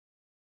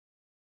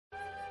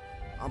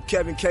I'm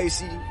Kevin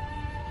Casey.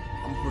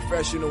 I'm a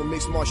professional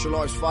mixed martial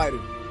arts fighter.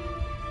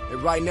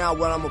 And right now,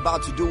 what I'm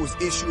about to do is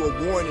issue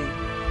a warning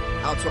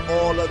out to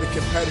all other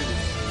competitors.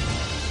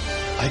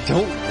 I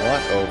don't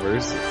want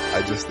overs.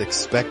 I just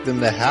expect them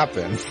to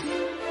happen.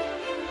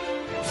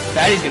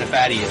 Fatty's gonna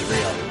fatty is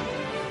real.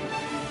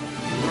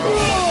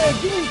 Oh,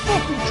 give me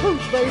fucking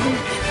truth, baby.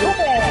 Come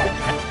on.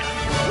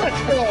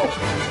 Let's go.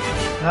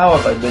 How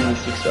have I been this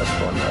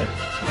successful in life?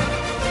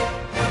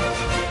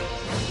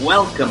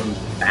 Welcome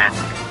back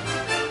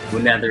to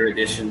another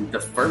edition, the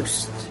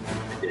first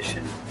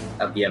edition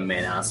of the MMA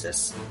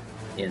Analysis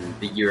in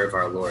the year of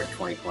our Lord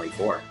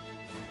 2024.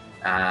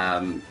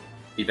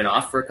 We've been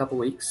off for a couple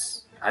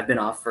weeks. I've been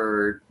off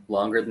for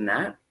longer than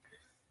that,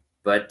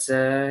 but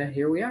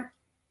here we are.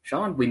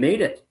 Sean, we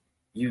made it.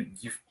 You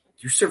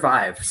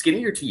survived. Skin of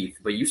your teeth,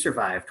 but you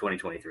survived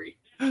 2023.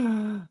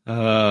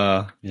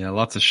 Yeah,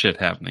 lots of shit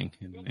happening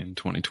in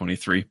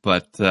 2023,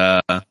 but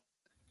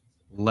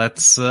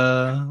let's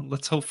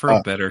hope for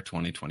a better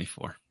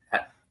 2024.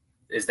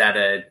 Is that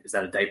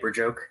a diaper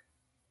joke?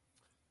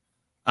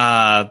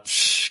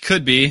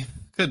 Could be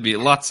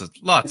lots of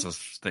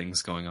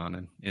things going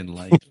on in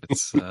life.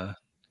 It's the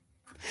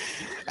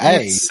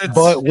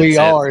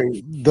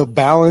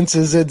balance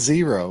is at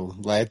zero.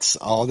 That's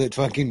all that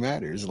fucking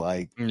matters.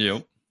 Like,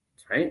 yep,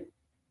 that's right.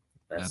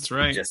 That's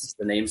right. Just as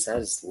the name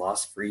says,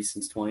 loss free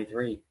since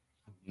 23.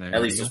 There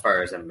At least go. as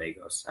far as MMA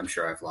goes. I'm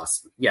sure I've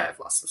lost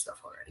some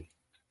stuff already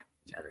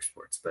in other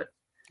sports, but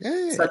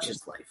such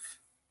is life.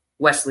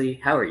 Wesley,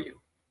 how are you?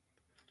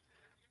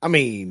 I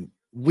mean,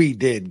 we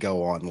did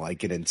go on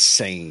like an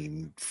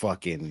insane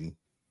fucking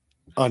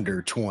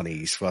under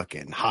 20s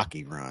fucking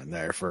hockey run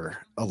there for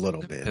a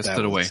little bit. Pissed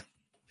it away.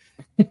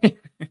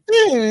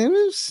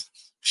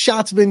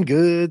 Shots been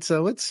good,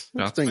 so it's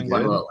been Quite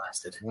good. well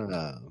lasted.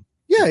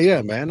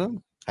 Yeah, man.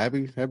 I'm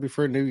happy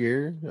for a new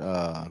year.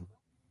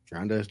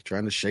 Trying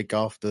to shake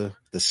off the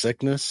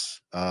sickness.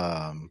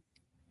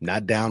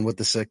 Not down with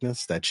the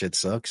sickness. That shit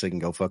sucks. He can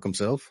go fuck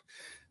himself.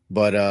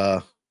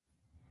 But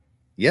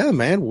yeah,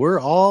 man, we're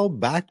all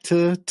back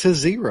to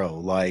zero.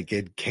 Like,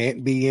 it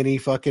can't be any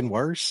fucking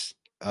worse.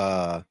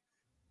 So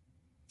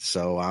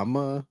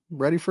I'm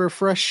ready for a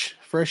fresh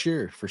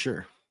year for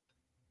sure.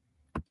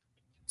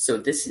 So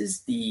this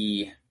is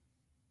the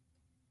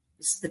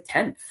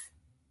 10th.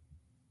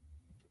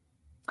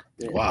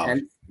 Wow.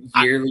 10th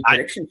yearly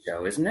prediction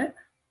show, isn't it?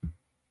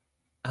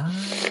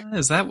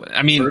 Is that what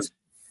I mean?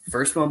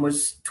 First one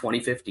was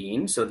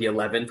 2015, so the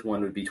 11th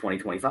one would be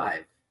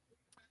 2025.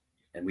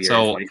 And we are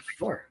in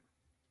 2024.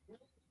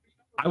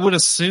 I would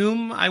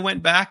assume I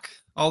went back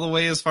all the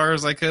way as far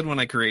as I could when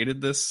I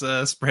created this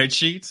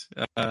spreadsheet,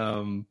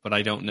 but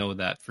I don't know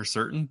that for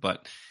certain.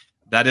 But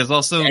that is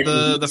also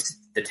the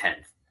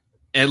 10th.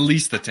 At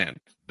least the 10th.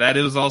 That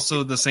is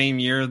also the same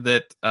year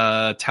that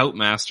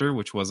Toutmaster,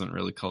 which wasn't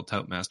really called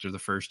Toutmaster the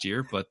first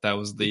year, but that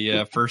was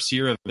the first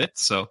year of it.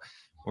 So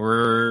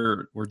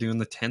we're doing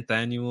the 10th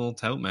annual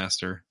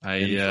Toutmaster.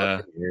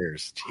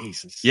 Years,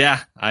 Jesus.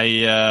 Yeah,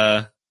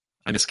 I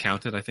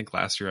miscounted. I think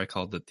last year I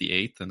called it the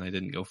 8th, and I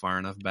didn't go far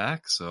enough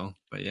back. So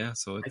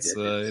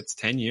it's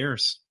 10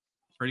 years.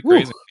 Pretty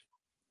crazy.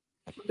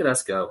 Look at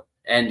us go!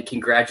 And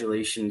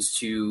congratulations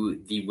to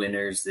the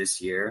winners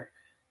this year.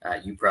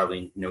 You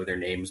probably know their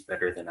names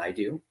better than I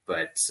do,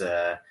 but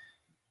there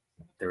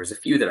was a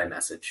few that I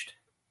messaged.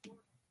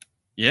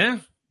 Yeah,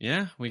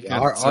 we got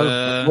our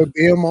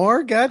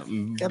BMR got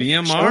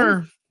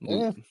BMR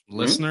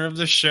listener of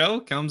the show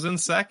comes in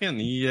second.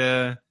 He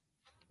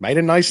made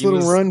a nice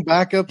little run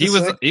back up.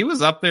 He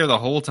was up there the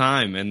whole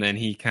time, and then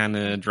he kind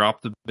of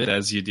dropped a bit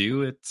as you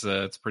do.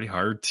 It's pretty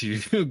hard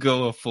to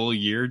go a full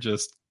year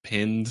just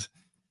pinned.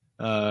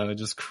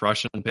 Just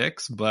crushing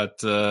picks, but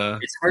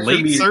it's hard late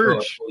for me surge. To go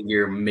a full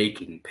year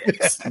making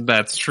picks.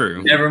 That's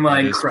true. Never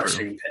mind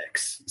crushing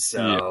picks.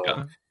 So,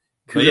 yeah.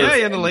 But yeah,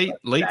 he had a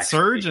late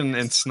surge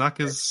and snuck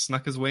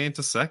his way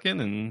into second,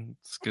 and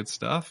it's good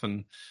stuff.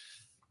 And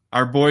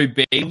our boy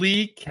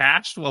Bailey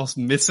cashed while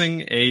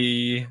missing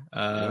a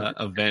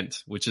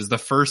event, which is the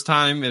first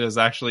time it has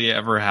actually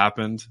ever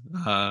happened.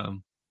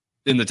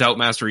 In the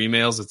Toutmaster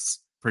emails, it's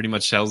pretty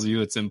much tells you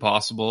it's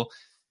impossible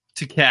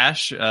to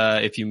cash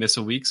if you miss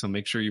a week, so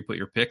make sure you put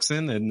your picks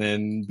in. And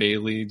then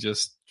Bailey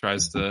just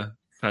tries to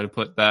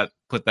put that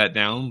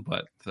down,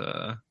 but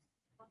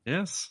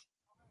yes,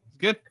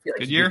 good. I feel like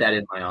good you year. did that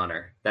in my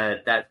honor.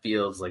 That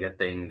feels like a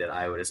thing that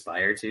I would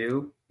aspire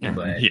to.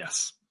 But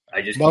yes,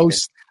 I just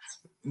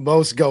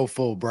most go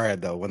full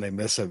Brad though when they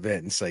miss an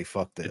event and say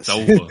fuck this. It's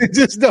over.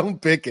 Just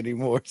don't pick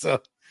anymore. So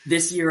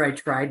this year I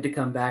tried to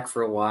come back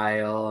for a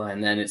while,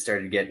 and then it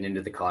started getting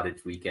into the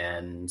cottage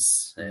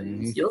weekends.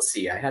 And you'll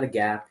see, I had a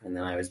gap, and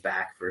then I was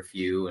back for a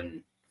few,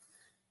 and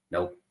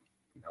nope.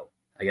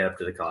 I got up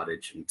to the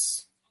cottage, and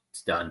it's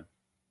done.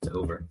 It's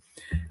over.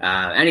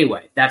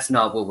 Anyway, that's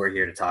not what we're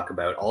here to talk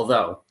about.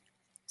 Although,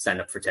 sign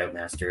up for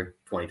Toutmaster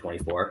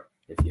 2024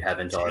 if you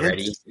haven't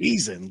already.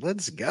 Season,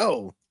 let's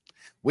go.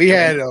 We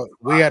had a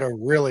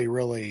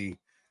really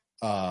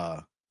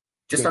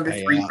just under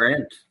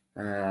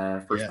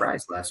 $3,000 first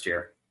prize last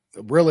year.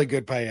 really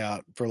good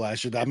payout for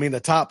last year. I mean, the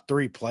top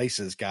 3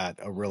 places got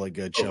a really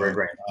good Over a show.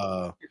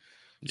 grand.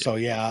 So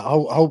yeah,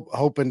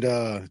 hoping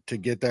to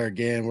get there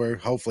again. We're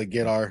hopefully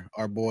get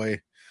our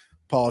boy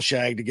Paul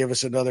Shag to give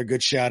us another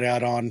good shout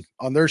out on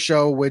their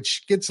show,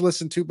 which gets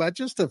listened to by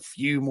just a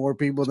few more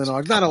people than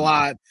ours. Not a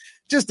lot,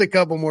 just a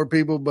couple more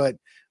people. But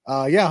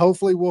yeah,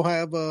 hopefully we'll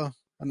have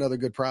another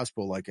good prize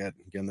pool like that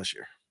again this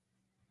year.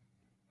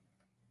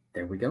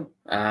 There we go.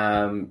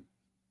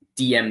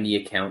 DM the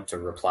account or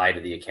reply to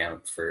the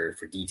account for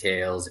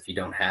details if you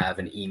don't have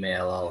an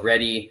email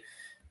already.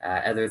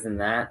 Other than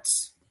that,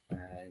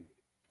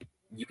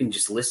 you can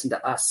just listen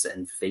to us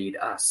and fade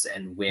us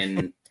and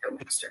win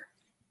Toastmaster.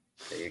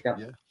 There you go.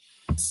 Yeah.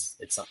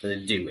 It's something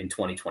to do in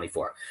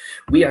 2024.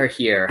 We are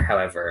here,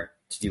 however,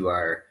 to do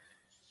our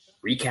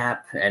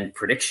recap and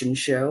prediction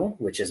show,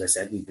 which, as I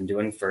said, we've been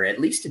doing for at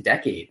least a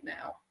decade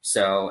now.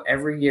 So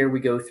every year we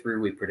go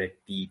through, we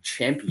predict the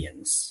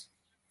champions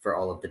for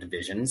all of the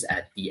divisions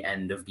at the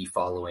end of the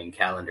following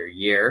calendar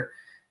year.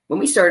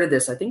 When we started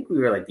this, I think we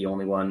were like the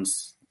only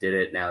ones did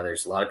it. Now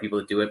there's a lot of people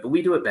that do it, but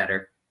we do it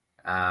better.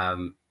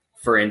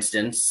 For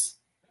instance,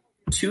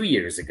 2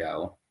 years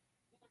ago,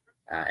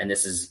 and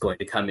this is going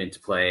to come into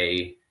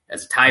play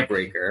as a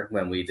tiebreaker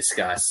when we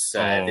discuss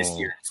this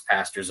year's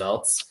past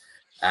results.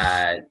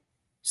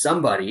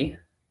 Somebody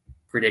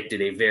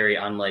predicted a very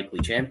unlikely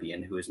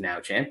champion who is now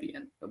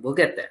champion. But we'll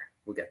get there.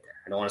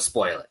 I don't want to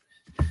spoil it.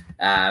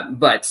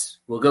 But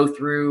we'll go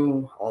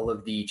through all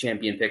of the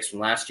champion picks from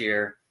last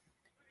year,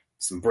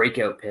 some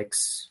breakout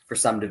picks for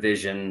some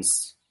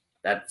divisions.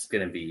 That's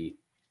going to be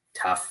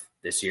tough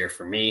this year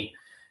for me,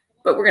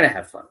 but we're going to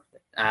have fun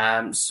with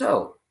it.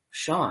 So,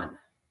 Sean,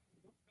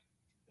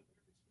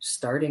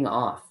 starting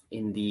off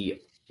in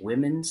the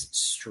women's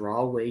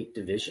strawweight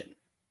division,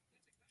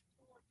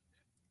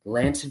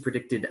 Lance had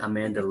predicted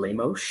Amanda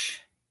Lemos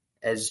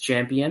as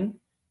champion,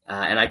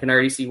 and I can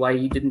already see why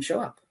he didn't show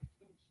up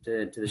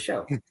to the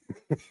show.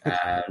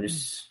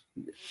 Just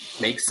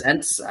makes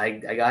sense. I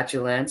got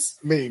you, Lance.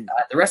 The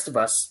rest of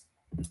us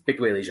picked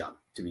Weili Zhang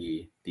to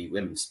be the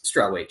women's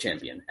strawweight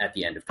champion at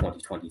the end of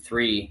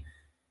 2023.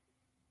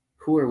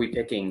 Who are we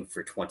picking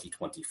for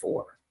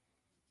 2024?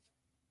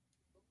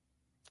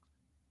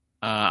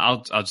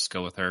 I'll just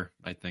go with her.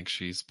 I think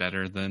she's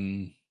better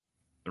than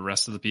the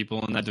rest of the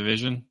people in that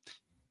division.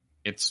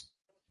 It's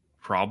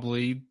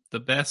probably the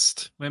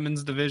best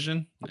women's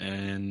division,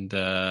 and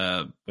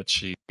but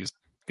she's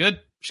good.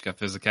 She's got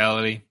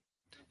physicality.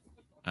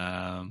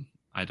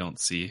 I don't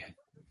see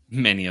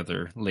many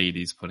other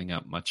ladies putting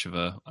up much of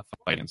a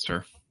fight against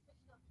her.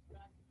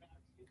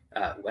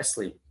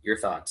 Wesley, your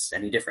thoughts?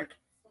 Any different?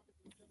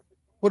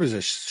 What is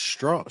this?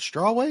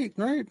 Straw weight,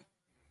 right?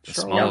 The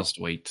smallest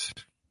weight.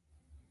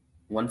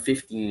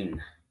 115.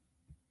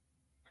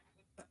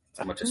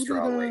 How much a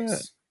straw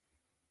weighs?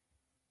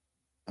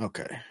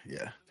 Okay,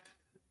 yeah.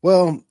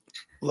 Well,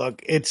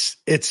 look, it's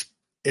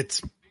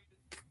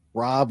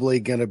probably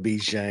gonna be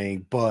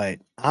Zhang, but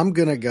I'm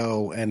gonna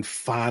go and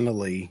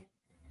finally,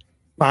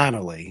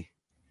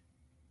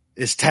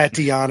 is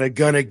Tatiana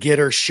gonna get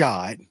her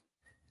shot?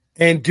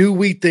 And do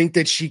we think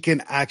that she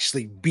can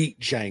actually beat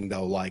Zhang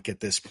though? Like at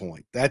this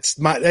point, that's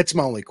my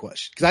only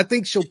question, because I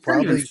think she's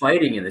probably not even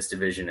fighting in this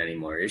division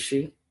anymore. Is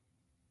she?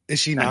 Is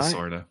she not?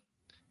 Sort of.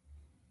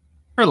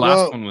 Her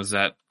last one was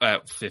at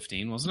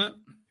 15, wasn't it?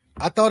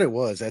 I thought it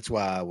was. That's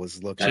why I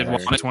was looking. She had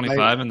one at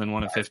 25 and then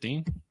one at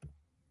 15.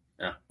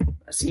 Yeah,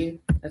 I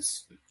see. I'm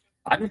just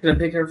gonna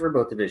pick her for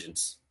both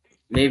divisions.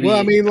 Maybe. Well,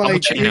 I mean, like, I'll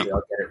get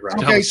it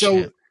right. Okay,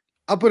 so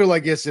I'll put it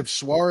like this: if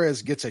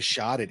Suarez gets a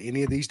shot at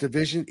any of these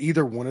divisions,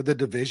 either one of the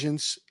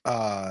divisions,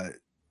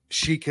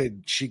 she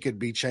could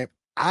be champ.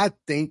 I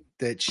think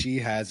that she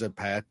has a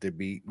path to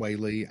beat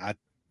Weili. I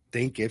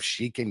think if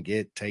she can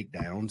get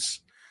takedowns,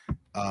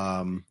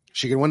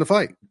 she can win the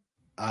fight.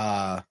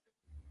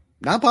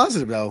 Not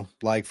positive though.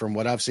 Like from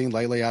what I've seen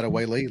lately out of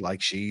Weili,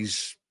 like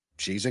she's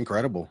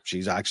incredible.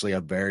 She's actually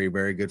a very,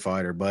 very good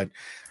fighter. But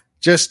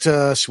just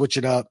to switch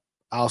it up,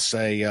 I'll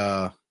say,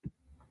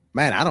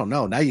 man, I don't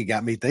know. Now you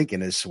got me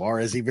thinking: is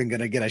Suarez even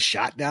going to get a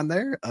shot down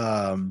there?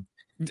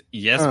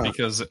 Yes,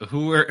 because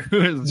who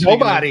is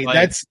nobody?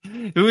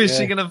 Who is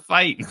she going to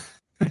fight?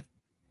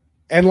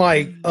 And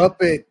like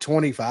up at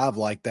 25,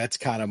 like that's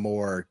kind of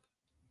more,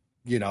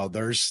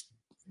 there's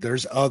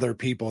other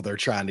people they're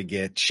trying to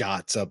get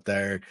shots up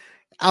there.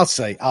 I'll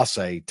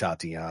say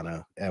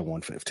Tatiana at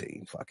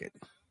 115. Fuck it.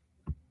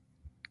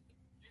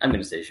 I'm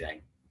going to say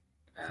Zhang.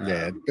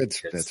 Yeah,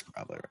 that's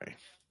probably right.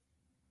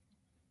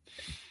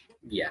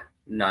 Yeah,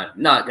 not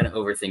going to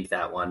overthink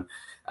that one.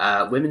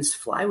 Women's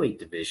flyweight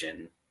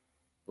division.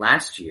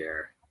 Last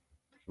year,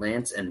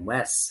 Lance and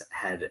Wes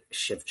had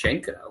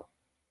Shevchenko.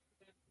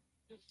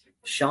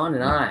 Sean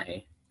and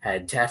I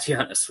had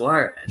Tatiana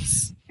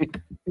Suarez.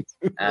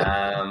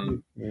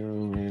 Who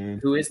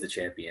is the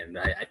champion?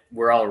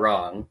 We're all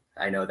wrong.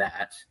 I know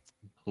that.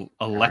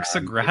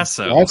 Alexa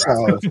Grasso.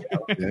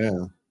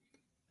 Yeah.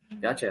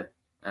 Gotcha.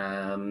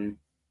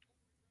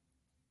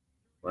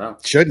 Well,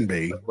 shouldn't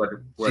be. What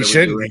she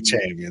shouldn't be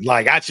champion.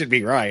 Like I should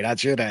be right. I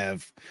should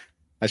have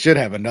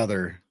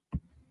another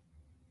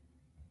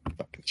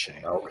Fucking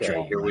shame.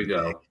 Okay, here we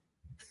go.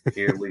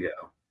 Here we go.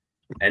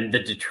 And the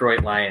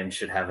Detroit Lions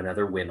should have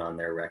another win on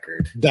their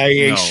record.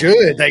 They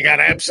should. They got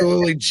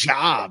absolutely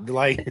jobbed.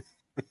 Like,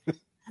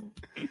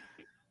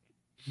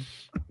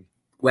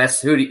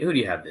 Wes, who do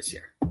you have this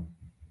year?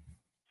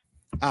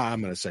 I'm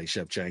going to say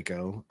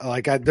Shevchenko.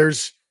 Like, I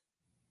don't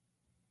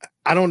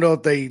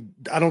know if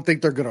I don't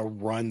think they're going to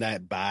run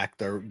that back.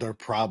 They're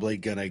probably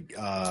going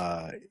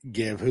to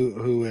give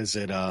who is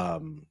it?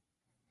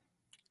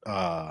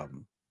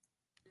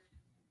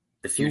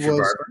 The future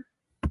barber,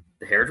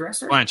 the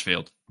hairdresser,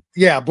 Blanchfield.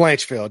 Yeah,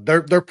 Blanchfield.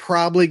 They're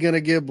probably going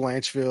to give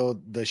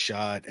Blanchfield the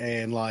shot,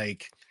 and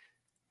like,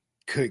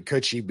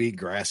 could she beat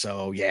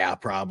Grasso? Yeah,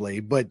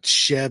 probably. But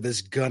Chev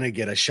is going to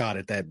get a shot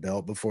at that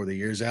belt before the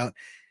year's out.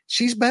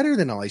 She's better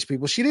than all these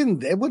people.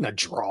 It wasn't a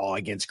draw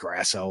against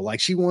Grasso. Like,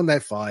 she won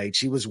that fight.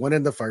 She was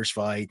winning the first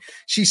fight.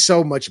 She's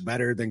so much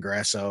better than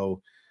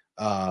Grasso.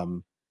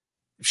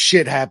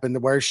 Shit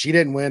happened where she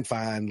didn't win.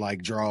 Fine,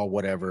 like, draw,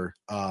 whatever.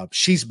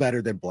 She's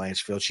better than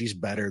Blanchfield. She's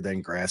better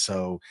than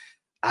Grasso.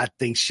 I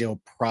think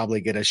she'll probably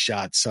get a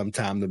shot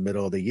sometime in the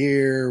middle of the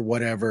year,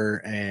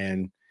 whatever,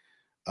 and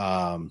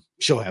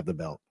she'll have the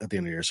belt at the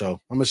end of the year. So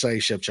I'm gonna say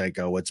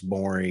Shevchenko. It's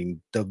boring.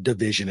 The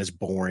division is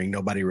boring.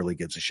 Nobody really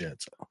gives a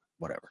shit. So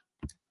whatever.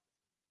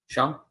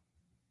 Sean?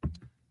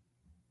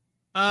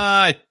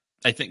 I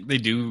think they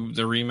do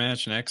the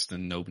rematch next,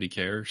 and nobody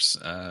cares.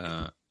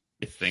 I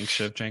think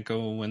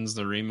Shevchenko wins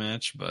the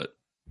rematch, but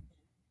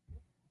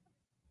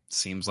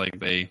seems like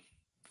they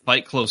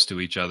fight close to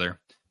each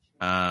other.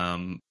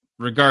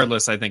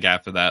 Regardless, I think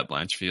after that,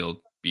 Blanchfield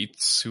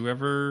beats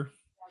whoever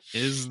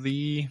is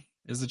the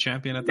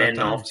champion at that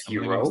time.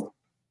 Hero?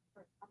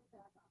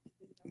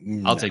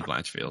 I'll take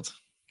Blanchfield.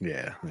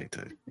 Yeah, me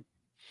too.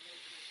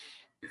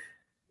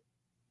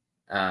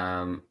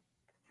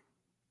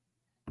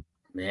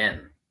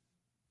 Man,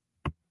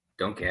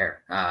 don't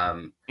care.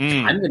 I'm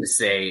going to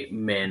say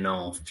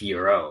Manon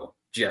Fiorot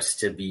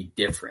just to be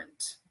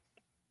different.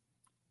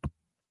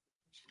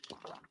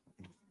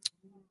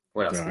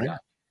 What else we got?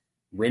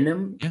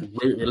 Women's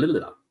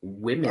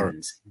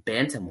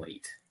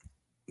bantamweight.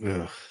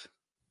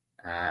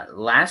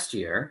 Last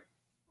year,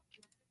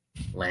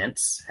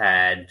 Lance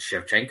had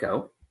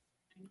Shevchenko.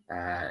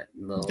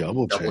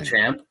 Little double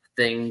champ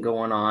thing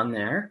going on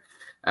there.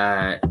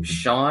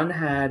 Sean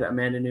had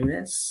Amanda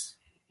Nunes.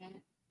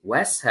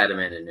 Wes had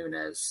Amanda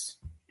Nunes.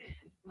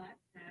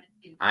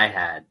 I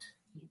had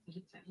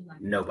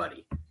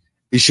nobody.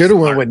 You should have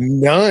went with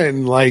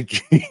none,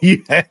 like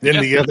you had in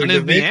the other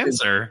division. The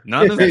answer.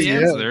 None of the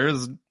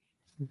answers.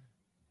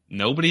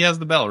 Nobody has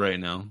the belt right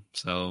now,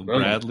 so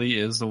Bradley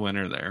is the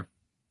winner there.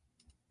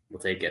 We'll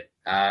take it.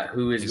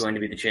 Who is going to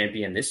be the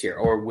champion this year,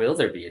 or will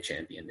there be a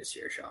champion this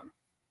year, Sean?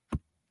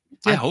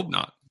 I hope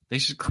not. They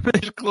should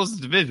close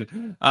the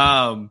division.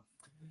 I'll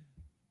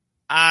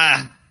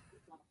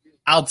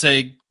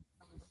take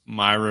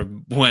Myra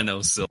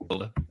Bueno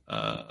Silva.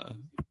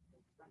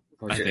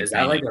 Is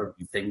that like a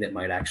thing that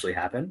might actually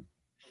happen?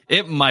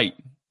 It might.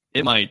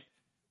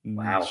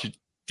 Wow. She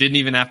didn't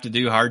even have to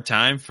do hard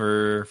time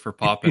for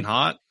popping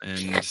hot,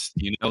 and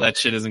that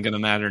shit isn't going to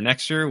matter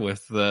next year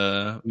with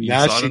the.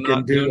 Now she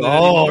can do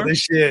all the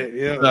shit.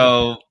 Yeah.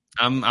 So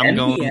I'm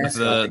going with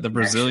the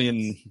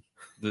Brazilian,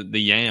 the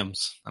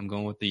Yams. I'm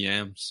going with the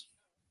Yams.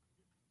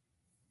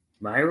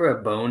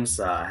 Myra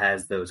Bonesaw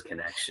has those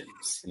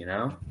connections,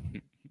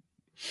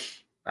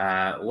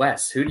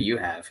 Wes, who do you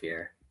have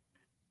here?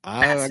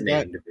 I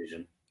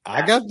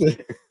got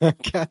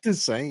the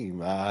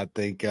same. I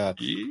think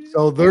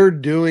so. They're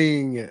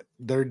doing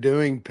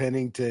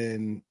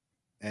Pennington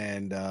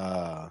and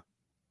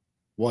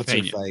what's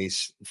her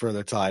face for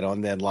the title,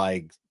 and then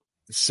like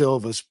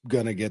Silva's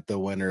gonna get the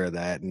winner of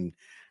that, and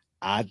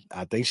I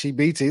think she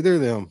beats either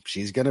of them.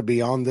 She's gonna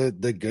be on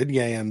the good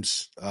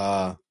Yams.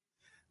 Wait,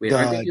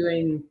 aren't they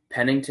doing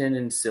Pennington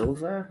and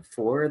Silva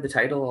for the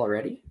title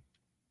already?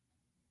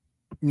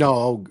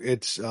 No,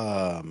 it's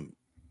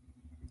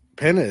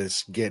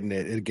Pena's getting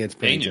it against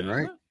Pennington,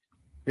 right?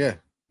 Yeah.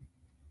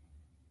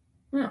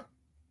 Yeah.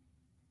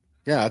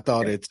 Yeah, I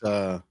thought it's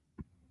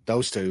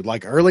those two.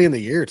 Like early in the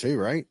year too,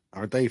 right?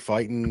 Aren't they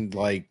fighting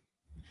like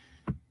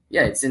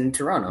Yeah, it's in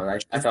Toronto.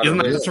 I thought Isn't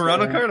that the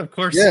Toronto card? Of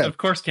course, Of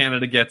course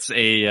Canada gets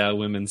a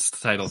women's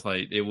title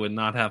fight. It would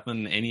not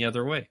happen any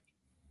other way.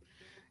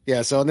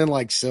 Yeah, so then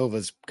like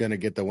Silva's gonna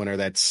get the winner.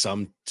 That's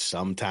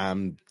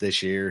sometime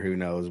this year. Who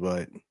knows?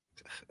 But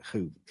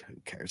who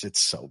cares? It's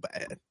so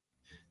bad.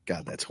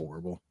 God, that's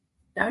horrible.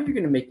 Now you're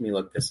going to make me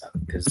look this up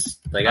because,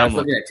 I was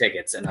looking at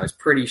tickets and I was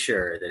pretty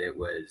sure that it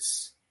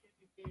was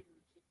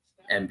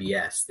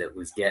MBS that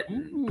was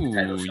getting the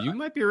title shot. You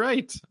might be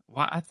right.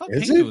 Well, I thought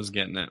Pinka was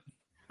getting it.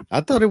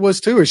 I thought it was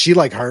too. Is she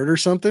like hurt or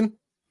something?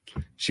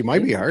 She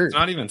might be hurt. It's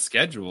not even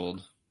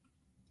scheduled.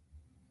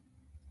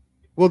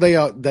 Well,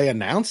 they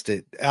announced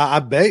it. I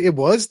bet it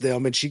was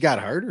them, and she got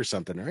hurt or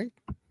something, right?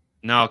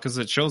 No, because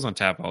it shows on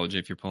Tapology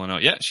if you're pulling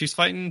out. Yeah, she's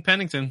fighting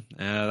Pennington.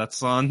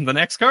 That's on the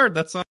next card.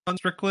 That's on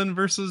Strickland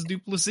versus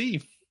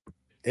Duplessis.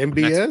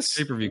 MBS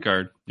pay-per-view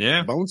card.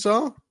 Yeah,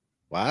 Bonesaw.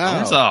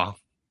 Wow. Bonesaw.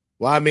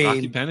 Well, I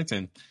Rocky mean,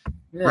 Pennington.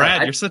 Yeah,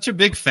 Brad, you're such a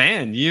big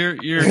fan. You're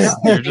just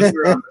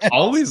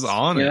always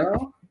on it.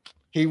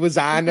 he was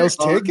eyeing those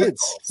On the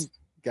tickets. pulse.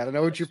 Got to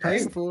know what you're That's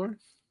paying right. for.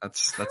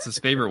 That's his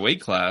favorite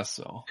weight class.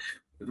 So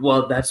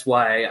Well, that's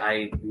why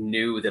I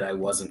knew that I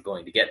wasn't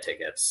going to get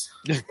tickets.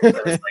 I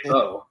was like,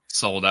 oh,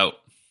 sold out.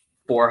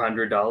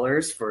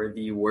 $400 for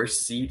the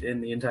worst seat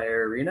in the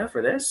entire arena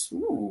for this?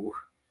 Ooh,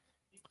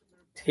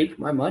 take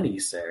my money,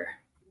 sir.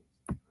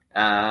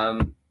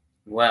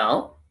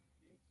 Well,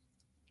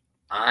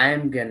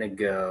 I'm gonna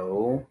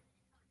go.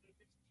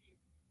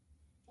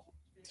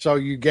 So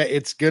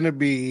it's gonna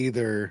be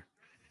either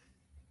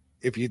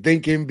if you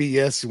think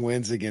MBS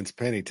wins against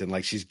Pennington,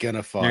 like she's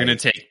gonna fight. You're gonna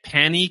take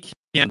Penny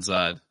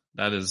Kianzad.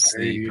 That is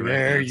the correct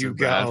There answer, you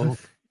Brad. go.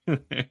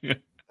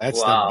 That's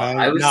Wow, the bang.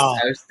 I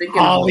was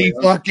thinking Holly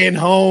Holm. fucking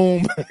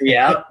home.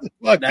 Yeah, that's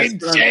Fucking what I'm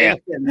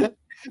champ. thinking.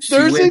 She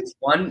There's wins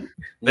one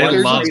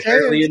There's fight a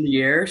early chance. in the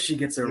year. She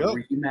gets a Yep.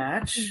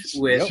 rematch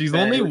with. She's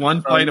only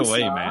one fight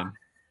away, Bonesaw. man.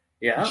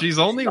 Yeah, She's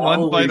only She's one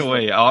fight always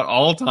away at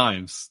all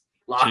times.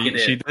 Lock it in.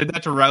 She did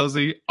that to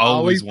Rousey. Holly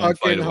Always one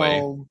fight fucking away.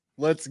 home.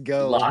 Let's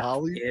go. Lock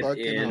Holly it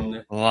fucking in.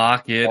 home.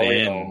 Lock it Holly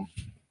in. home.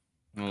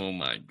 Oh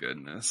my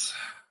goodness.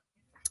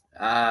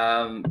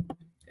 And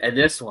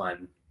this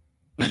one,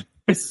 this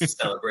is a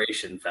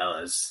celebration,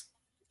 fellas.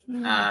 We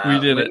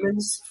did it.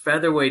 Women's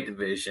featherweight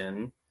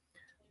division.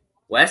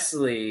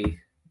 Wesley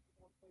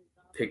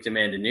picked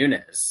Amanda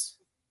Nunes.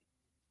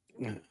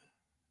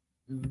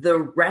 The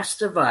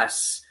rest of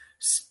us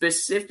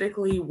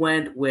specifically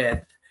went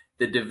with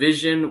the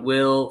division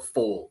will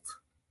fold.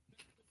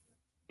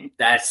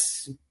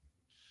 That's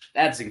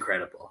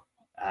incredible.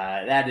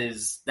 That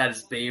is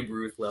Babe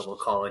Ruth level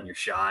calling your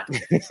shot.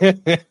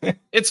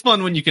 It's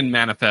fun when you can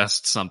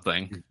manifest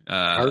something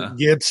Art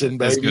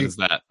Gibson, as baby. good as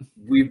that.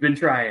 We've been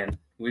trying.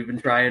 We've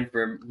been trying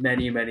for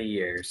many, many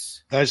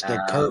years. That's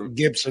the Kurt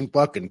Gibson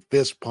fucking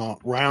fist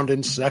pump, round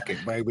in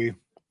second, baby.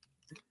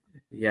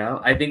 Yeah,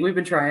 I think we've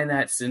been trying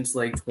that since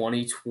like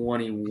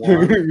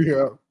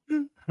 2021.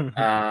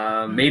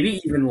 Yeah. Maybe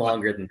even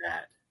longer than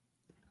that.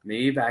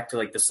 Maybe back to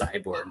like the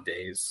Cyborg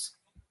days.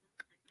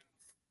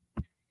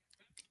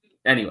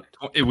 Anyway,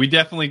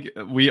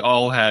 We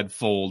all had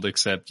fold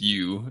except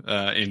you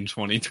in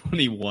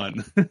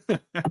 2021.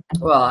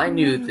 well, I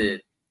knew that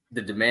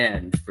the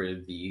demand for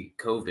the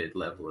COVID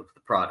level of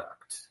the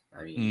product.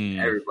 I mean,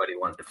 everybody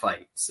wanted to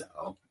fight,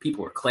 so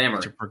people were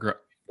clamoring for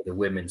the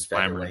women's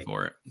featherweight.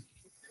 For it.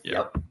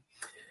 Yep.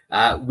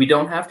 We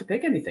don't have to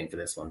pick anything for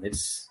this one.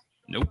 It's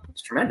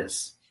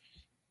tremendous.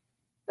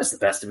 That's the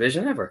best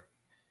division ever.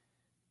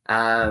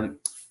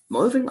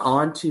 Moving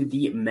on to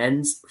the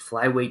men's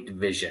flyweight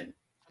division.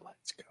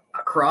 Let's go.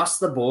 Across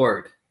the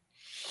board,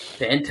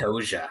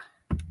 Pantoja.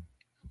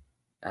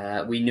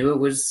 We knew it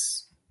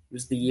was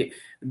the.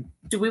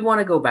 Do we want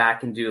to go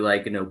back and do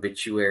like an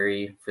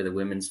obituary for the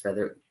women's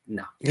feather?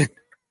 No.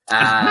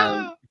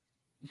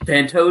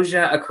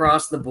 Pantoja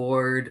across the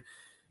board.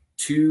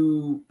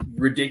 2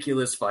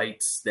 ridiculous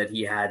fights that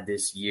he had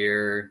this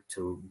year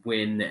to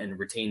win and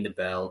retain the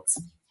belt.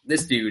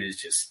 This dude is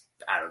just,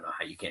 I don't know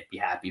how you can't be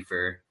happy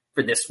for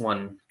this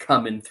one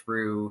coming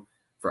through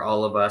for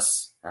all of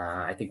us.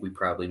 I think we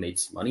probably made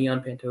some money on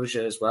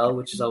Pantoja as well,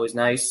 which is always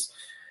nice.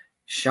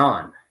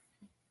 Sean,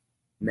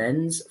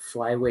 men's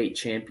flyweight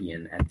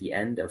champion at the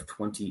end of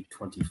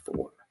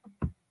 2024.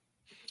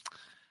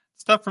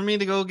 It's tough for me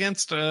to go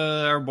against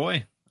our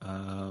boy,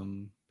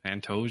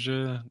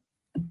 Pantoja.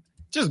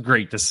 Just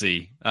great to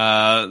see.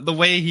 The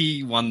way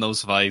he won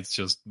those fights,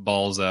 just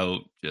balls out,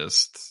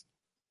 just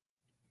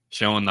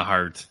showing the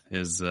heart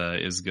is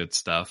good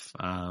stuff.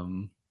 He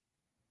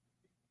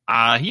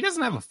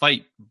doesn't have a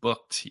fight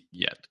booked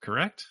yet,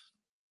 correct?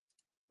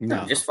 No,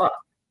 he just fought.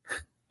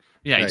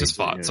 Yeah, he just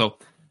fought. Yeah. So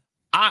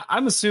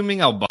I'm assuming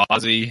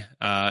Albazi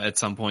at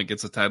some point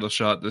gets a title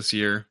shot this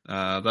year.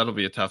 That'll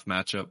be a tough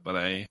matchup, but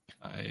I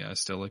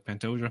still like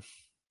Pantoja.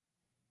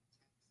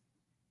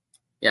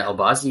 Yeah,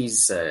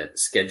 Albazi's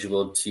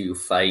scheduled to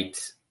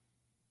fight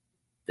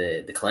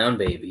the Clown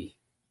Baby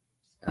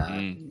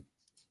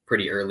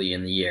pretty early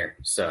in the year.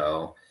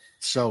 So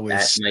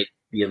that might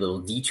be a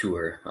little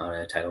detour on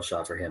a title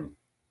shot for him.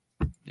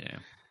 Yeah.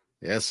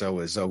 Yeah, so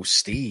is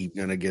Steve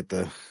gonna get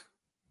the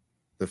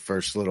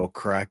first little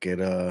crack at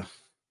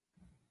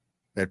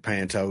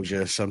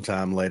Pantoja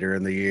sometime later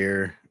in the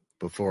year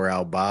before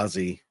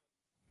Albazi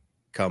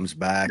comes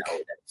back? No,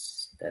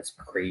 that's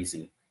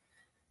crazy.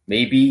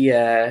 Maybe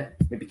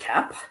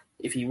Cap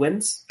if he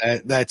wins.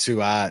 That's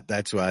who I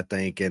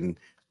think, and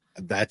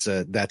that's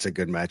a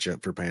good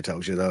matchup for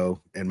Pantoja though,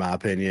 in my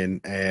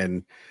opinion.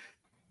 And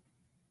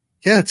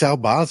yeah, it's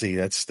Albazi.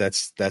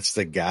 That's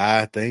the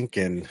guy I think,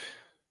 and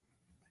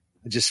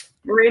just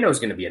Moreno's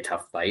going to be a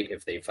tough fight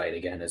if they fight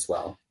again as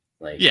well.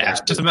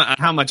 It's just about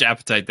how much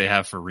appetite they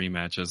have for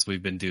rematches.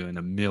 We've been doing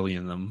a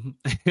million of them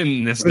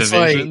in this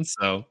division. Like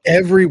so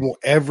every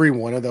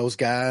one of those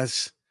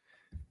guys.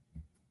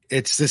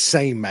 It's the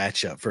same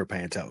matchup for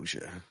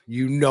Pantoja.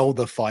 You know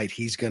the fight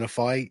he's going to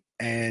fight.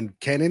 And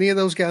can any of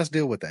those guys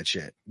deal with that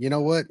shit? You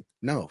know what?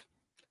 No.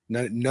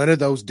 None of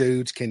those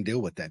dudes can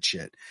deal with that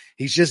shit.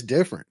 He's just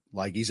different.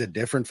 Like, he's a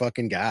different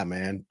fucking guy,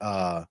 man.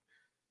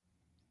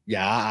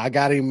 Yeah, I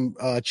got him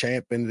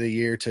champ into the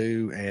year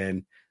too.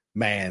 And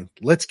man,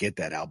 let's get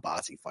that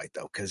Albazi fight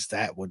though, because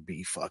that would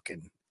be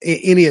fucking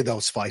any of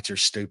those fights are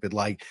stupid.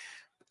 Like,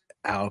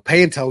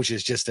 Pantoja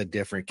is just a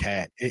different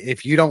cat.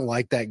 If you don't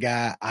like that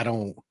guy, I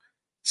don't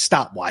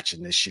stop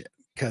watching this shit,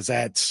 because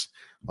that's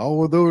they're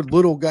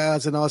little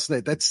guys and all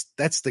that.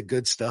 That's the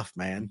good stuff,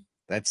 man.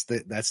 That's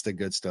the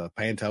good stuff.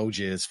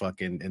 Pantoja is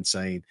fucking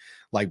insane.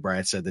 Like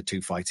Brad said, the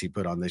 2 fights he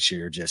put on this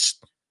year,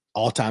 just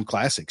all-time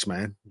classics,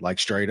 man. Like,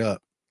 straight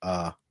up.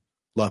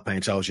 Love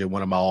Pantoja,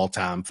 one of my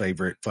all-time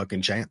favorite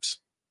fucking champs.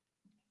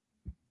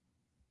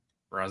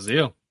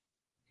 Brazil.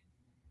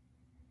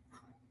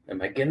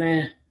 Am I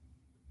gonna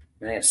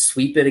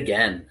sweep it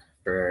again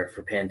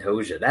for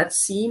Pantoja? That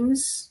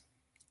seems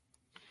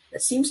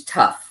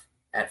tough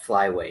at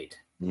flyweight.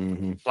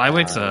 Mm-hmm.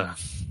 Flyweight's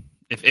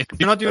if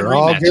you're not doing they're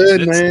all rematches,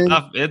 good, it's man.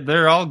 tough.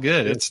 They're all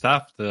good. It's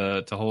tough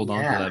to hold on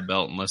to Yeah. that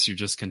belt unless you're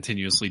just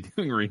continuously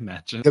doing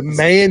rematches.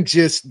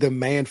 The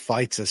man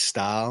fights a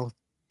style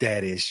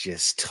that is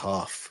just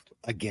tough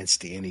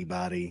against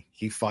anybody.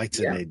 He fights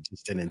in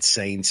just an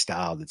insane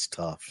style that's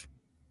tough.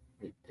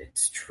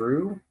 It's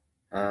true.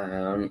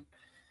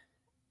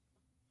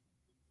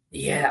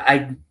 Yeah,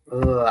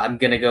 I'm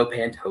gonna go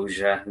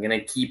Pantoja. I'm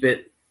gonna keep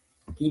it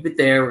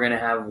there. We're gonna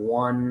have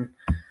one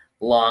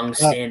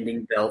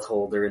long-standing belt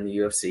holder in the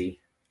UFC.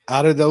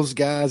 Out of those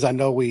guys, I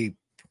know we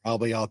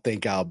probably all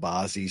think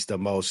Albazi's the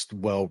most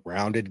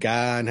well-rounded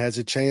guy and has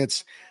a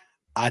chance.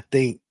 I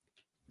think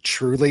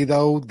truly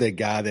though, the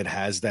guy that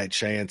has that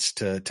chance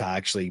to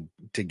actually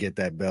to get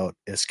that belt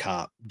is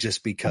Cop,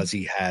 just because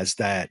he has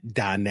that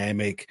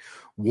dynamic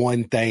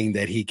one thing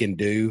that he can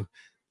do.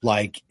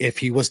 Like, if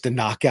he was to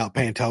knock out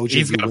Pantoja,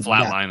 He's got to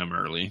flatline him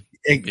early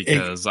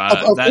because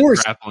of that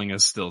course. grappling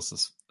is still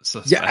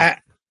suspect. Yeah,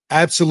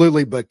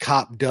 absolutely. But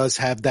Cop does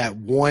have that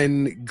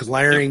one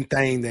glaring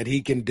thing that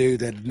he can do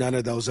that none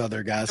of those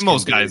other guys And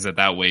most can guys do. at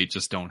that weight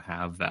just don't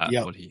have that,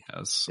 what he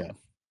has. So. Yeah.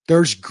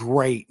 There's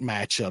great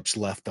matchups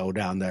left though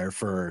down there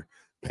for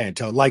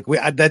Pantoja. Like,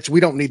 we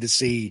don't need to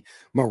see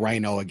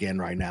Moreno again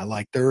right now.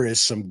 Like, there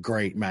is some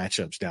great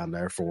matchups down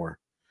there for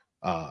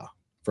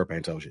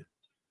Pantoja.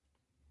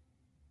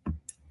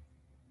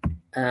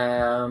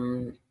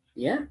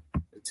 Yeah,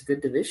 it's a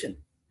good division.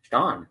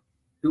 Sean,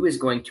 who is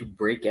going to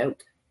break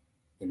out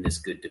in this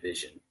good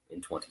division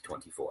in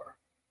 2024?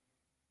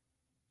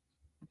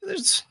 I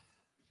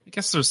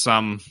guess there's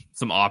some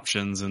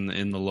options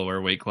in the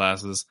lower weight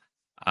classes.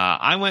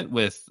 I went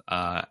with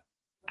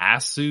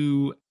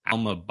Asu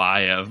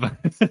Almabayev.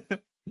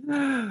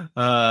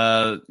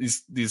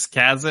 These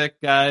Kazakh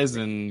guys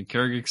and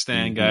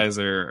Kyrgyzstan guys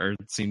are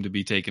seem to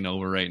be taking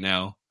over right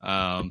now.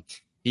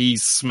 He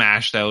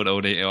smashed out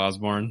Ode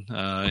Osborne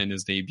in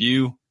his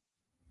debut.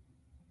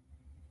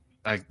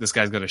 This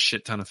guy's got a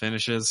shit ton of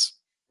finishes.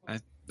 I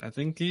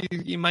think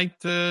he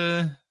might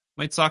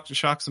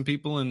shock some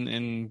people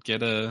and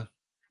get a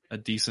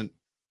decent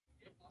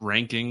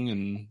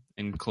ranking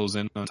and close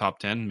in on top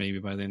 10 maybe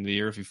by the end of the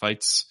year if he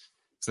fights.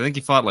 So I think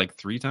he fought like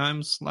 3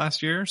 times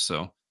last year.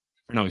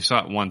 He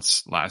fought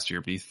once last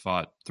year, but he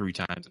fought 3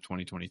 times in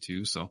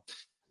 2022. So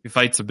if he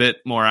fights a bit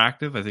more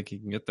active, I think he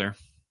can get there.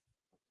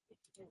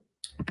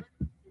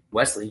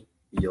 Wesley,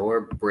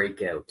 your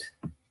breakout.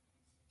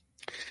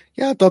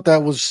 Yeah, I thought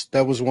that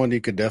was one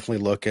you could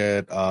definitely look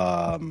at.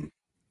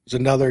 There's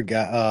another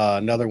guy,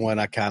 another one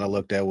I kind of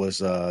looked at was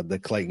the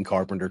Clayton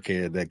Carpenter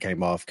kid that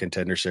came off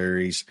Contender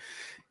Series.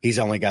 He's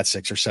only got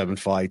 6 or 7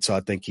 fights, so I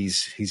think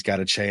he's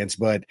got a chance.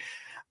 But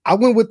I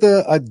went with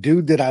a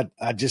dude that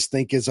I just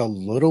think is a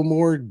little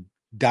more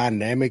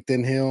dynamic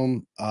than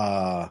him.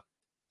 I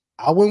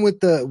went with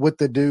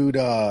the dude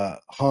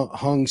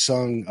Hung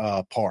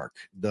Sung Park.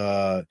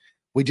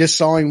 We just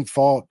saw him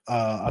fought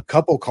a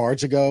couple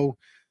cards ago.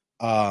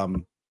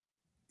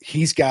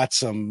 He's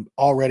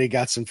already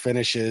got some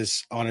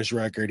finishes on his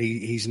record.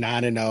 He's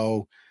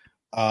 9-0.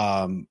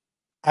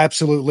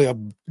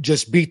 Absolutely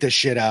just beat the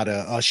shit out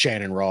of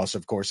Shannon Ross.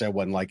 Of course, that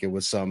wasn't like it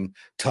was some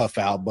tough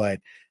out, but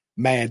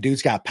man,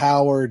 dude's got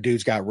power.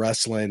 Dude's got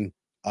wrestling.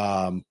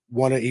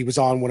 He was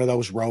on one of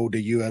those road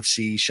to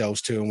UFC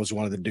shows too, and was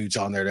one of the dudes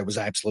on there that was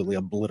absolutely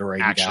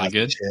obliterating. Actually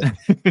good.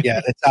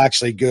 Yeah, it's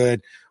actually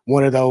good.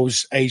 One of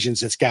those Asians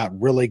that's got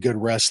really good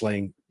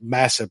wrestling,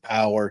 massive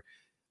power.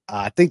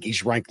 I think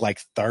he's ranked like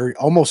 3rd,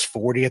 almost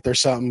 40th or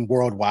something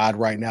worldwide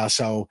right now.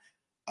 So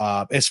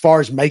as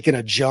far as making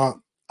a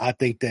jump, I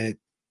think that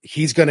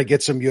he's going to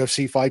get some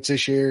UFC fights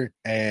this year,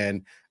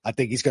 and I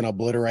think he's going to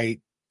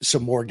obliterate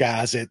some more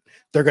guys that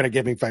they're going to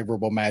give him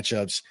favorable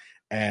matchups,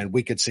 and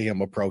we could see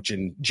him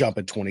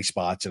jumping 20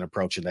 spots and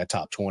approaching that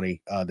top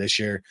 20 this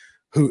year.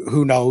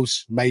 Who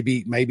knows?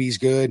 Maybe he's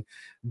good.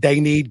 They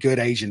need good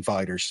Asian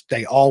fighters.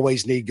 They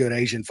always need good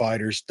Asian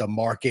fighters. The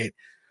market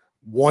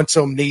wants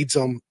them, needs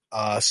them.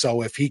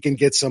 So if he can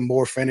get some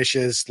more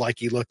finishes like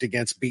he looked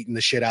against beating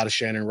the shit out of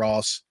Shannon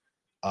Ross,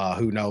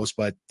 who knows?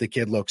 But the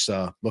kid looks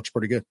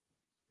pretty good.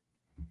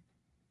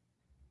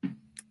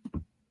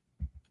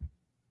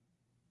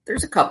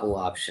 there's a couple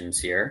options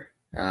here.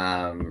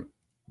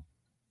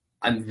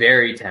 I'm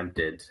very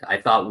tempted.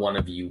 I thought one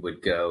of you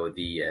would go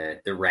the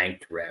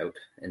ranked route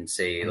and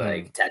say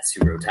like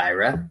Tatsuro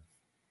Taira.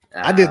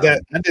 I did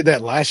that. I did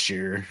that last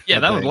year. Yeah,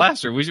 that was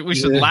last year. We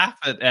should laugh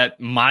at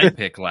my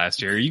pick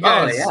last year. You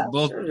guys,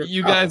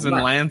 you guys and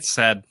Lance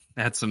had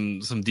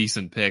some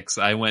decent picks.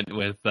 I went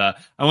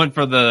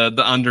for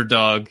the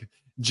underdog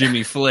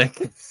Jimmy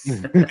Flick.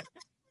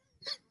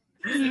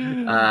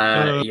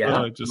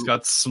 Just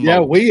got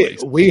smoked.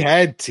 Yeah, we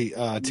had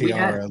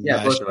Tiara.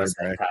 Both of us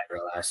had Tyra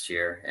last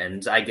year,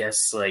 and I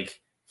guess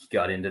like he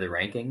got into the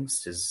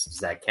rankings. Does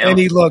that count? And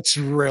he looks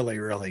really,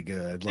 really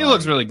good. He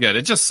looks really good.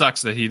 It just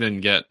sucks that he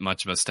didn't get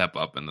much of a step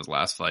up in his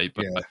last fight,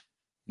 but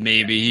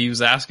maybe he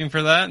was asking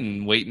for that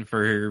and waiting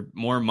for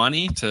more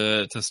money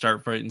to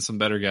start fighting some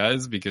better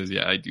guys. Because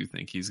I do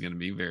think he's going to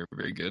be very,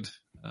 very good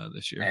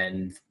this year.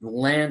 And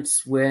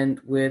Lance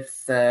went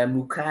with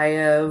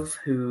Mukayev,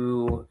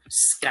 who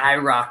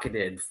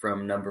skyrocketed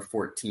from number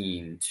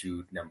 14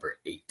 to number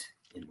 8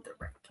 in the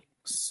rankings.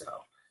 So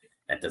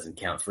that doesn't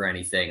count for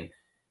anything.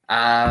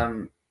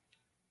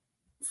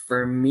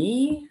 For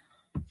me,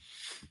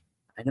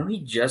 I know he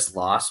just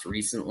lost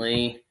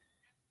recently.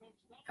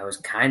 I was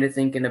kind of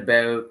thinking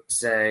about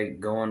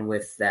going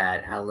with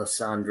that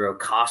Alessandro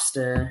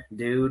Costa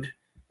dude,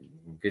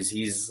 because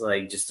he's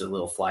like just a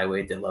little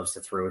flyweight that loves to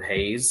throw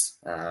hayes,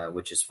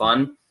 which is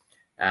fun.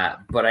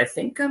 But I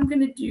think I'm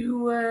going to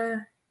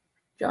do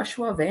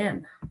Joshua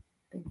Van. I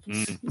think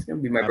he's going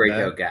to be my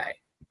breakout guy.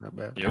 Not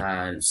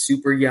bad.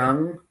 Super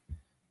young,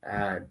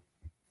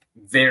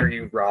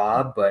 very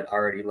raw, but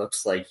already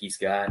looks like he's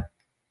got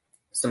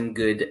some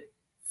good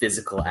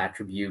physical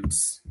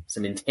attributes,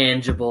 some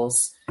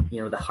intangibles,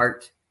 the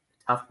heart,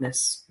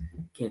 toughness.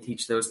 Can't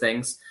teach those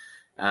things.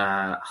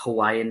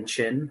 Hawaiian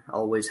chin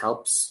always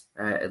helps,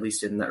 at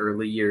least in the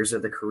early years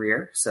of the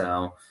career.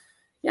 So,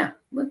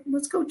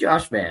 let's go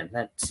Josh Van.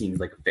 That seems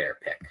like a fair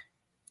pick.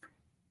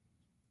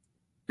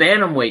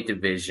 Bantamweight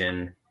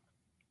division.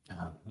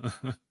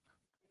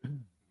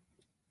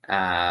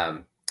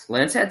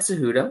 Lance had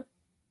Cejudo.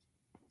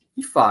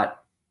 He fought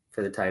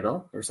for the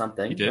title or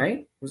something,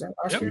 right? Was that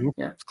last year?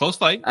 Yeah. It's a close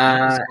fight.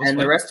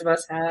 The rest of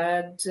us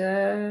had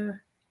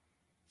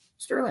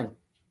Sterling.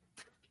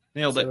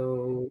 Nailed it.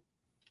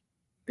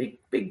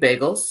 Big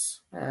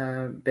bagels.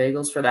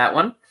 Bagels for that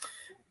one.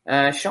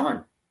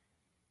 Sean,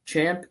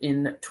 champ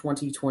in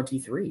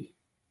 2023.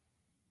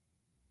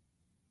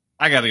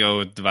 I got to go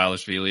with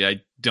Dvalishvili.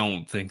 I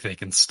don't think they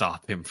can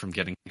stop him from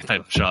getting a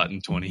title shot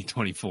in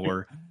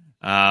 2024.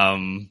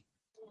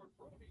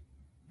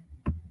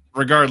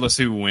 Regardless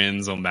who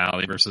wins,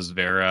 O'Malley versus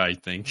Vera, I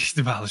think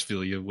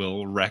Dvalishvili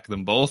will wreck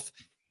them both.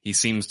 He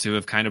seems to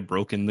have kind of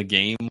broken the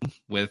game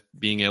with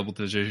being able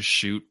to just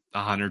shoot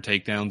 100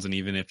 takedowns, and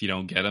even if you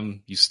don't get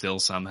them, you still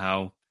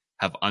somehow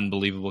have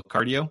unbelievable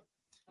cardio.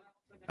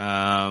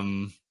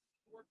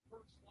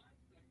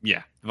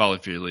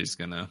 Dvalishvili is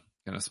gonna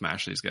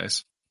smash these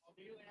guys.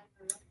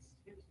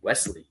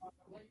 Wesley,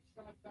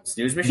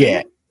 snooze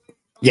machine.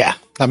 Yeah.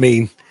 I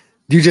mean,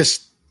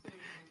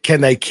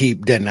 can they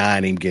keep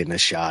denying him getting a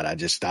shot? I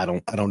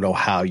don't know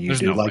how you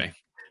do. No way.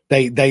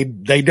 They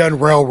done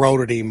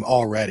railroaded him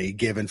already,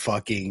 giving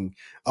fucking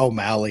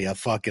O'Malley a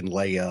fucking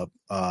layup.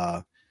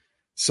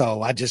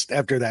 So I just,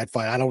 after that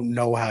fight, I don't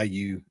know how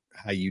you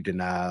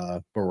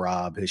deny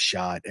Barab his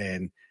shot,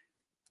 and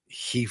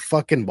he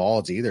fucking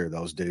balls either of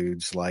those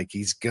dudes. Like,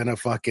 he's gonna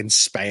fucking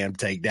spam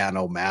take down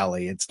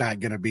O'Malley. It's not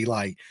gonna be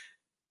like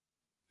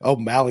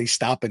O'Malley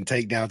stopping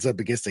takedowns up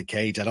against the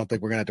cage. I don't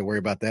think we're gonna have to worry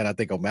about that. I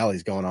think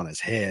O'Malley's going on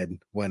his head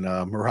when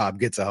Merab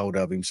gets a hold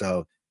of him.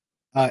 So,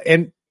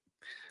 and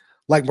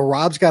like,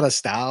 Merab's got a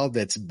style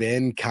that's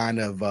been kind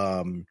of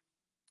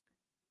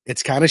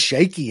it's kind of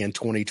shaky in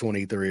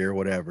 2023 or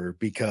whatever,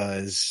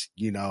 because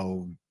you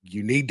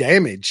need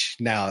damage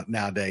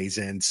nowadays,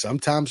 and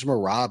sometimes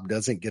Merab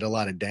doesn't get a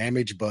lot of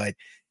damage, but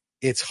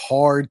it's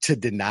hard to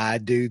deny a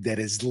dude that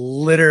is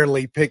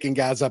literally picking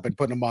guys up and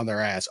putting them on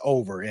their ass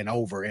over and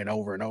over and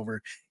over and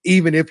over,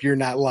 even if you're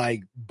not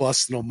like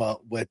busting them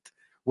up with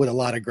a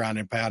lot of ground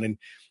and pounding.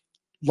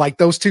 Like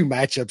those two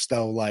matchups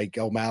though, like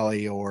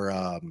O'Malley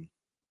or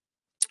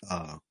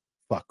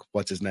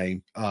what's his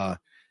name?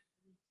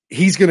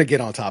 He's going to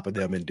get on top of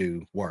them and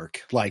do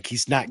work. Like,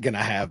 he's not going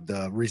to have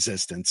the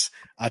resistance,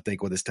 I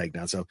think, with his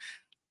takedown. So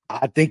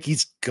I think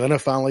he's going to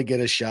finally get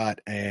a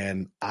shot,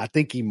 and I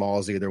think he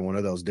mauls either one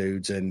of those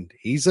dudes, and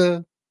it's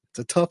a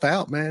tough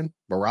out, man.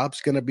 Merab's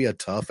going to be a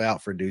tough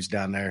out for dudes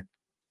down there.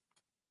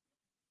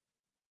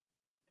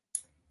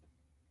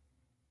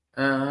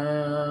 I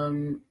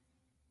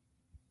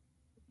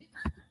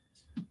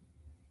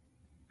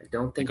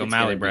don't think it's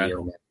O'Malley, Brad.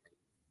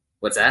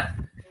 What's that?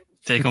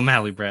 Take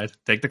O'Malley, Brad.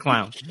 Take the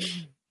clown.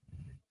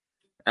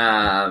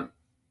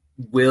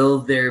 Will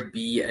there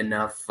be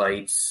enough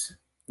fights?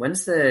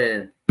 When's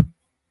the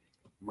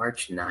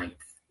March 9th?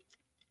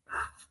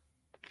 I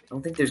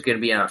don't think there's going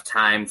to be enough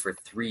time for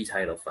 3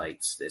 title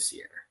fights this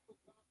year.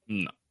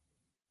 No.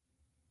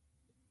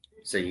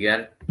 So you got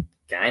to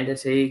kind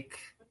of take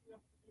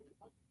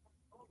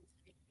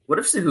What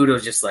if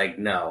Cejudo's just like,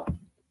 no,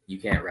 you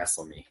can't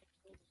wrestle me?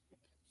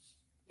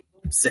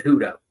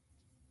 Cejudo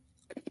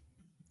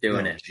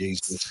doing it.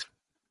 Jesus.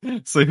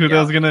 So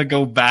Cejudo's gonna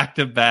go back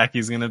to back.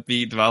 He's gonna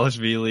beat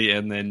Dvalishvili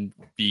and then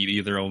beat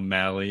either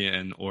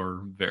O'Malley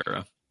or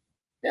Vera.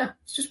 Yeah,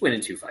 he's just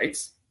winning 2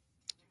 fights.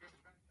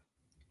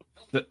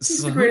 He's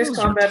So the greatest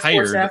combat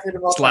sports athlete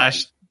of all time.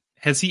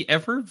 Has he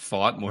ever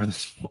fought more than?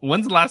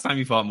 When's the last time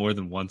he fought more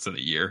than once in a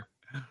year?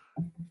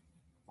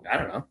 I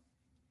don't know.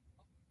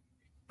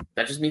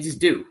 That just means he's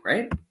due,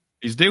 right?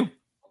 He's due.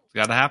 It's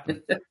got to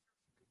happen.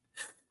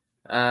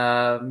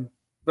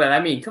 But I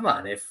mean, come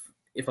on. If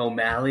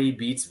O'Malley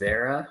beats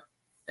Vera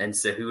and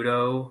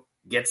Cejudo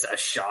gets a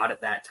shot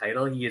at that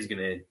title, he is going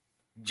to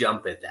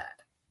jump at that.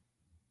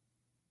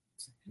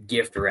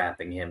 Gift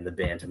wrapping him the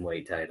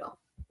bantamweight title.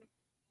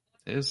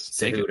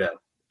 Cejudo.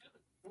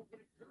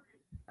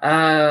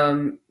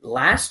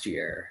 Last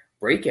year,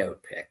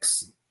 breakout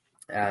picks.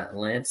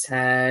 Lance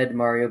had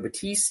Mario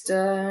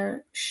Batista.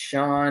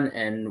 Sean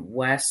and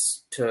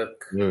Wes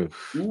took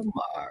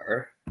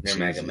Umar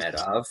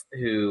Nurmagomedov,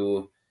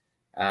 who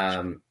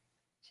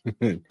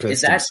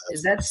is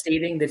that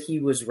stating that he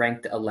was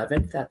ranked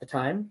 11th at the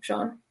time,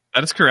 Sean?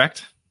 That is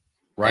correct.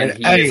 Right.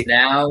 And he is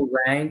now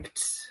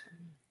ranked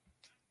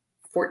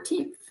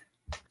 14th.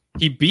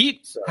 He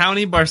beat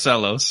Tony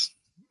Barcelos,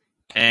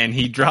 and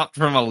he dropped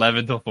from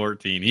 11 to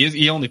 14.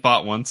 He only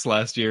fought once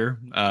last year.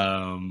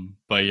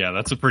 But yeah,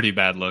 that's a pretty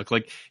bad look.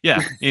 Like,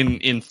 yeah,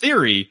 in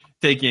theory,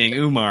 taking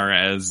Umar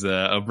as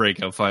a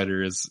breakout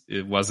fighter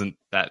it wasn't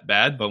that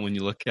bad. But when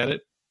you look at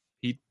it,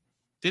 he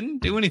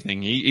didn't do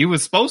anything. He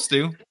was supposed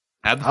to.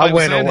 Had the fight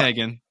with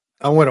Sandhagen.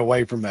 I went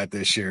away from that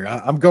this year.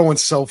 I'm going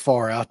so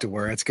far out to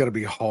where it's going to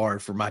be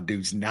hard for my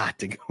dudes not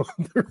to go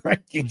in the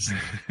rankings.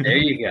 There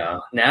you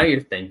go. Now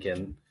you're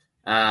thinking.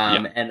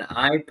 And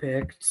I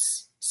picked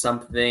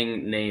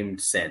something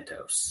named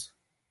Santos.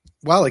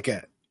 Willie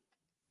Cat,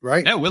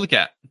 right? Yeah, Willie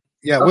Cat.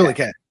 Yeah, okay. Willie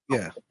Cat.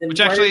 Yeah. Which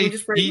actually,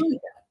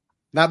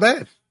 not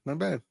bad.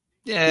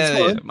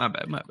 Yeah, my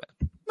bad.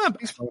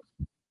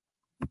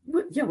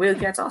 Yeah, Willie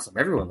Cat's awesome.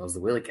 Everyone loves the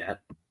Willie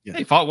Cat. Yeah.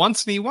 He fought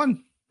once and he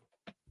won.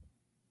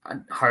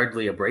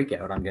 Hardly a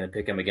breakout. I'm going to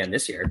pick him again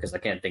this year because I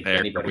can't think of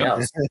anybody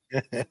else.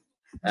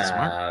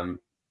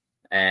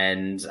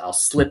 And I'll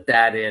slip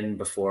that in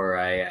before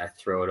I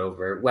throw it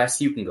over.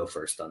 Wes, you can go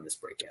first on this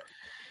breakout.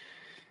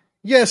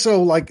 Yeah,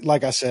 so like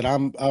I said,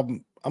 I'm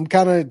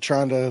kind of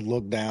trying to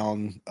look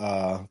down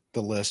the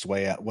list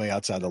way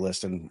outside the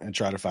list and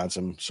try to find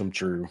some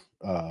true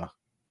kind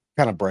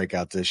of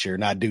breakout this year.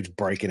 Not dudes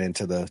breaking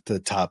into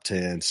the top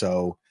 10.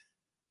 So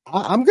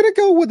I'm gonna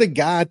go with a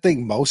guy I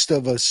think most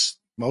of us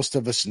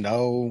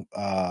know.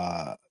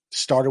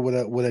 Started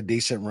with a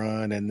decent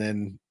run and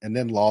then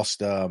lost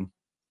the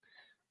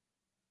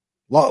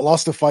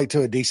fight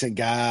to a decent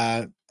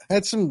guy.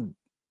 Had some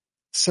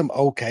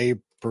okay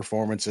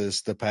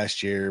performances the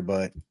past year,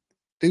 but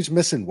dude's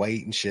missing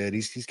weight and shit.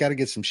 He's got to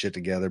get some shit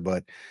together.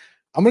 But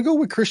I'm gonna go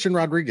with Christian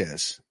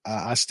Rodriguez.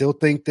 I still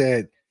think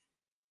that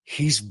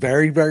he's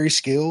very, very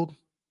skilled.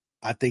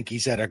 I think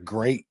he's at a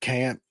great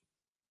camp.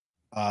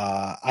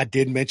 I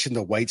did mention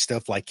the weight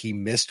stuff, like he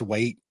missed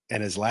weight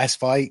in his last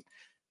fight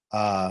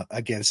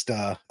against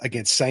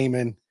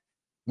Saman.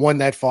 Won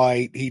that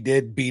fight. He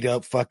did beat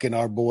up fucking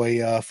our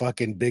boy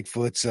fucking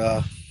Bigfoot's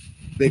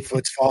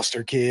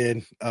foster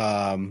kid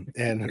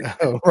and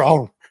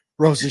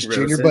Roses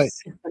Jr. But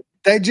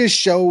that just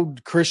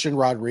showed Christian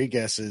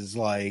Rodriguez's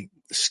like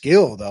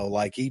skill though.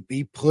 Like he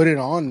put it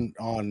on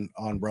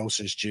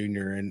Roses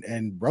Jr.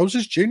 and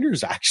Roses Jr.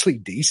 is actually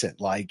decent.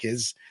 Like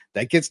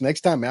that kid's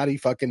next time out, he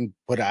fucking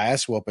put an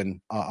ass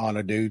whooping on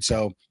a dude.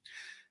 So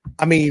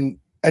I mean,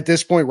 at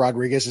this point,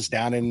 Rodriguez is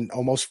down in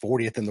almost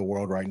 40th in the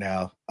world right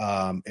now.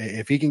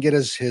 If he can get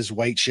his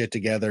weight shit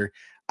together,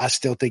 I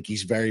still think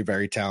he's very,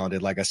 very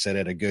talented. Like I said,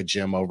 at a good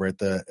gym over at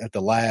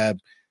the lab.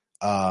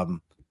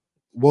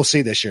 We'll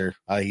see this year.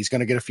 He's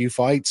going to get a few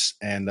fights,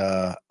 and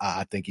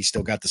I think he's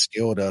still got the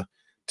skill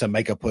to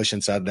make a push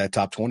inside of that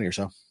top 20 or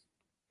so.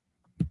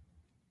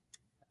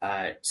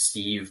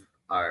 Steve,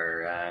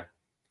 our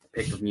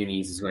pick of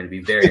Muniz is going to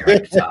be very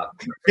hard to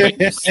top.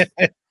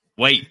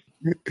 Wait.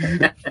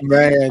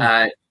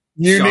 Man,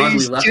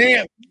 Muniz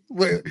champ.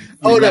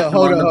 Hold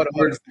on.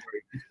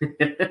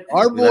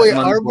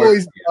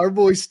 Our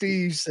boy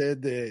Steve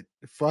said that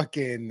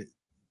fucking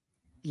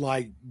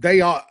like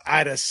they are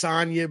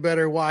Adesanya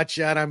better watch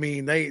out. I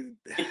mean, they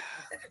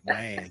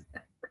man.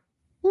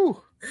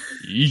 Whew.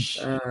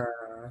 Good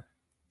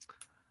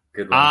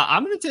one.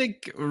 I'm gonna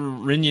take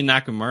Rinya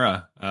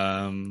Nakamura.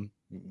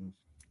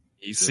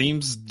 He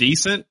seems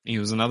decent. He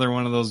was another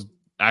one of those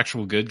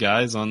actual good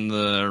guys on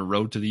the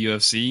road to the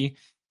UFC.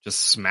 Just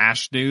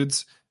smash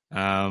dudes.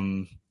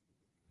 Not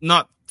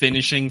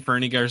finishing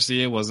Fernie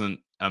Garcia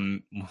wasn't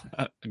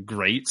a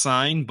great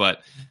sign,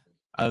 but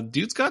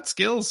dude's got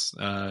skills.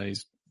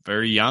 He's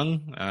very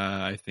young.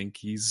 I think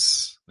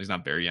he's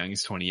not very young.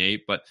 He's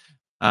 28, but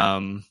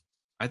I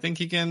think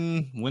he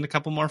can win a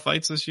couple more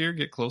fights this year,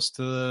 get close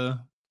to the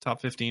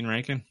top 15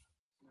 ranking.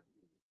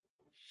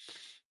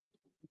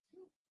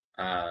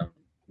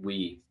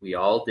 we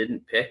all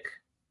didn't pick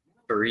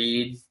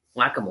Fareed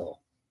Whack-A-Mole.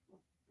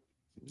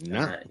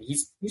 No.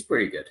 He's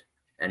pretty good,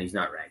 and he's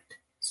not ranked.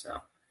 So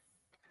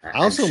I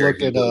also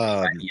looked at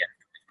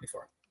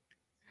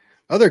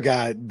other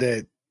guy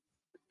that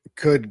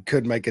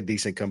could make a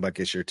decent comeback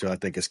this year too. I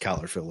think is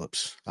Kyler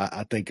Phillips.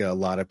 I think a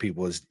lot of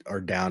people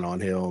are down on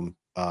him.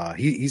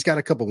 He's got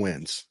a couple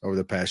wins over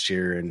the past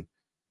year, and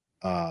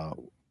I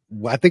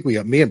think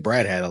me and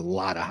Brad had a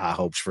lot of high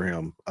hopes for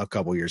him a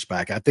couple years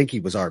back. I think he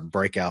was our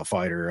breakout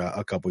fighter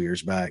a couple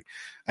years back.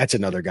 That's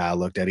another guy I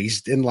looked at.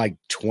 He's in like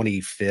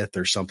 25th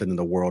or something in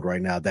the world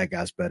right now. That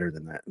guy's better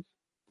than that.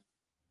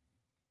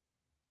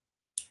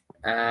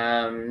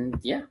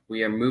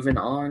 We are moving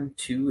on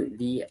to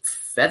the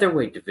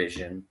featherweight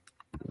division.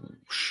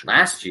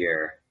 Last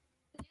year,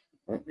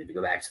 need to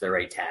go back to the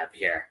right tab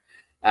here.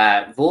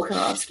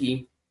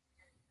 Volkanovski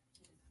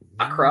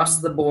across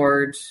the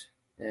board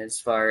as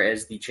far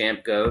as the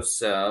champ goes,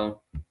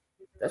 so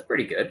that's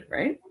pretty good,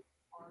 right?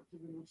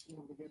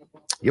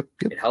 Yep.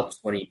 It helps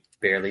when he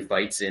barely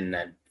fights in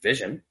that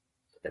division.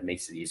 That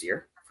makes it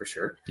easier for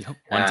sure. Yep.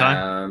 One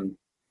time.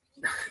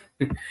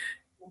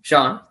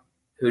 Sean,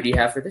 who do you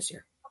have for this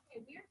year?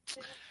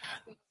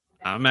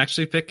 I'm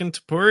actually picking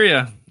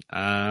Topuria.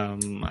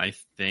 I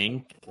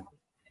think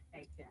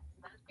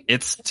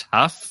it's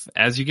tough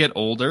as you get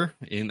older,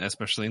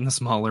 especially in the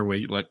smaller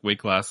weight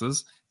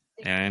classes,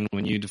 and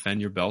when you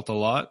defend your belt a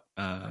lot,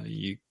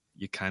 you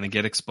kind of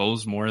get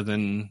exposed more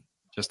than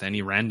just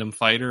any random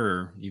fighter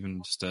or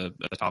even just a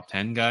top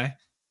 10 guy.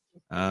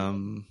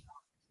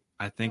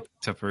 I think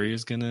Topuria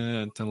is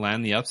gonna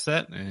land the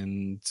upset,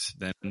 and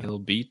then he'll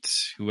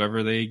beat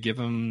whoever they give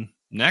him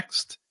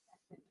next.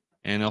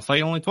 And he'll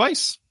fight only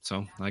twice.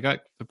 So I got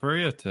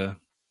Topuria to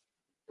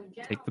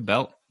take the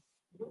belt.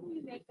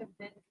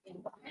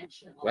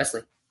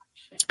 Wesley.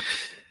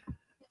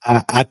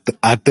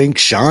 I think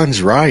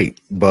Sean's right,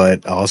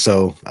 but I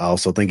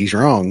also think he's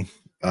wrong.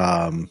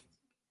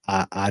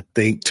 I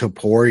think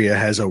Topuria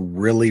has a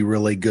really,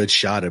 really good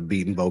shot at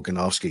beating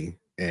Volkanovski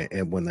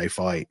and when they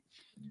fight.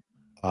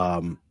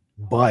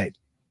 But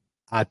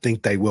I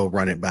think they will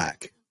run it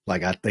back.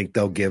 Like, I think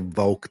they'll give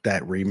Volk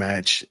that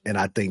rematch, and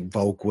I think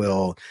Volk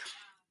will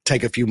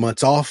take a few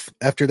months off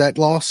after that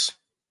loss,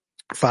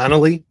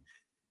 finally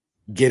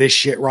get his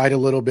shit right a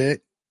little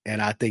bit,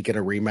 and I think in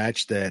a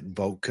rematch that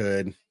Volk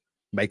could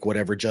make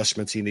whatever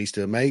adjustments he needs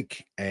to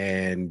make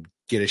and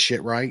get his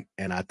shit right,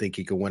 and I think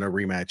he could win a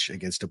rematch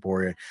against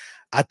Topuria.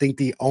 I think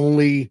the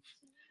only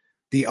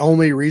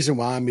reason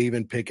why I'm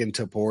even picking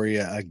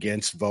Topuria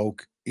against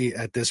Volk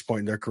at this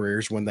point in their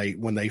careers when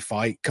they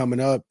fight coming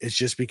up is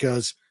just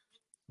because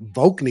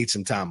Volk needs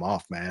some time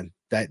off, man.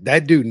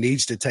 That dude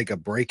needs to take a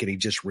break, and he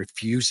just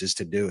refuses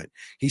to do it.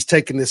 He's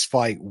taking this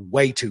fight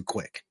way too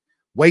quick,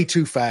 way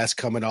too fast,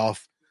 coming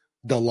off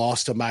the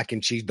losses to Mac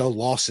and Cheese.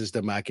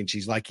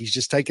 Like, he's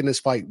just taking this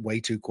fight way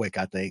too quick,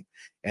 I think.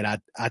 And I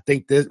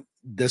think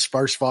this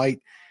first fight,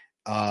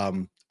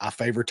 I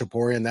favor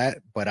Topuria in that,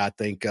 but I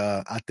think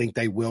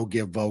they will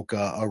give Volk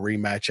a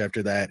rematch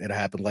after that. It'll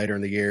happen later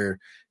in the year.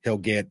 He'll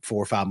get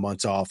 4 or 5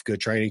 months off, good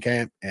training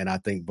camp, and I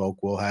think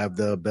Volk will have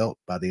the belt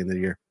by the end of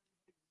the year.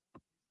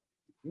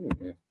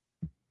 Mm-hmm.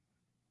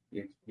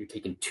 You're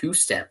taking 2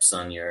 steps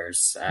on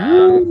yours.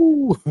 I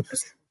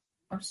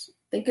was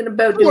thinking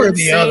about doing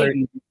the other.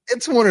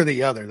 It's one or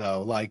the other,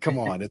 though. Like, come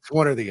on, it's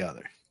one or the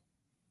other.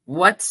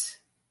 What?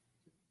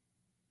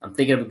 I'm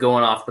thinking of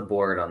going off the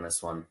board on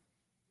this one.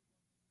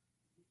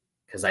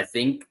 Because I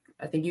think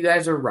you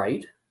guys are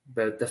right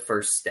about the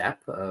first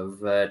step of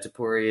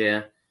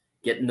Topuria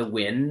getting the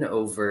win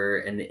over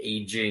an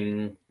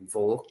aging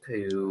Volk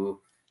who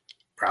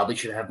probably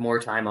should have more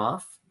time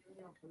off.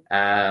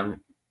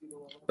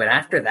 But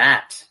after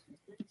that,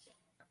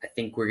 I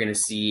think we're going to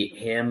see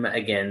him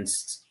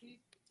against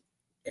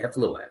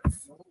Evloev.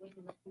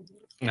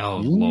 Oh,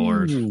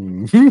 Lord.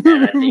 And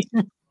I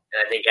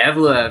think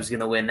Evloev's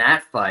going to win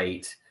that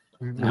fight.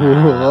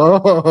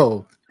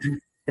 Whoa.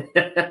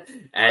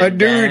 A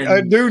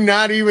dude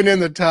not even in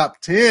the top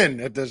 10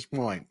 at this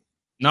point.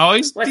 No,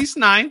 he's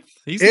 9th.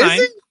 He's Is 9th.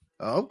 he?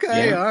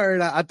 Okay, Yeah. All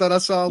right. I thought I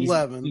saw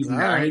 11. He's all 9th.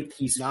 Right.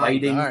 He's 9th.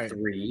 fighting Right.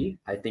 3.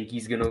 I think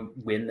he's going to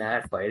win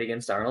that fight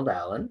against Arnold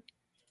Allen.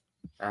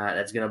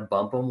 That's going to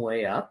bump him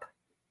way up.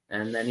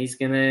 And then he's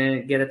going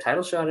to get a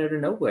title shot out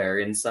of nowhere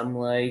in some,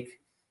 like,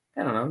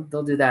 I don't know.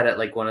 They'll do that at,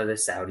 like, one of the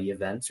Saudi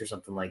events or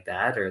something like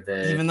that.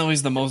 Even though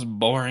he's the most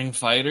boring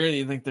fighter,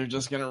 you think they're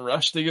just going to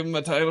rush to give him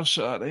a title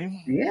shot, eh?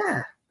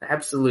 Yeah,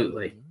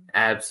 absolutely.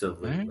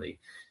 Absolutely.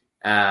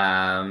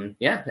 And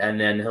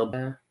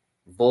then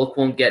Volk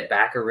won't get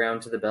back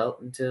around to the belt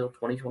until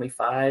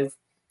 2025,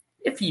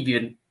 if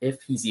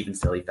he's even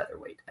still a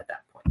featherweight at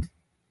that point,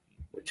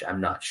 which I'm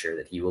not sure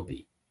that he will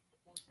be.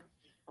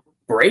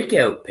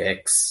 Breakout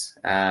picks.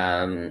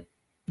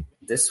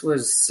 This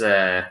was,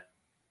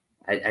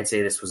 I'd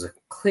say this was a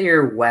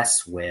clear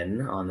Wes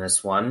win on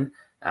this one.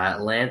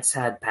 Lance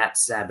had Pat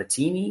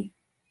Sabatini.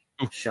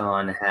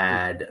 Sean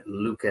had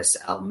Lucas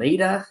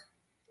Almeida.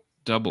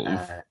 Double.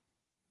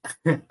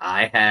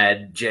 I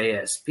had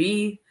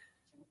JSP.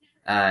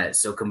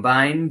 So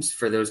combined,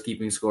 for those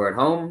keeping score at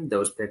home,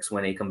 those picks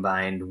went a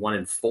combined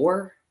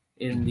 1-4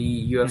 in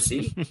the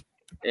UFC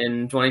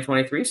in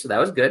 2023. So that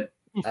was good.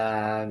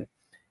 And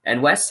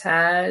Wes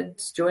had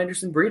Joe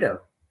Anderson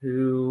Brito,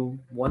 who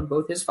won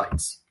both his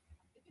fights.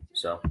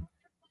 So,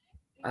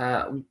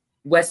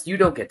 Wes, you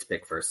don't get to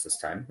pick first this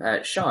time.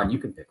 Sean, you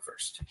can pick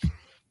first.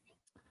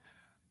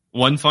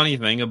 One funny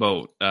thing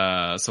about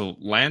so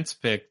Lance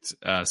picked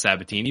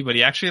Sabatini, but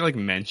he actually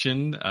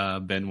mentioned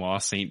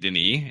Benoit Saint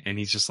Denis, and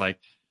he's just like,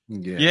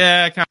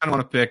 yeah, I kind of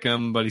want to pick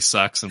him, but he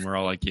sucks, and we're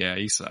all like, yeah,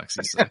 he sucks.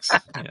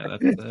 Yeah,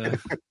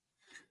 that's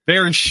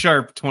very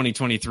sharp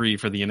 2023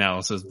 for the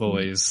analysis,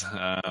 boys.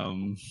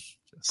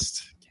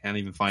 Just can't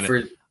even find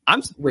it. I'm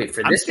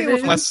this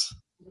division?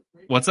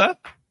 What's that?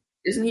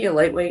 Isn't he a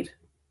lightweight?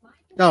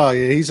 No,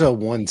 he's a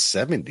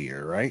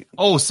 170er, right?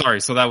 Oh, sorry.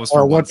 So that was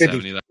for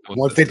 170.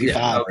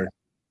 155.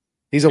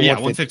 He's a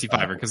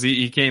 155er because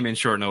he came in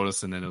short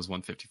notice and then it was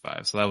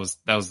 155. So that was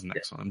the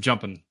next one. I'm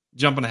jumping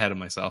ahead of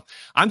myself.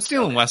 I'm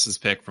stealing Wes's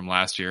pick from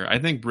last year. I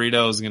think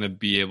Brito is going to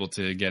be able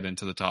to get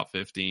into the top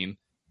 15.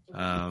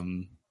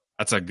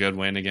 That's a good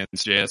win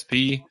against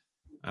JSP.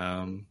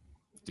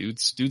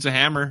 Dude's a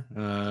hammer,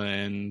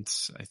 and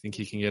I think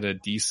he can get a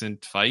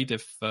decent fight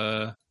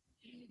if/when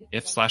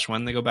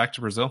they go back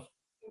to Brazil.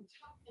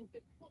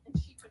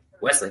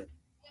 Wesley.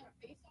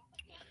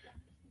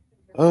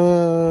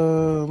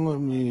 Let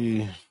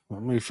me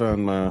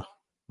find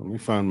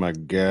my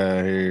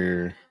guy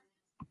here.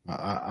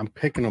 I'm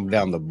picking him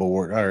down the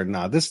board. Or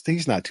no,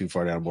 he's not too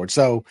far down the board.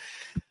 So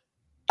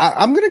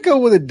I'm gonna go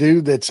with a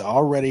dude that's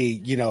already,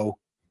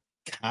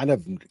 kind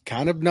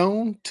of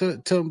known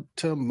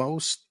to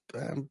most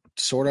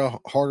sort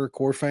of harder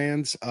core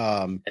fans.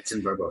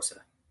 Edson Barbosa.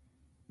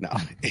 No,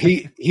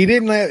 he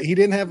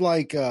didn't have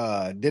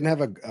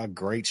a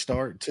great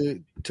start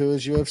to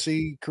his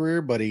UFC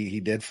career, but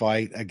he did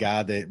fight a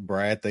guy that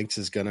Brad thinks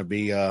is going to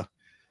be a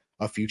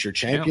future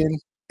champion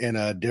in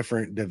a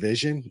different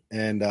division,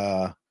 and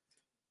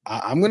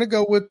I'm going to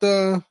go with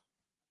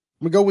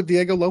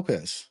Diego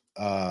Lopez.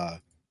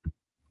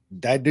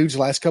 That dude's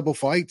last couple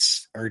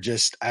fights are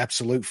just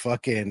absolute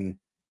fucking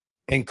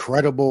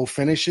incredible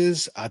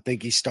finishes. I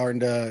think he's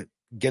starting to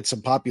get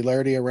some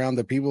popularity around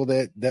the people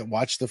that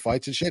watch the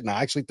fights and shit. And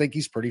I actually think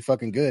he's pretty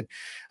fucking good.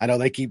 I know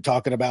they keep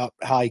talking about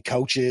how he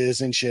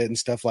coaches and shit and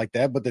stuff like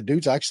that, but the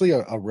dude's actually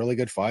a really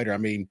good fighter. I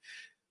mean,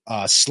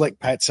 slick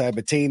Pat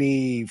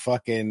Sabatini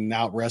fucking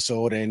out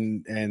wrestled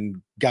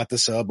and got the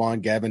sub on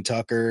Gavin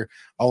Tucker.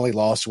 Only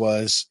loss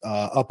was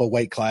up a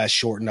weight class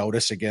short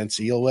notice against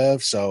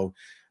Ilev. So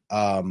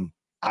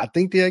I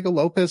think Diego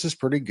Lopez is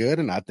pretty good,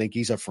 and I think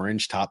he's a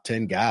fringe top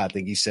 10 guy. I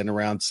think he's sitting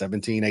around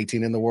 17,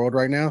 18 in the world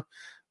right now.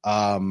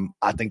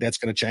 I think that's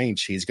going to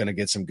change. He's going to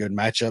get some good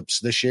matchups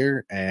this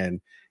year,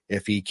 and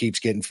if he keeps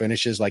getting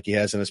finishes like he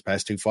has in his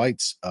past two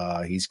fights,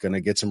 he's going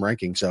to get some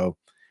ranking. So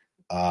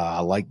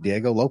I like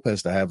Diego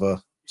Lopez to have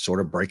a sort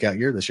of breakout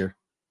year this year.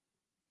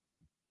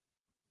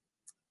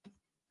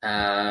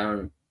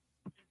 Does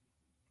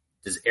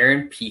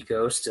Aaron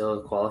Pico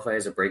still qualify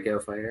as a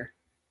breakout fighter?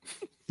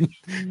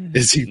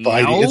 Is he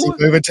fighting? No. Is he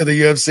moving to the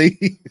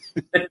UFC?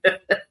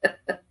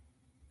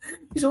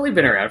 He's only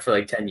been around for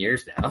 10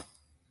 years now.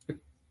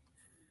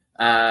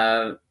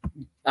 I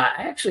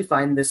actually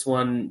find this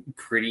one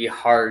pretty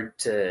hard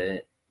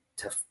to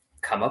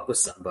come up with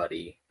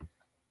somebody.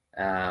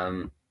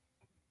 I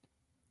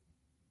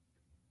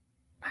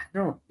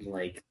don't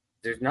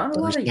there's not a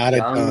lot of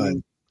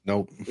young.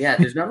 Nope. Yeah,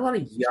 there's not a lot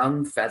of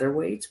young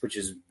featherweights, which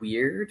is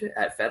weird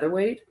at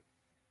featherweight.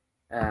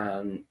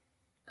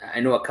 I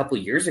know a couple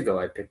years ago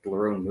I picked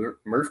Lerone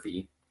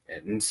Murphy,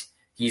 and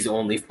he's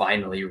only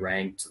finally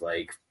ranked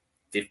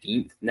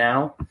 15th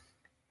now.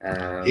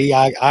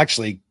 I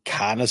actually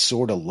kind of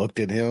sort of looked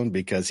at him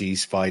because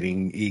he's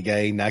fighting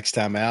Ige next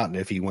time out, and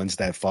if he wins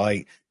that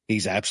fight,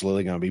 he's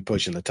absolutely going to be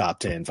pushing the top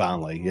 10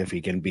 finally if he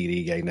can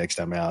beat Ige next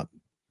time out.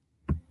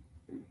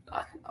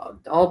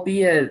 I'll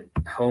be a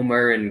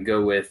homer and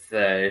go with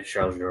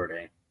Charles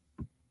Jourdain.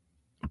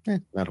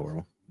 Not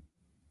horrible.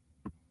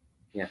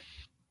 Yeah.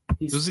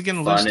 Who's he going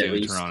to lose to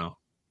in Toronto?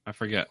 I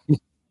forget.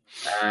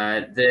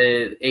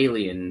 The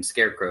alien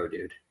scarecrow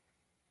dude.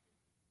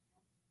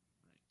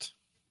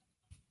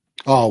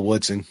 Oh,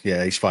 Woodson.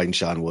 Yeah, he's fighting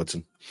Sean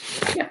Woodson.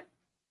 Yeah.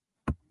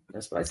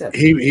 That's what I said.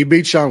 He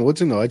beat Sean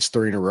Woodson, though. It's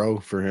 3 in a row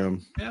for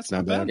him. Yeah, it's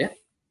not bad. Yeah.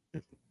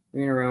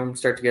 3 in a row.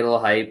 Start to get a little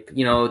hype.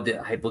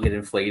 The hype will get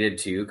inflated,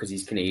 too, because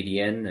he's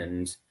Canadian,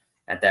 and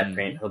at that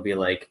point, he'll be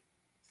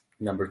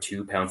number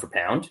 2 pound for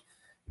pound.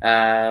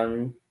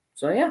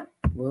 So, yeah,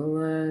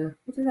 we'll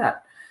do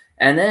that.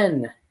 And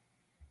then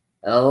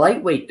a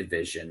lightweight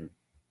division.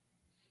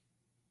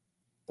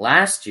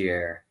 Last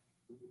year,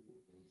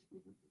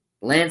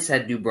 Lance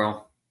had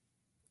Dubron.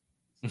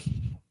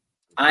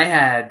 I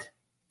had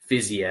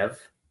Fiziev.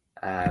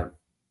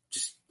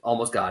 Just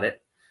almost got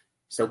it.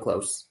 So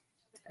close.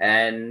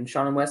 And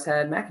Sean and Wes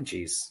had mac and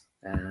cheese.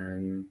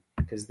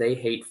 Because they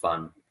hate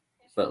fun,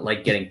 but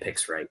like getting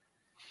picks right.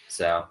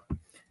 So,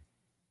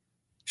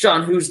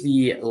 Sean, who's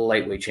the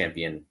lightweight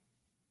champion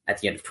at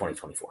the end of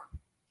 2024?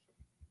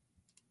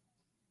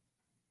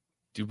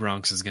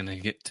 Bronx is gonna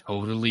get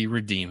totally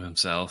redeem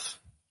himself.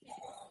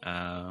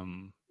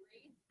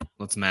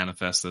 Let's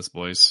manifest this,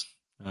 boys.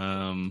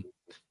 He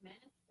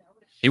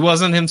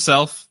wasn't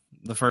himself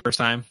the first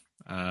time.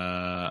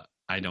 I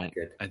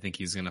think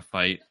he's gonna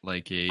fight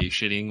like a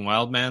shitting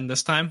wild man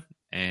this time,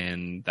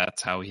 and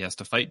that's how he has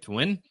to fight to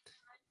win.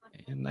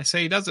 And I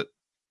say he does it.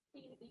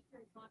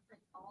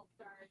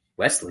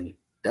 Wesley,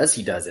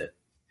 does it?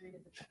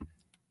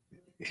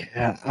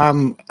 Yeah,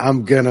 I'm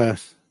gonna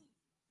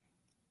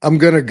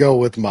go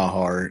with my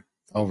heart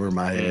over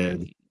my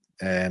head,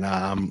 and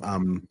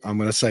I'm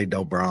gonna say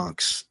Do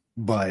Bronx.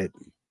 But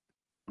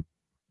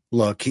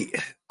look,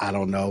 I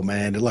don't know,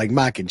 man. Like,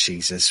 mac and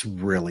cheese is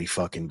really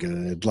fucking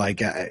good.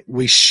 Like,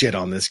 we shit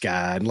on this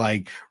guy, and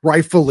like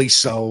rightfully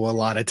so a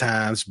lot of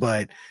times.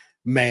 But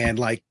man,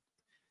 like,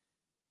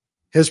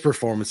 his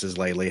performances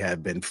lately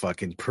have been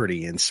fucking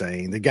pretty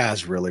insane. The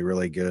guy's really,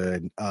 really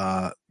good.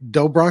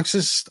 Do Bronx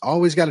has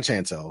always got a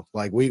chance though.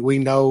 Like, we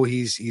know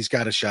he's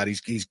got a shot.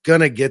 He's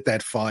gonna get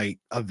that fight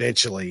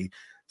eventually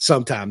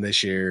sometime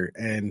this year.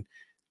 And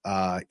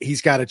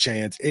he's got a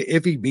chance.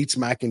 If he beats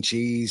mac and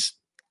cheese,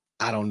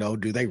 I don't know.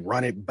 Do they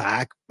run it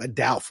back?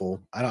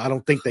 Doubtful. I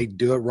don't think they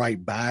do it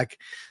right back.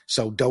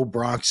 So Do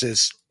Bronx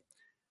is,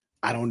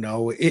 I don't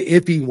know.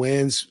 If he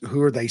wins,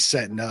 who are they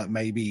setting up?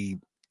 Maybe,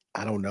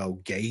 I don't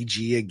know,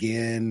 Gagey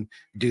again?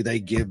 Do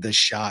they give the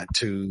shot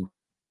to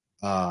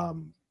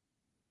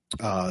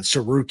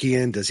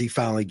Sarukian? Does he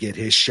finally get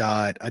his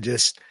shot?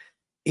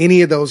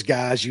 Any of those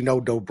guys,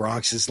 Do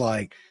Bronx is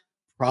like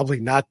probably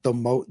not the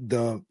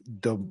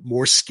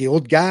more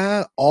skilled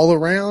guy all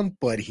around,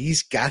 but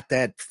he's got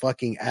that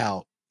fucking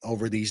out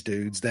over these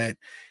dudes that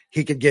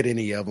he could get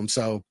any of them.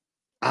 So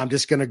I'm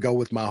just going to go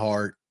with my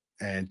heart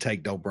and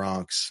take Do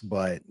Bronx.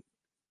 But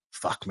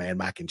fuck, man,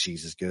 mac and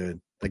cheese is good.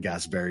 The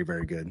guy's very,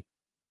 very good.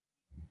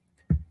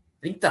 I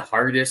think the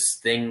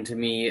hardest thing to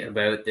me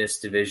about this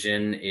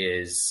division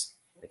is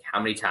like how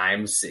many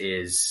times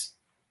is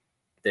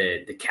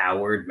the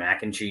coward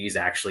mac and cheese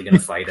actually going to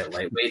fight at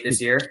lightweight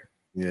this year?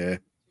 Yeah.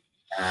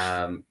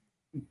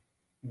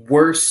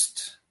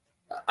 Worst,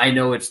 I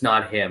know it's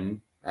not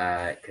him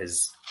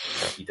because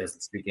he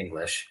doesn't speak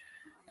English,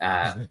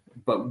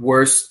 but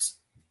worst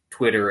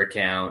Twitter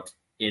account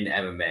in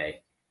MMA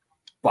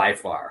by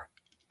far.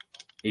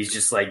 He's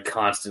just like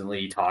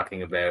constantly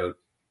talking about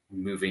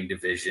moving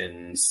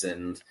divisions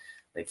and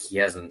like he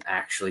hasn't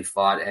actually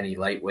fought any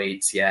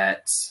lightweights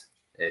yet.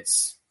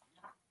 It's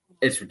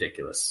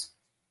ridiculous.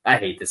 I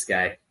hate this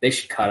guy. They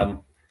should cut him.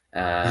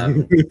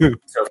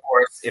 So of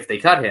course, if they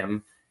cut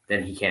him,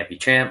 then he can't be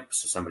champ.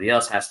 So somebody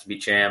else has to be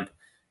champ.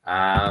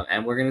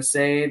 And we're gonna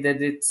say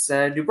that it's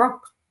Do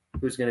Bronx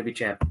who's gonna be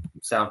champ.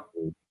 So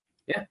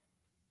yeah,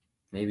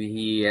 maybe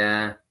he.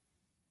 It's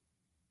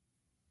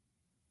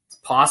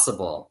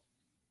possible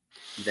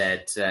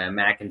that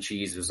mac and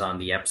cheese was on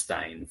the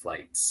Epstein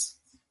flights.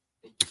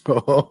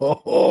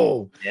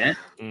 Oh, yeah.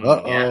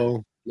 Yeah.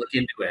 Look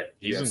into it.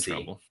 He's UFC. in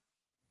trouble.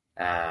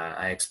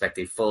 I expect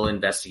a full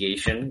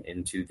investigation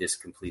into this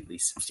completely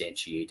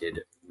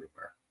substantiated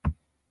rumor.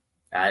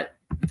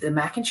 The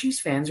mac and cheese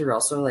fans are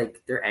also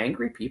like, they're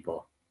angry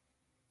people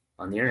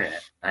on the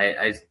internet.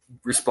 I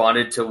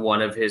responded to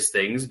one of his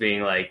things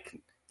being like,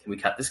 can we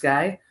cut this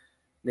guy?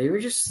 They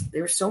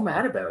were so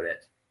mad about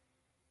it.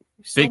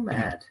 So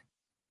mad.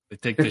 They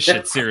take this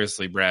shit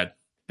seriously, Brad.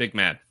 Big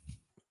mad.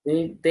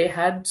 They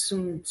had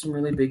some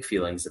really big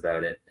feelings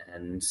about it,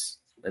 and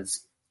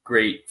that's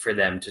great for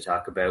them to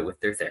talk about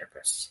with their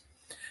therapists.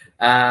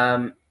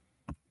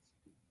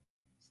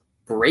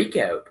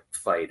 Breakout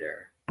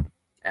fighter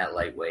at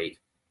lightweight.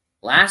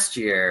 Last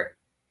year,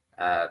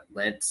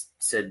 Lance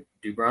said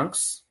Do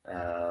Bronx.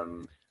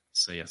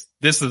 So yes,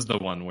 this is the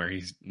one where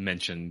he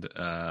mentioned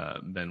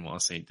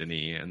Benoit Saint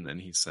Denis, and then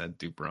he said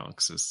Do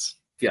Bronx is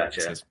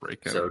his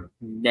breakout. So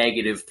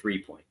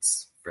 -3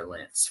 points for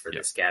Lance for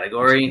this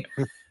category.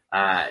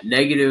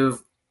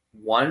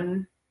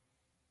 -1,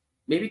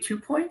 maybe 2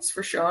 points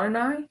for Sean and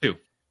I. Who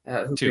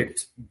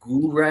picked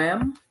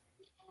Guram.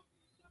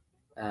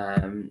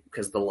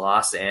 Because the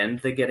loss and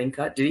the getting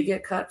cut. Did he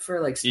get cut for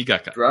like he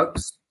got cut.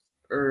 Drugs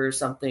or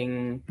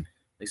something,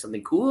 like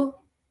something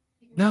cool?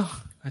 No,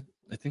 I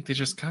think they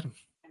just cut him.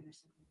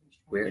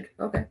 Weird.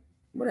 Okay,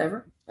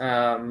 whatever.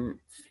 And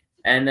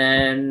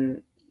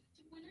then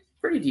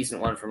pretty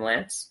decent one from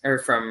Lance or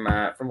from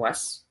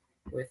Wes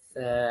with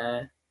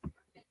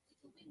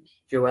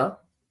Joel.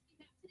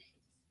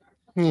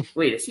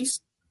 Wait, is he's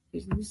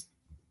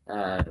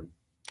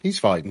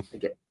fighting.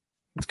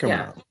 It's coming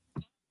out.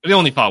 But he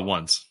only fought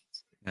once,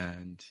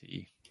 and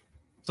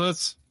so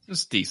it's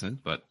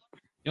decent, but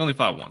he only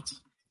fought once.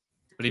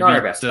 But he Not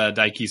our beat best.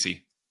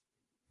 Daikisi.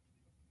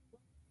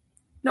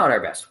 Not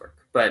our best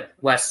work, but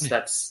Wes,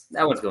 that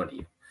one's going to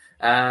you.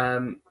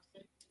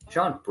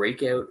 Sean,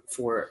 breakout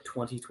for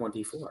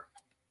 2024.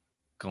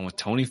 Going with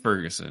Tony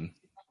Ferguson.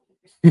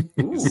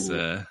 He's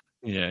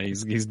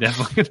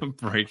definitely gonna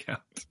break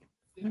out.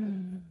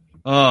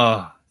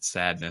 Oh,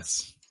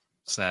 sadness.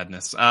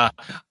 I'm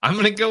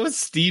gonna go with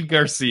Steve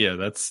Garcia.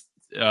 That's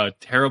a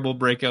terrible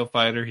breakout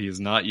fighter. He is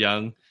not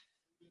young,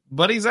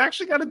 but he's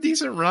actually got a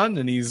decent run,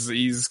 and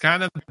he's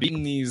kind of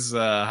beating these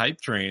hype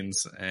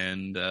trains,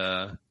 and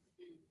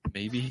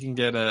maybe he can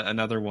get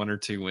another 1 or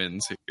 2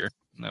 wins here.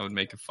 And that would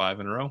make it 5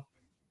 in a row.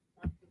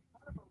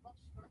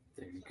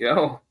 There you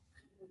go.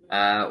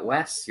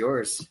 Wes,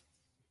 yours.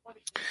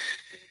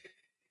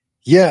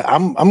 Yeah,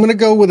 I'm gonna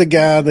go with a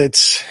guy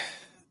that's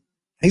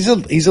he's a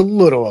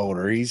little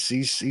older.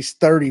 He's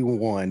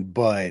 31,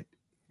 but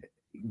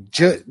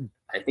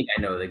I think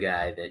I know the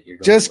guy that you're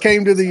going just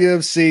came to the so.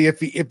 UFC.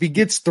 If he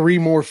gets 3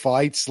 more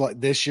fights like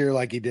this year,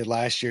 like he did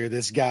last year,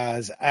 this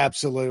guy's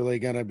absolutely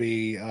gonna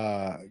be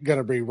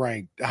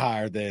ranked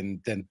higher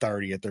than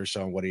 30th or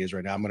so. What he is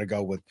right now, I'm gonna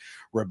go with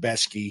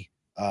Rebeski.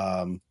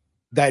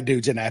 That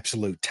dude's an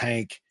absolute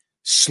tank,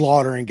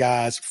 slaughtering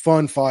guys,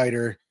 fun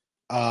fighter.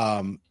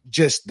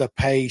 Just the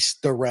pace,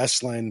 the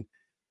wrestling.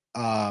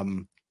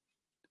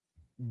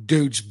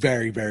 Dude's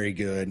very, very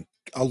good.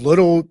 A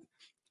little.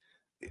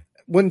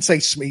 Wouldn't say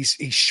he's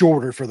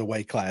shorter for the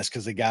weight class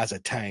because the guy's a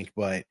tank,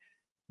 but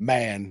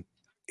man,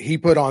 he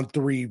put on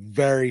 3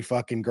 very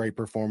fucking great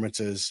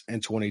performances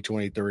in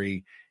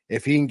 2023.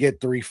 If he can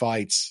get 3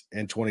 fights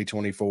in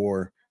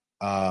 2024,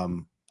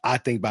 I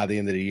think by the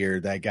end of the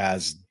year,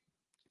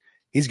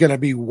 he's going to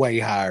be way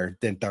higher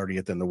than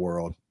 30th in the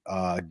world.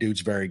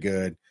 Dude's very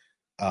good.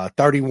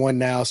 31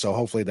 now, so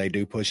hopefully they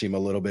do push him a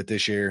little bit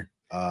this year.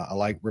 I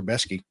like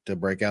Rebeski to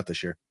break out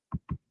this year.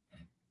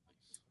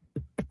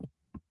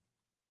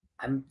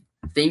 I'm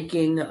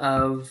thinking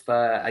of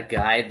a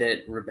guy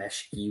that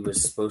Rebeski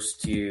was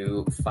supposed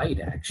to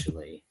fight,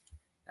 actually.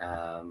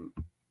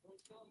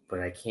 But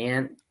I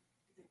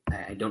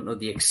don't know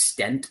the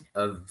extent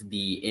of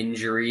the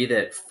injury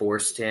that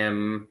forced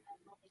him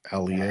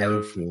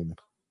Aliev.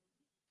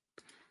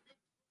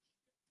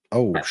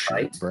 Oh,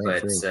 shit. Fight, but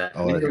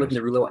I'm going to go with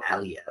Narulo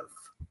Aliev.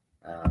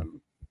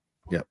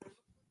 Yep.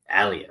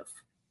 Aliev.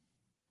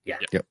 Yeah.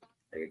 Yep.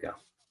 There you go.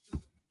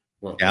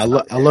 Well, yeah, I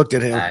looked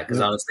at him because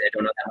honestly, I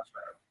don't know that much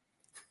about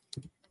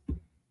him.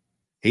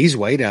 He's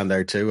way down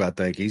there too. I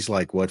think he's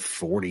like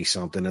 40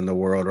 something in the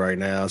world right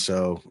now.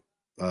 So,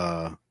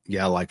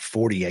 like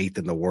 48th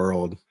in the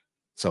world.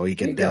 So he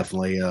can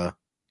definitely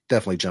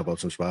jump up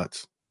some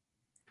spots.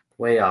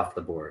 Way off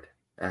the board.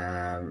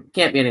 Can't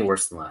be any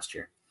worse than last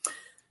year.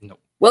 No.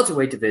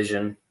 Welterweight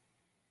division.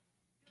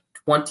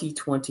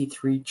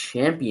 2023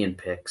 champion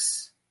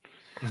picks.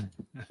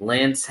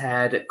 Lance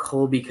had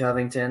Colby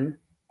Covington.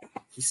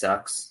 He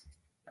sucks.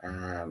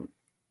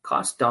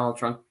 Cost Donald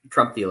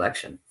Trump the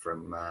election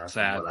from what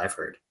I've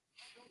heard.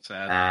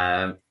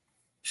 Sad.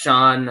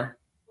 Sean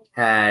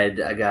had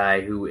a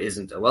guy who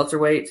isn't a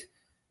welterweight.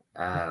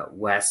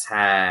 Wes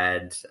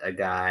had a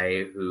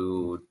guy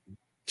who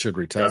should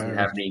retire. Doesn't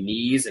have any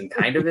knees and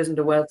kind of isn't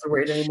a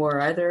welterweight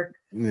anymore either.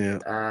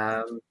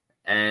 Yeah.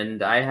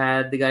 And I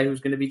had the guy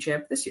who's going to be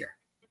champ this year.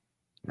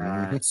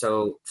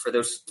 So for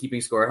those keeping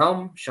score at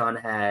home, Sean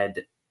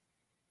had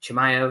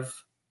Chimaev,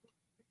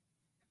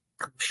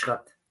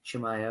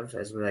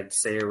 as we like to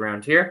say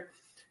around here.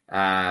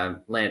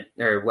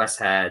 Wes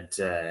had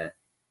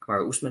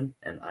Kamaru Usman,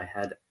 and I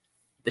had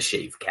the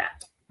Shave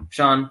Cat.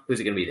 Sean,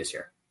 who's it going to be this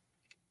year?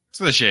 It's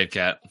the Shave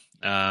Cat.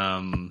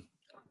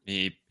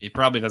 He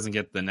probably doesn't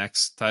get the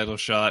next title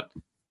shot.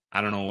 I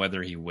don't know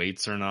whether he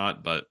waits or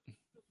not, but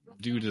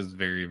dude is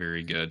very,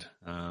 very good.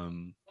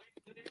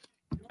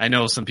 I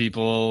know some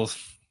people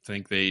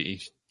think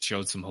he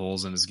showed some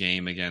holes in his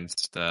game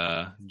against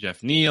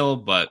Jeff Neal,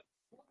 but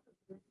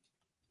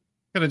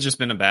could have just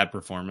been a bad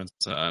performance,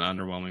 an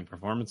underwhelming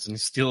performance, and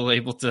he's still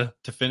able to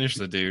finish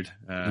the dude.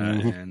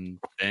 And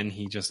then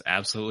he just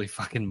absolutely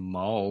fucking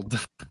mauled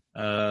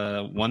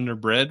Wonder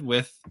Bread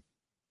with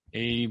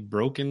a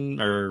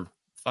broken or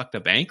fucked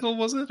up ankle,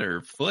 was it,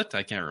 or foot?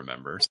 I can't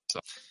remember. So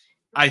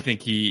I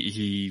think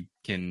he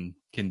can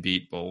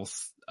beat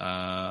both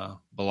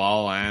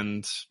Bilal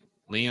and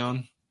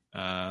Leon.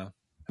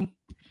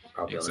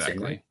 Probably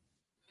exactly.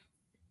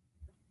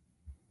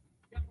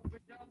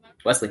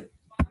 Wesley.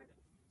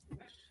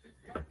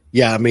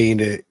 Yeah, I mean,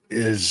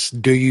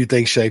 do you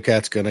think Shave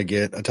Cat's going to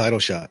get a title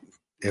shot?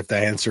 If the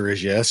answer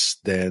is yes,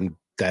 then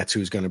that's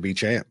who's going to be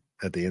champ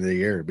at the end of the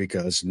year,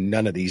 because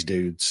none of these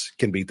dudes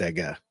can beat that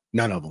guy.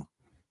 None of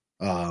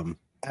them.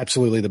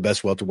 Absolutely the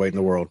best welterweight in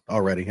the world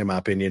already, in my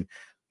opinion.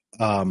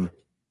 I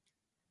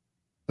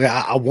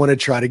want to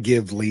try to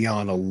give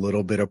Leon a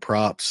little bit of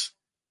props,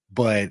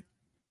 but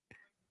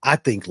I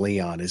think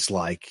Leon is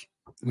like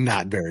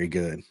not very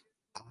good.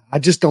 I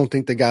just don't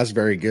think the guy's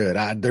very good.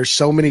 There's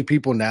so many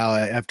people now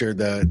after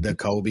the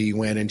Kobe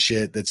win and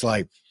shit that's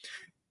like,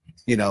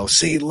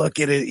 see, look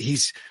at it.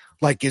 He's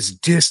like his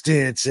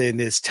distance and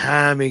his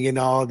timing and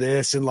all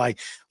this. And like,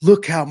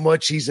 look how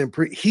much he's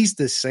improved. He's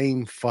the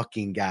same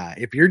fucking guy.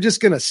 If you're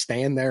just going to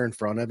stand there in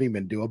front of him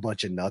and do a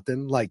bunch of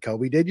nothing like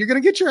Kobe did, you're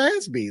going to get your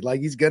ass beat.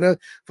 Like, he's going to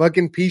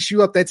fucking piece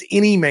you up. That's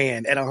any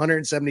man at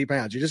 170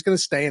 pounds. You're just going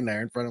to stand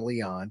there in front of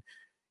Leon.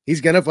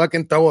 He's going to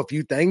fucking throw a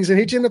few things and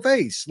hit you in the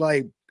face.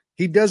 Like,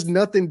 he does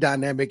nothing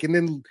dynamic. And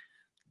then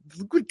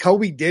look what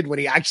Kobe did when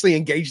he actually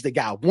engaged the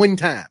guy one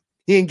time.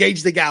 He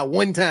engaged the guy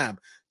one time.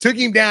 took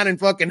him down and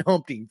fucking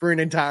humped him for an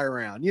entire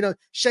round. You know,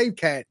 Shave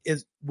Cat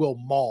will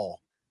maul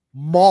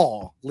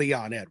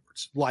Leon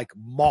Edwards, like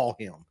maul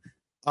him.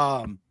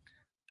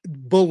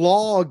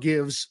 Bilal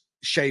gives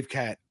Shave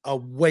Cat a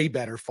way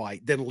better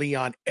fight than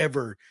Leon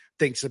ever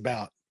thinks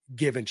about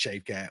giving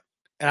Shave Cat.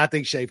 And I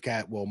think Shave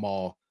Cat will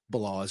maul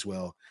Bilal as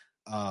well.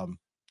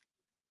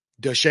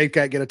 Does Shave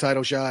Cat get a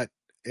title shot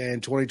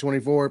in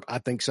 2024? I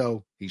think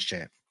so. He's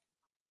champ.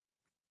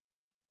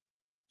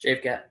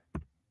 Shave Cat.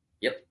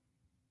 Yep.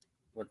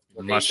 What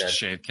Much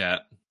Shave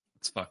Cat.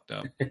 It's fucked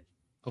up.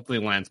 Hopefully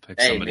Lance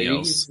picks somebody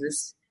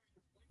else.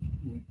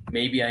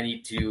 Maybe I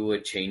need to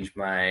change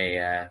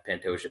my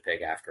Pantoja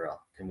pick after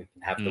all. And we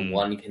can have the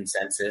one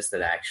consensus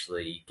that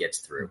actually gets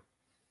through.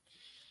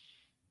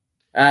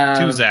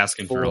 Two's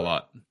asking for a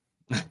lot.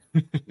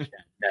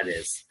 That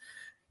is.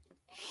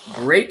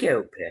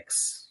 Breakout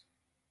picks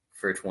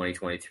for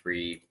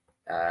 2023.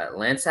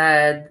 Lance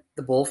had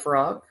the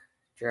Bullfrog,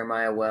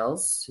 Jeremiah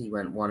Wells. He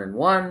went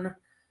 1-1.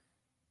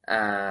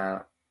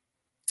 The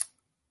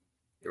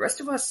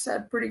rest of us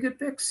had pretty good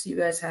picks. You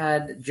guys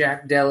had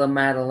Jack Della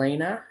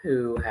Maddalena,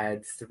 who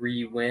had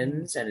 3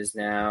 wins and is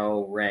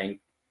now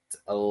ranked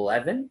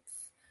 11th.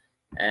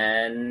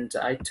 And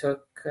I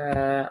took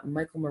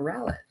Michael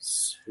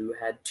Morales, who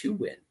had 2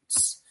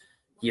 wins.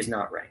 He is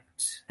not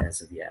ranked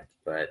as of yet,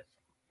 but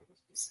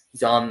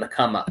he's on the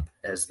come up,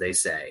 as they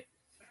say.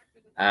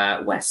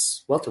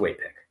 Wes, welterweight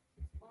pick.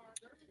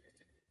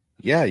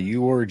 Yeah,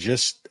 you were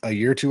just a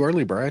year too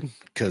early, Brad,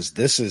 because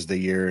this is the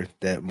year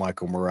that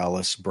Michael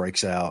Morales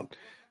breaks out.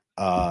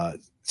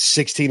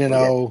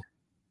 16-0.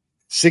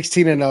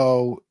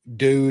 16-0,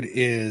 dude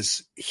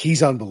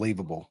he's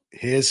unbelievable.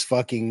 His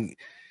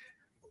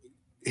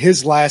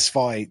last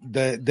fight,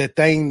 the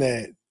thing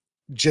that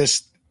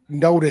just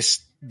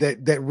noticed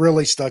that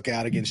really stuck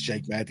out against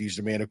Jake Matthews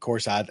to me. And of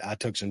course I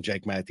took some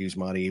Jake Matthews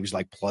money. He was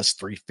like plus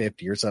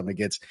 350 or something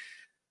against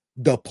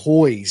the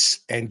poise,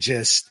 and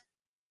just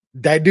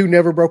that dude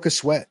never broke a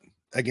sweat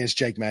against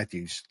Jake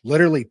Matthews.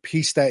 Literally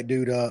pieced that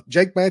dude up.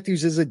 Jake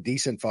Matthews is a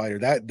decent fighter.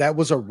 That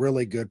was a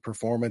really good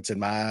performance in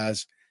my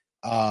eyes.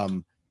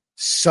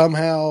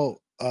 Somehow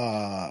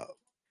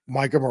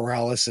Michael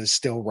Morales is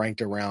still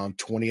ranked around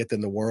 20th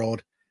in the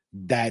world.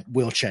 That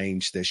will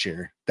change this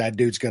year. That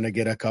dude's going to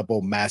get a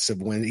couple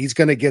massive wins. He's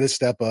going to get a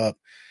step up.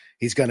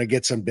 He's going to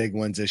get some big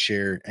wins this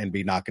year and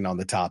be knocking on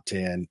the top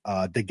 10.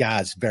 The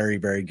guy's very,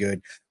 very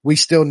good. We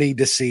still need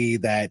to see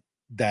that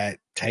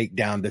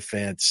takedown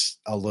defense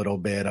a little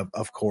bit,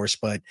 of course,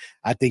 but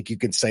I think you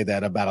can say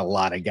that about a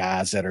lot of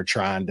guys that are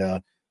trying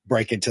to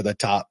break into the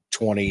top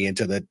 20,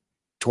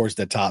 towards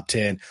the top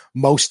 10.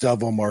 Most of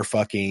them are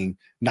fucking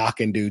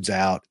knocking dudes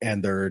out,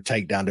 and their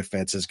takedown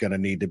defense is going to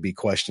need to be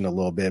questioned a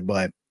little bit.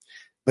 But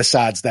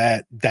besides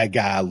that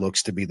guy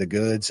looks to be the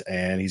goods,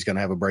 and he's going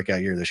to have a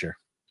breakout year this year.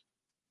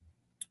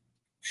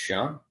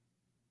 Sean?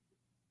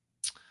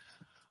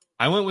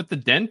 I went with the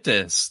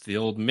dentist, the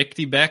old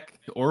Mickey Beck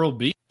Oral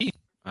B.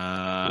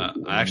 I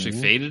actually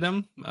faded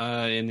him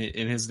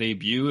in his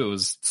debut. It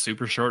was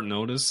super short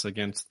notice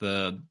against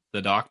the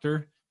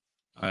doctor,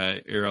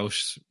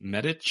 Eros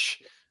Medic.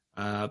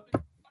 I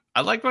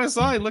like what I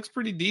saw. He looks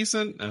pretty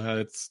decent.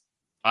 I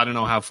don't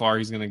know how far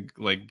he's gonna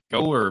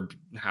go, or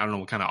I don't know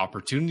what kind of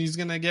opportunity he's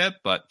gonna get.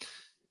 But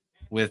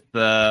with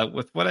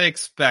what I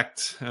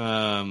expect,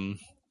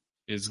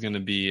 is gonna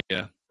be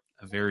a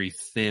very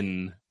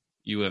thin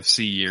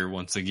UFC year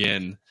once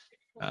again.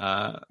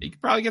 He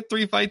could probably get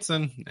 3 fights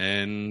in,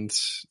 and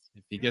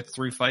if he gets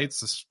 3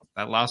 fights,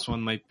 that last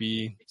one might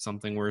be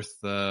something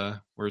worth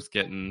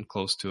getting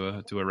close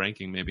to a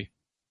ranking, maybe.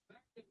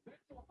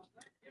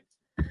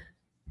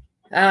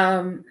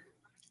 Hard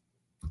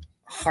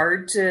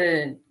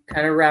to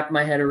kind of wrap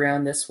my head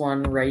around this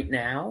one right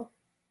now,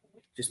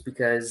 just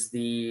because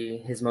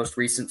his most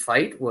recent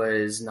fight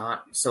was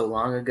not so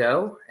long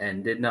ago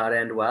and did not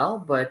end well.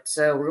 But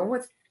we're going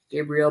with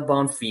Gabriel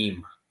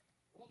Bonfim.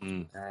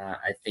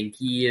 I think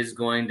he is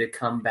going to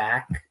come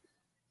back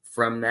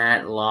from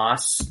that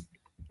loss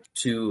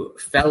to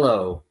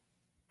fellow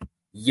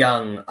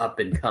young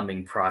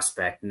up-and-coming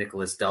prospect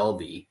Nicholas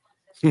Dalby.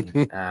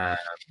 I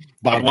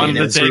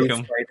wanted to take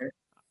him.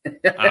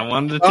 I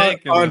wanted to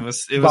take him.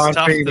 It was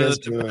tough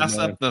to pass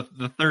up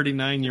the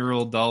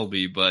 39-year-old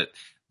Dalby, but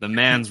the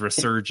man's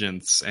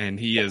resurgence, and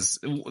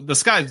the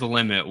sky's the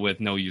limit with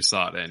no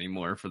USADA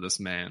anymore for this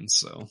man.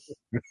 So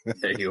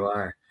there you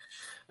are.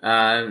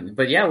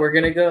 But yeah, we're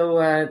going to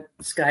go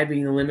sky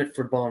being the limit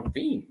for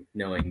Bonfim,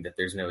 knowing that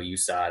there's no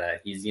USADA.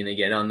 He's going to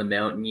get on the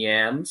mountain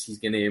yams. He's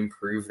going to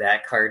improve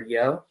that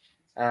cardio.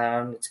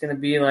 It's going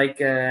to be like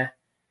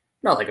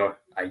not like a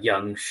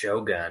young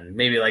Shogun,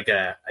 maybe like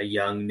a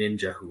young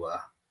Ninja Hua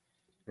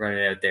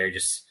running out there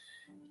just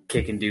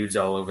kicking dudes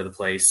all over the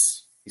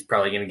place. He's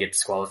probably going to get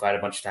disqualified a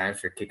bunch of times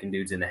for kicking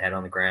dudes in the head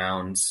on the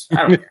ground.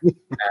 I don't care.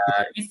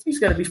 He's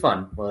going to be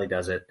fun while he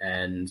does it,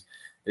 and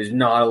there's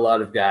not a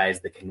lot of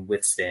guys that can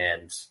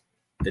withstand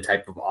the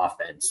type of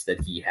offense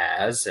that he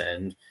has,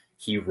 and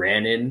he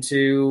ran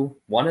into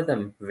one of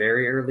them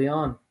very early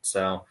on.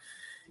 So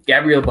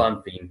Gabriel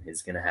Bonfim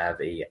is going to have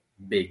a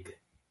big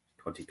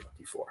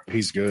 2024.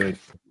 He's good.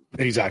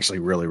 He's actually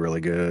really,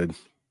 really good.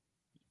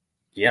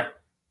 Yeah.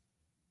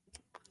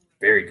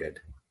 Very good.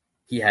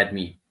 He had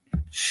me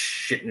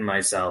shitting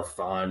myself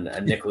on a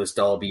Nicholas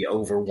Dalby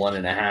over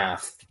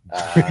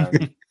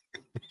 1.5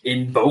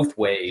 in both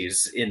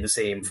ways in the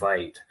same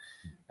fight.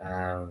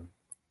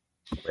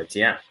 But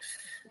yeah.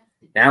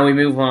 Now we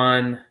move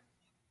on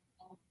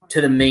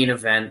to the main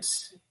event,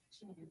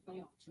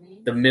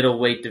 the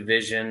middleweight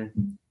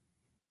division.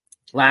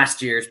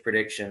 Last year's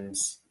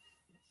predictions.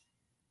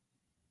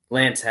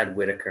 Lance had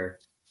Whitaker.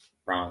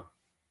 Wrong.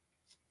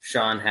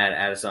 Sean had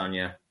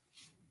Adesanya.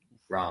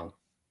 Wrong.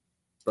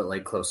 But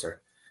like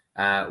closer.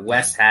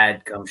 Wes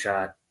had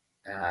Gumshot.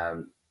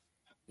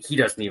 He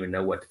doesn't even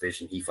know what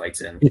division he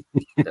fights in.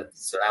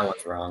 So that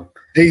one's wrong.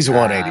 He's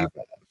 180.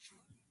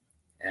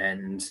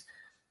 And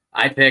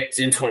I picked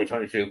in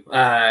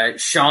 2022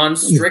 Sean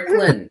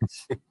Strickland.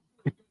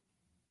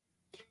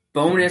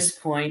 Bonus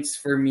points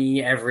for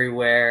me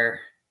everywhere.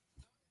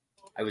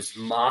 I was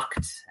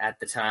mocked at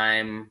the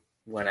time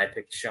when I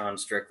picked Sean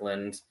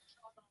Strickland.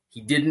 He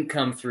didn't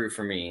come through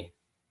for me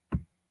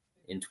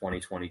in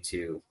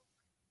 2022,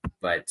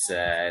 but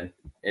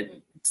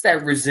it's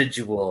that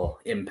residual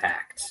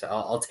impact.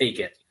 I'll take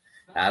it.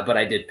 But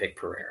I did pick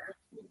Pereira,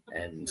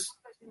 and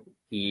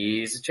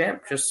he's a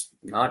champ, just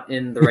not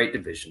in the right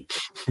division.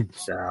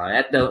 So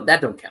that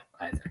don't count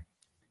either.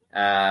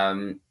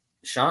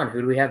 Sean, who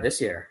do we have this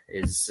year?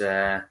 Is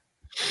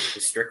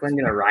Strickland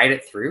going to ride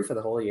it through for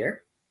the whole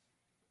year?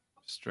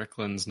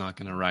 Strickland's not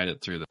going to ride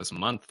it through this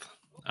month.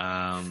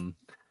 I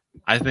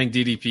think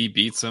DDP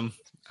beats him.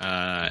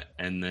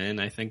 And then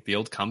I think the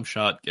old cum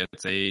shot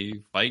gets a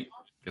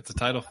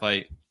title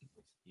fight.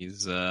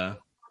 He's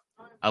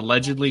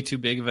allegedly too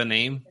big of a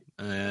name,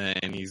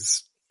 and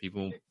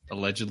people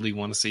allegedly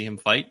want to see him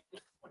fight,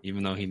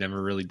 even though he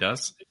never really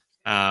does.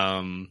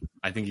 I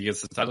think he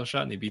gets the title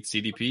shot and he beats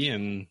DDP,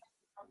 and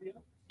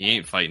he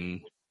ain't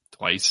fighting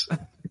twice.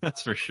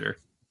 That's for sure.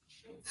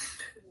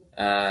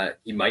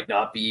 He might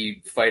not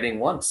be fighting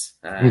once.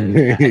 I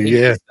think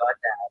he's got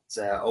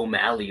that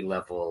O'Malley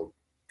level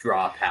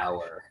draw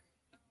power.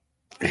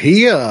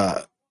 He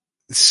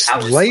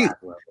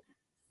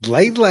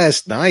late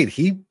last night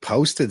he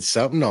posted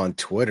something on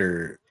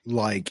Twitter,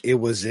 like it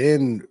was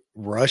in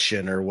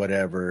Russian or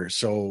whatever.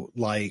 So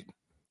like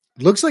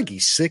looks like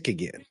he's sick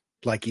again.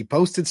 Like he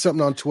posted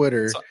something on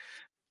Twitter. So,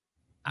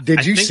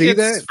 Did you see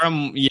that?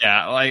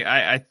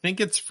 I think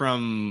it's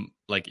from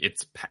like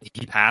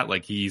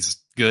like he's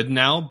good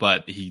now,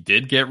 but he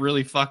did get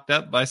really fucked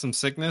up by some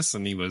sickness,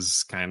 and he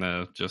was kind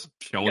of just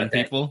showing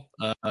people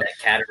that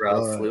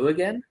Catterall flu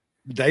again.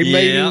 They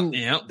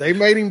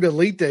made him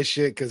delete that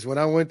shit because when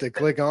I went to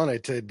click on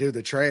it to do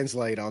the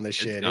translate on the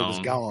shit, it was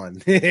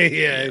gone.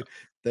 Yeah,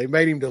 they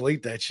made him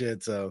delete that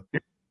shit. So,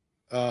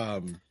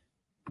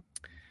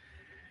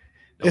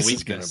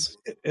 this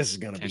is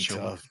gonna be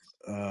tough.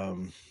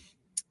 I'm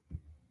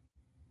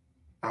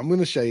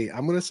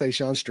gonna say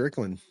Sean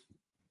Strickland.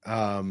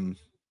 I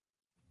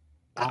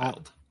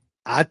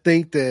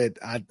think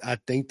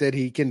that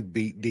he can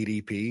beat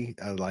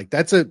DDP. Like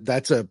that's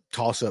a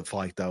toss up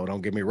fight though.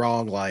 Don't get me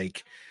wrong.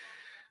 Like,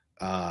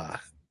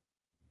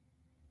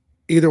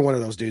 either one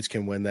of those dudes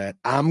can win that.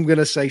 I'm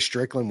gonna say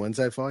Strickland wins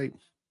that fight.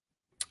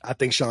 I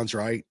think Sean's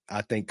right.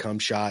 I think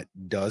Cumshot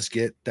does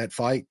get that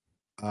fight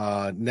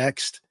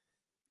next.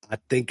 I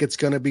think it's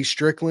gonna be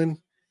Strickland,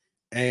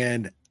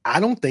 and I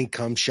don't think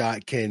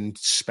Cumshot can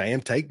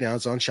spam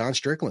takedowns on Sean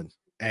Strickland.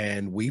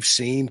 And we've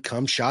seen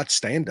Cumshot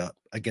stand up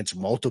against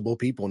multiple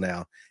people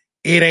now.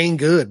 It ain't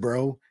good,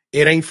 bro.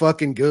 It ain't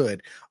fucking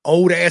good.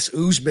 Old ass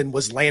Usman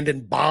was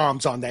landing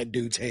bombs on that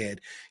dude's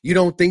head. You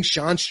don't think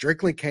Sean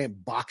Strickland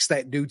can't box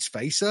that dude's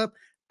face up?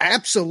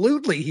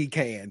 Absolutely he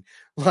can.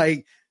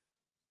 Like,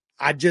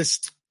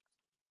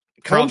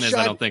 problem is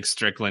I don't think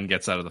Strickland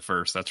gets out of the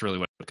first. That's really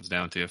what it comes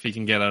down to. If he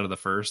can get out of the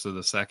first or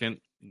the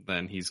second,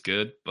 then he's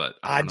good. But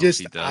I don't know if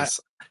he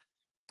does.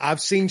 I've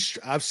seen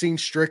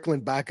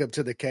Strickland back up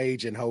to the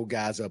cage and hold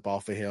guys up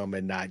off of him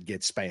and not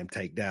get spam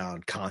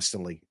takedown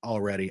constantly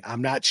already.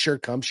 I'm not sure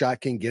Cumshot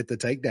can get the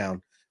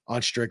takedown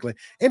on Strickland.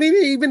 And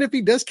even if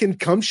he does, can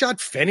Cumshot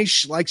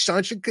finish like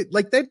Sean?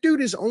 Like that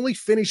dude has only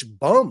finished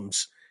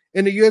bums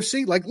in the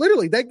UFC. Like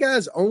literally, that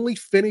guy's only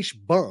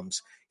finished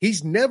bums.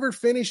 He's never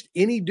finished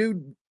any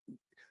dude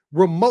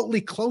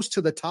remotely close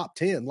to the top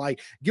 10. Like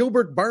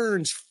Gilbert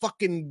Burns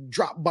fucking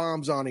dropped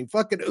bombs on him.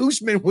 Fucking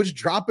Usman was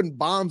dropping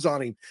bombs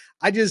on him.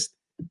 I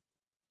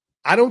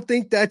don't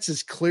think that's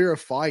as clear a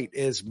fight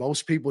as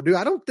most people do.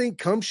 I don't think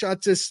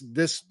Cumshot's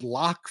this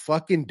lock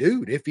fucking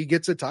dude if he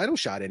gets a title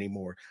shot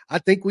anymore. I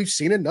think we've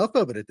seen enough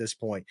of it at this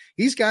point.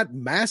 He's got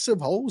massive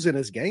holes in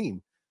his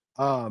game.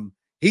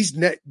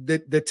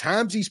 The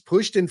times he's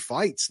pushed in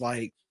fights,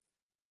 like,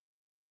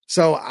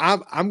 so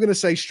I'm going to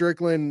say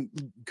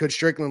Strickland. Could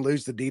Strickland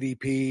lose to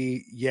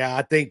DDP? Yeah,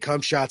 I think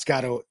Cumshot's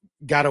got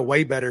a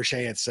way better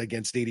chance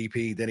against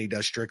DDP than he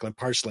does Strickland,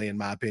 personally, in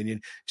my opinion,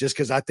 just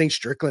because I think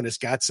Strickland has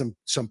got some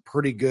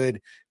pretty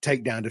good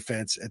takedown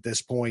defense at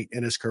this point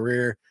in his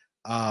career.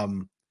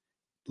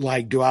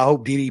 Like, do I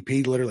hope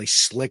DDP literally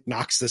slick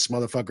knocks this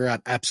motherfucker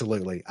out?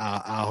 Absolutely.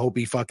 I hope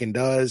he fucking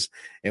does.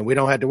 And we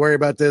don't have to worry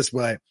about this,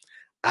 but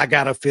I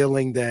got a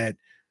feeling that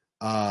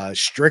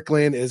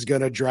Strickland is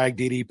going to drag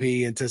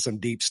DDP into some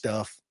deep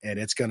stuff, and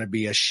it's going to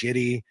be a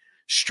shitty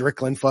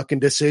Strickland fucking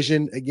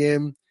decision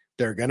again.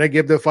 They're going to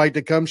give the fight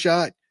to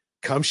Cumshot.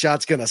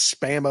 Cumshot's going to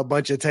spam a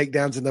bunch of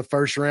takedowns in the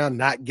first round,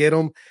 not get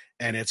them,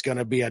 and it's going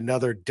to be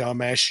another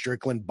dumbass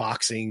Strickland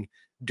boxing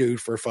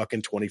dude for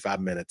fucking 25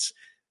 minutes.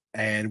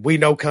 And we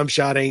know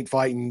Cumshot ain't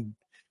fighting.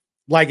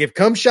 Like, if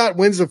Cumshot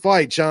wins the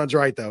fight, Sean's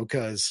right, though,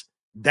 because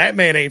that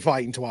man ain't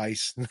fighting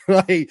twice.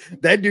 Like,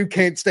 that dude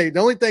can't stay. The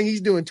only thing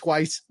he's doing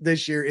twice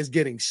this year is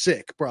getting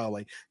sick,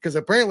 probably, because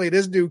apparently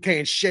this dude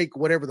can't shake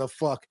whatever the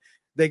fuck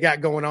they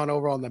got going on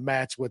over on the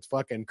mats with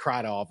fucking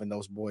Krydov and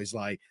those boys.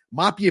 Like,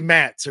 mop your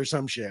mats or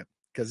some shit,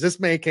 because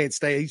this man can't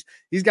stay.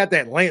 He's got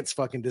that Lance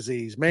fucking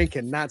disease. Man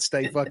cannot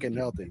stay fucking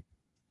healthy.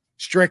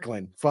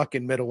 Strickland,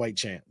 fucking middleweight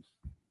champ.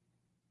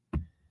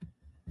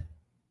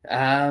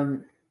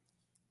 Man,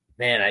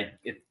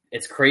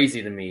 it's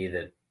crazy to me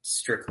that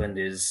Strickland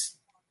is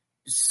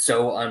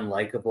so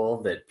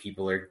unlikable that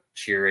people are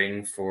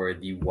cheering for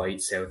the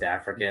white South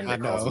African that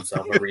calls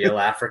himself a real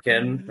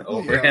African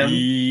over him.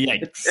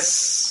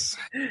 Yikes.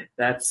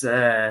 That's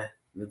a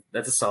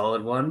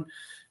solid one.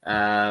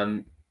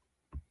 I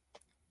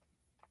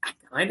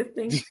kind of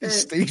think that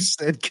Steve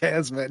said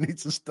Kazmat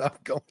needs to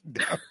stop going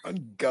down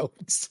on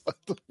goats.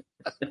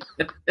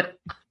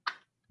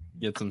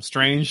 Get some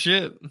strange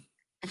shit.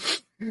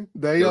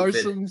 They are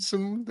there's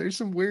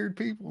some weird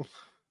people.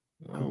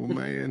 Oh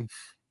man.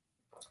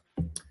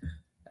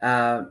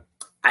 I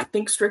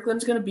think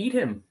Strickland's going to beat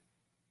him.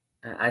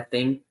 I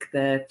think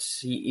that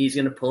he's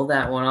going to pull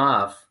that one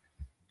off.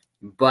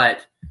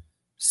 But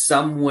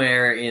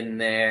somewhere in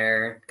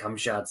there,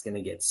 Cumshot's going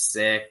to get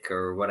sick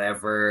or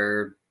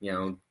whatever,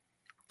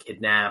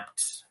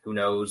 kidnapped. Who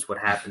knows what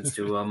happens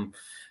to him.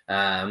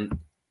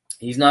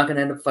 He's not going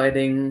to end up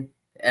fighting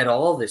at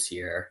all this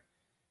year.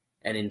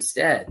 And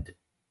instead,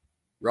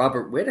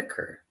 Robert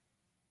Whittaker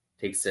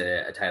takes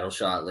a title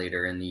shot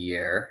later in the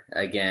year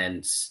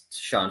against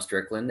Sean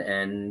Strickland,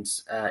 and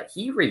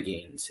he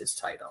regains his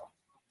title.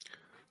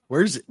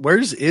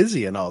 Where's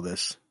Izzy in all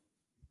this?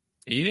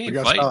 He ain't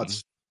fighting.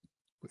 Thoughts.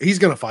 He's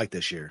going to fight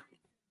this year.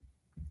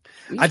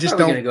 I just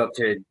don't going to go up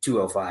to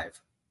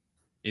 205.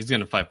 He's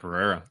going to fight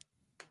Pereira.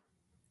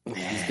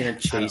 He's going to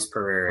chase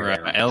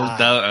Pereira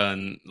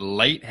down.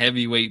 Light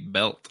heavyweight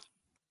belt.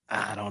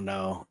 I don't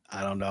know.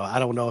 I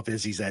don't know if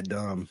Izzy's that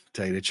dumb, to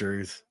tell you the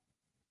truth.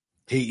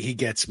 He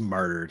gets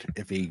murdered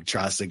if he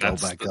tries to go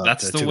back up.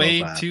 That's to the way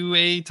 205. to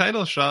a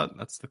title shot.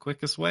 That's the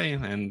quickest way,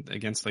 and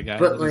against the guy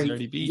that he's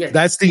already beat. Yeah.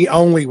 That's the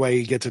only way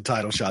he gets a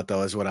title shot,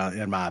 though, is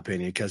in my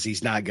opinion, because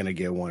he's not going to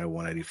get one at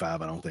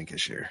 185. I don't think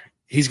this year.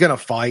 He's going to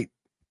fight,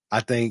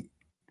 I think,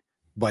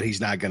 but he's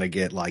not going to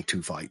get like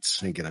 2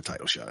 fights and get a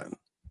title shot.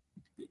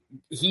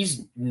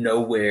 He's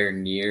nowhere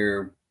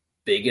near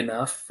big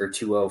enough for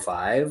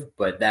 205,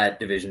 but that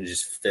division is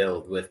just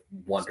filled with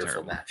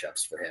wonderful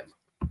matchups for him.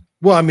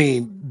 Well, I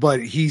mean,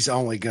 but he's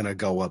only going to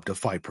go up to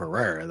fight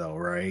Pereira, though,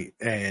 right?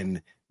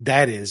 And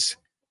that is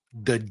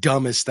the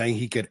dumbest thing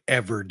he could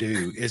ever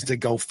do, is to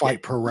go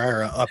fight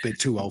Pereira up at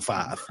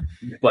 205.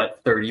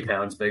 But 30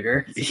 pounds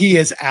bigger. He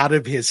is out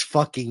of his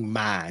fucking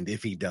mind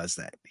if he does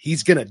that.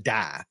 He's going to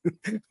die.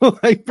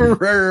 Like,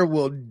 Pereira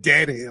will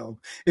dead him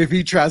if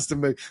he tries to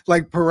move.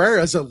 Like,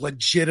 Pereira's a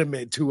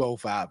legitimate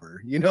 205er.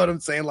 You know what I'm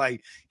saying?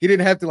 Like, he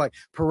didn't have to, like,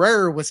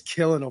 Pereira was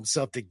killing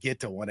himself to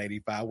get to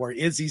 185, where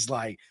Izzy's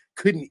like,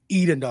 couldn't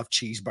eat enough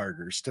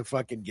cheeseburgers to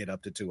fucking get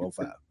up to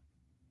 205.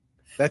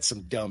 That's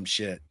some dumb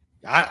shit.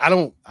 I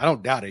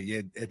don't doubt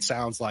it. It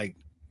sounds like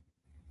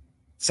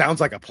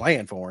a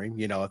plan for him,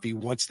 if he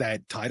wants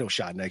that title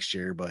shot next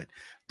year. But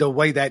the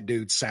way that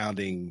dude's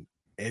sounding,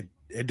 it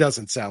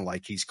doesn't sound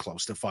like he's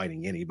close to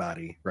fighting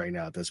anybody right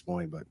now at this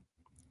point. But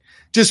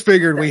just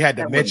figured we had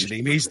to mention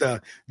him. He's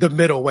the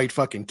middleweight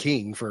fucking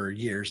king for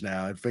years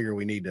now. I figure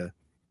we need to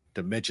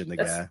mention the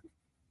guy.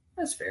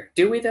 That's fair.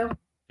 Do we, though?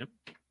 Yep.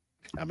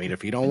 I mean,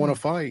 if he don't want to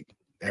fight,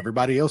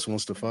 everybody else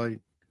wants to fight.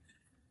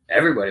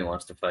 Everybody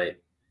wants to fight.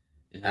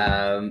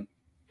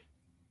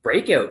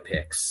 Breakout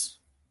picks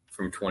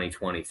from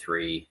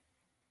 2023.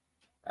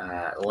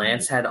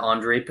 Lance had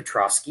Andre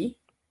Petrosky.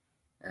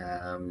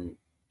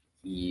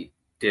 He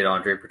did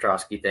Andre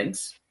Petrosky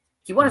things.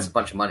 He won us a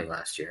bunch of money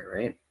last year,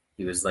 right?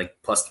 He was like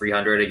plus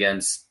 300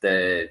 against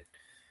the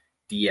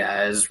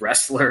Diaz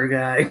wrestler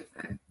guy.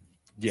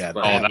 Yeah.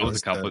 That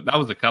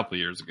was a couple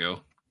years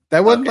ago.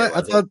 That wasn't. Okay,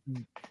 I thought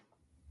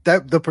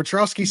that the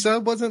Petrosky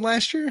sub wasn't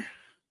last year.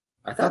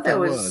 I thought that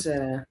was.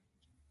 I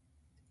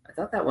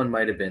thought that one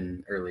might have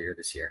been earlier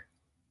this year.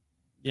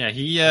 Yeah,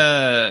 he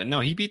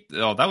beat.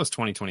 Oh, that was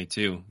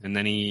 2022, and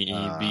then he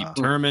beat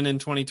Turman in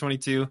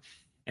 2022,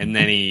 and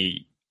then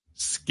he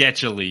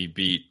sketchily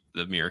beat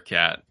the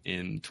Meerkat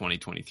in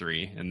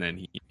 2023, and then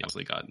he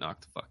obviously got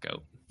knocked the fuck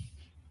out.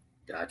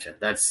 Gotcha.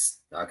 That's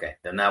okay.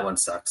 Then that one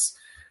sucks.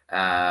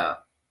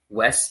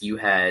 Wes, you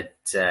had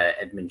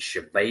Edmund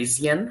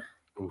Shabazian.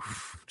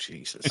 Oof,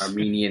 Jesus.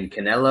 Armenian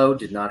Canelo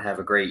did not have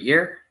a great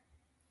year.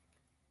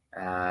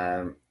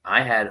 I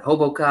had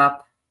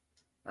Hobocop,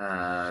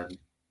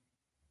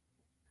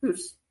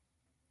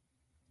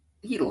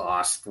 he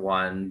lost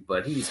one,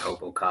 but he's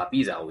Hobocop.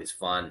 He's always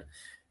fun.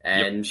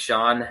 And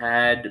Sean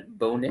had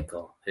Bo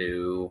Nickel,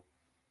 who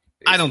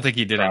I don't think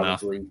he did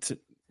enough.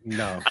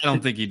 No, I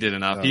don't think he did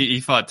enough. No. He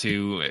fought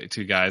two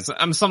guys.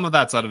 Some of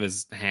that's out of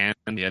his hand.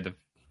 He had to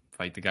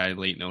fight the guy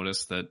late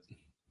notice that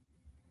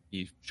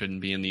he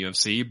shouldn't be in the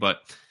UFC.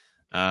 But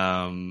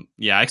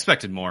yeah, I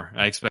expected more.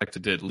 I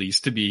expected at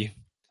least to be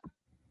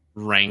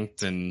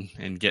ranked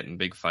and getting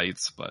big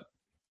fights. But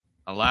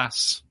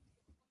alas.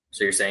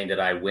 So you're saying that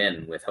I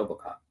win with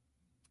Hobocop?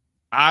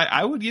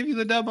 I would give you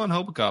the dub on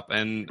Hobocop,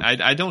 and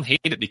I don't hate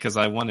it because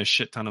I won a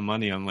shit ton of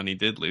money on when he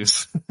did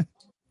lose.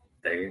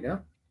 There you go.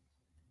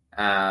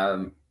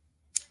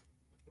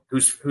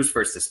 Who's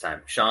first this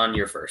time? Sean,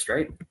 you're first,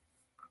 right?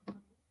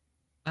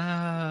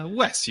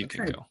 Wes, you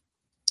can go.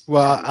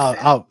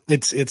 Well,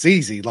 it's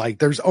easy. Like,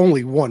 there's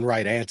only one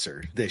right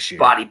answer this year.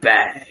 Body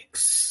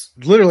bags.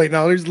 Literally,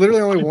 no, there's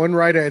literally only one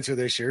right answer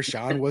this year.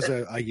 Sean was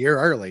a year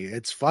early.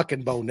 It's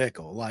fucking Bo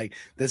Nickel. Like,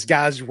 this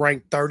guy's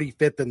ranked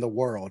 35th in the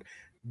world.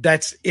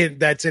 That's it.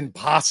 That's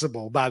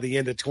impossible by the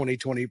end of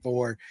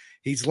 2024.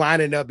 He's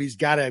lining up. He's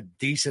got a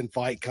decent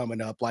fight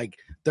coming up. Like,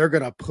 they're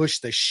going to push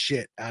the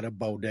shit out of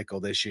Bo Nickel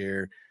this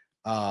year.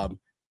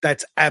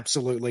 That's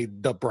absolutely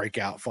the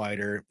breakout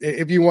fighter.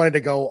 If you wanted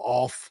to go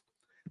off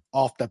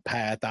the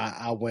path,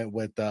 I went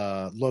with,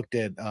 looked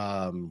at,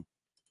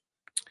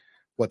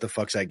 what the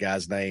fuck's that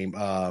guy's name?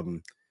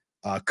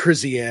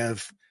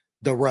 Kriziev,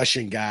 the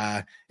Russian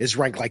guy, is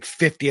ranked like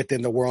 50th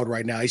in the world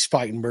right now. He's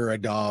fighting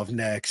Muradov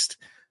next.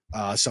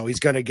 So he's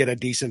going to get a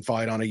decent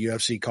fight on a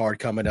UFC card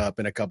coming up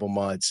in a couple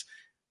months.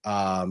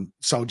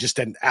 So just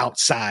an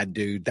outside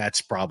dude,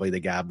 that's probably the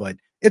guy, but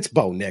it's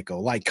Bo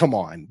Nickel. Like, come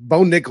on.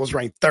 Bo Nickel's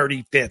ranked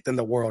 35th in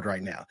the world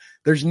right now.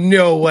 There's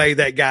no way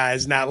that guy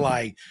is not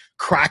like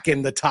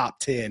cracking the top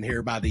 10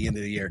 here by the end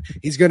of the year.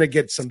 He's going to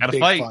get some big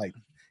fight.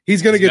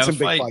 He's going to get some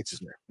big fights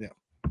this year. Yeah.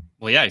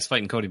 Well, yeah, he's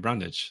fighting Cody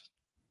Brundage.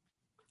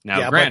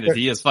 Now, granted,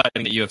 he is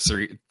fighting at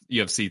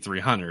UFC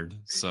 300,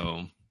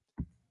 so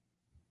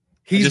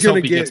he's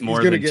going to get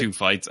more than 2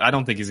 fights. I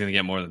don't think he's going to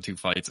get more than 2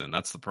 fights in.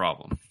 That's the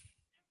problem.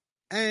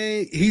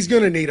 He's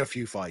going to need a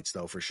few fights,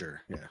 though, for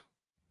sure. Yeah.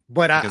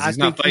 But because he's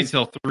not fighting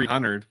until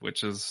 300,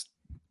 which is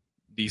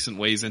decent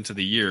ways into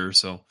the year.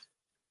 So,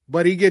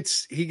 but he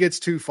gets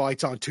 2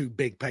 fights on 2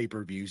 big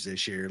pay-per-views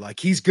this year. Like,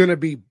 he's going to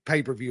be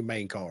pay-per-view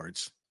main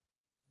cards.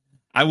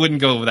 I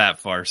wouldn't go that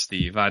far,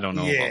 Steve. I don't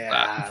know about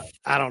that.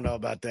 I don't know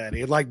about that.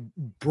 Like,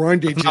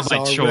 Brundage is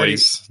my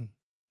choice.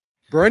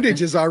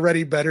 Brundage is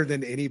already better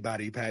than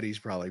anybody Patty's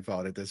probably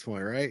fought at this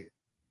point, right?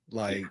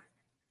 Like, I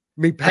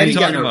mean, Patty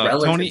got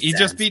Tony. He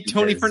just beat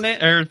Tony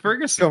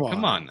Ferguson.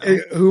 Come on now.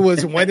 Who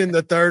was winning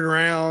the 3rd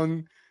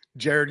round?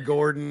 Jared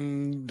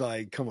Gordon.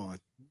 Like, come on.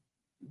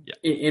 Yeah.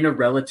 In a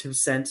relative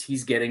sense,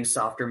 he's getting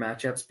softer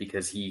matchups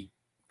because he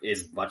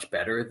is much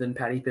better than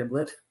Paddy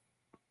Pimblett.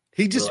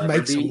 He just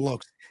makes him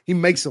look. He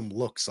makes him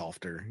look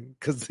softer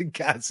because the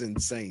guy's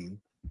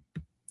insane.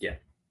 Yeah.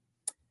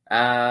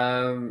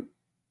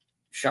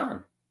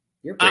 Sean,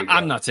 you're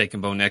I'm not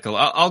taking Bo Nickel.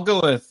 I'll go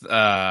with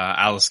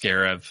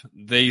Aliskarev.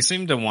 They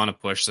seem to want to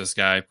push this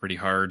guy pretty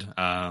hard.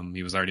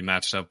 He was already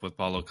matched up with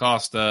Paulo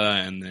Costa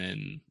and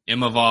then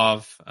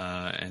Imavov.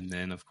 And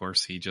then, of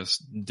course, he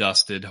just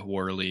dusted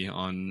Worley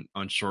on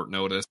short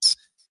notice.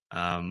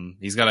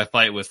 He's got a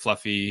fight with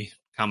Fluffy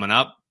coming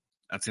up.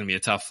 That's going to be a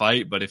tough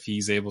fight. But if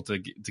he's able to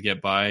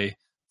get by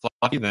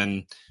Fluffy,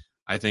 then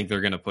I think they're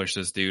going to push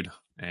this dude.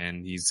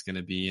 And he's going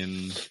to be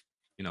in,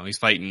 he's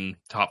fighting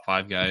top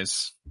 5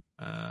 guys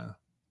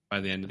by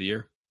the end of the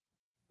year.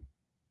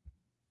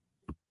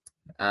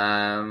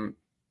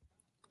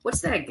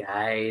 What's that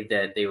guy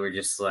that they were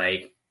just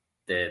like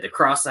the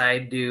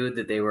cross-eyed dude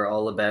that they were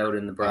all about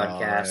in the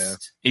broadcast? Oh,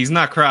 yeah. He's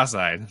not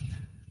cross-eyed.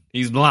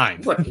 He's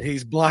blind.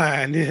 He's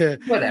blind. Yeah.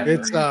 Whatever.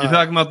 You're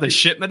talking about the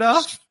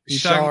Shitmadov? You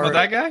talking about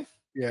that guy?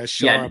 Yeah,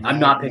 sure. Yeah, I'm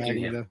not picking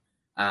him.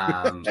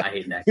 I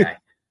hate that guy.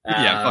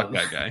 Yeah, fuck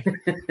that guy.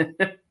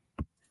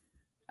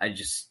 I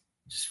just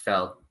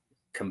felt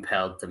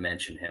compelled to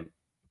mention him.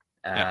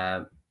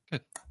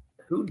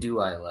 Who do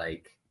I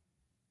like?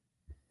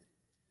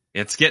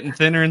 It's getting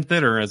thinner and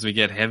thinner as we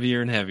get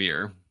heavier and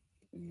heavier.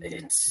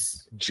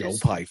 It's Joe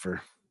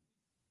Pyfer.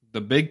 The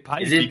big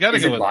pipe. Is it, you gotta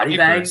is go it with body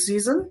bag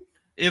season?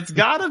 It's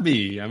gotta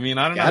be. I mean,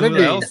 I don't know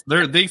who else.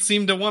 They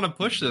seem to want to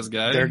push this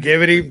guy. They're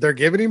giving him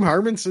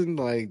Hermanson.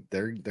 Like,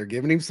 they're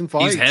giving him some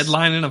fights. He's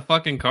headlining a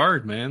fucking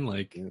card, man.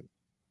 Like,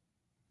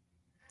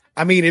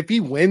 I mean, if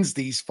he wins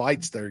these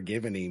fights they're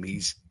giving him,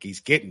 he's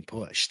getting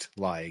pushed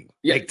like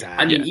big time.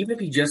 I mean, even if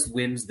he just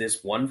wins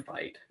this one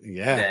fight,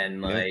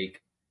 then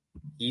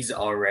he's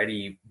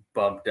already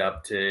bumped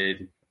up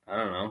to, I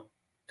don't know,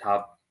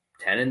 top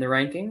 10 in the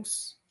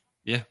rankings.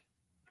 Yeah.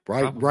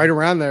 Right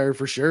around there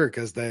for sure,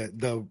 because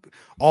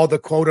all the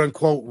quote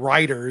unquote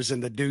writers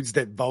and the dudes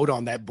that vote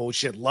on that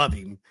bullshit love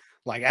him.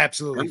 Like,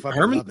 absolutely fucking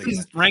love him.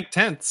 He's ranked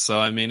 10th, so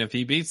I mean, if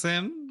he beats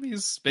him,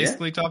 He's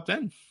basically top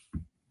 10.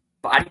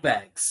 Body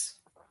bags.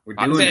 We're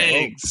Body doing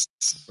bags.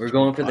 it. We're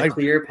going for the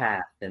clear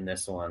path in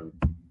this one.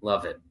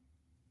 Love it.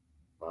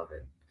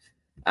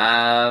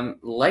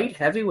 Light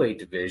heavyweight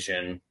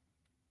division.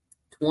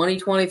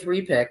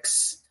 2023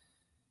 picks.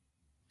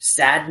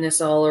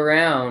 Sadness all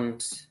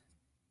around.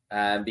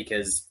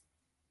 Because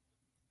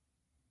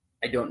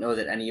I don't know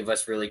that any of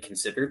us really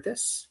considered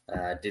this.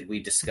 Did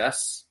we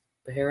discuss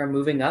Pereira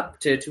moving up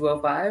to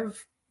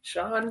 205,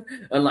 Sean,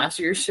 on last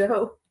year's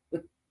show?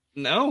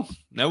 No,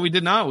 we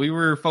did not. We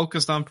were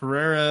focused on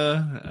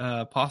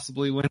Pereira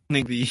possibly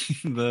winning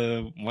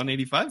the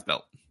 185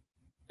 belt.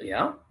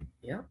 Yeah.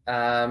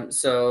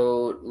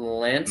 So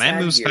Lance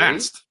man moves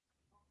fast.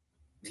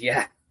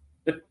 Yeah.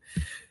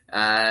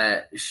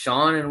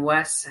 Sean and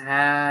Wes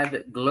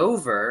had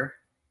Glover.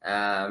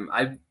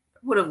 I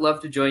would have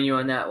loved to join you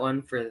on that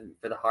one for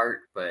the heart,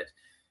 but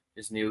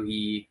just knew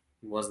he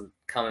wasn't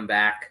coming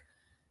back.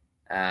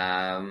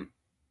 And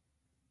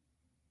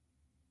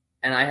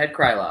I had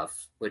Krylov,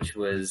 which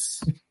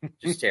was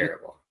just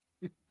terrible.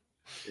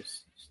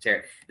 Just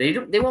terrible.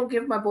 They won't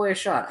give my boy a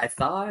shot. I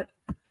thought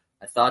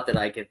that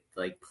I could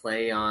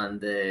play on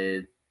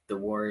the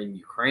war in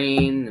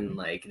Ukraine and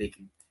they could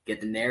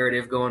get the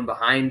narrative going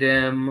behind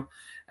him.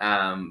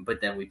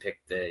 But then we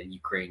picked the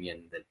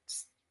Ukrainian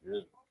that's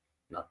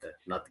not the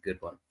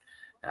good one.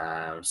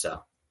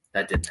 So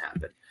that didn't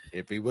happen.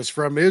 If he was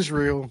from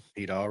Israel,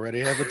 he'd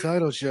already have a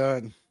title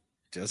shot.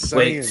 Just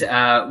saying.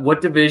 Wait, what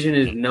division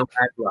is No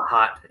Agua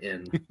hot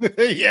in?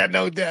 Yeah,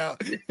 no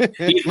doubt.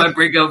 He's my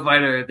breakout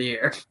fighter of the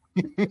year.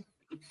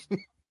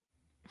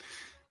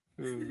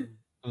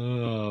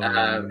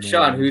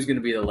 Sean, who's going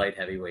to be the light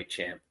heavyweight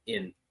champ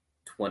in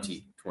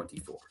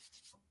 2024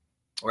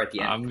 or at the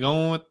end?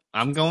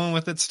 I'm going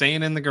with it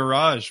staying in the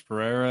garage.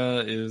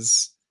 Pereira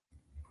is,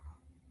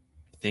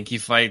 I think he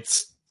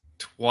fights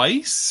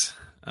twice,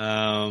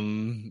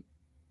 and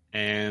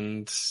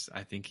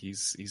I think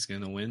he's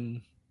going to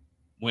win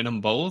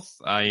them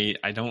both. I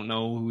don't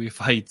know who he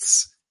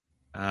fights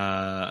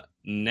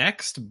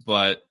next,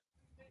 but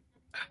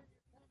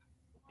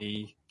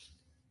I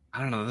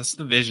don't know. This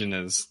division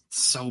is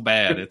so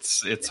bad.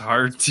 It's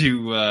hard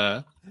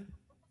to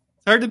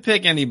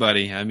pick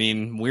anybody. I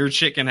mean, weird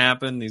shit can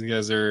happen. These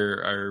guys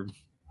are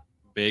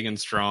big and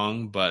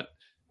strong, but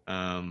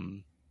I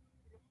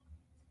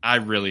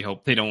really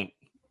hope they don't.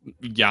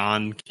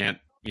 Jan can't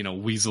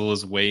weasel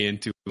his way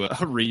into a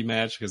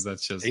rematch because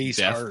that's just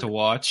death hurt to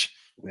watch.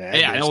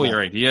 Yeah, I know you're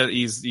right.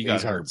 He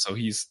got hurt, so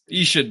he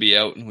should be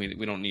out, and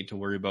we don't need to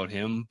worry about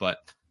him. But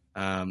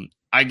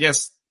I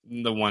guess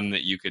the one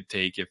that you could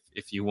take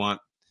if you want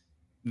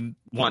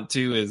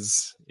to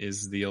is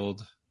the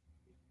old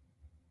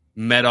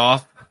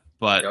Medoff,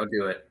 but don't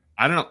do it.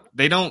 I don't know.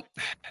 They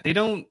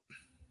don't.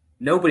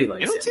 Nobody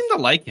likes him. They don't seem to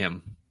like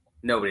him.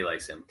 Nobody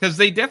likes him because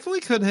they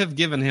definitely could have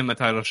given him a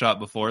title shot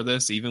before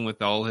this, even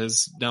with all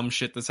his dumb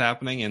shit that's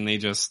happening, and they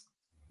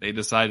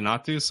decided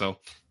not to. So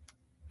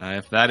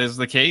if that is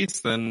the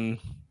case, then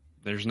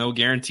there's no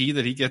guarantee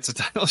that he gets a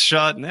title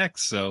shot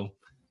next. So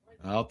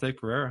I'll take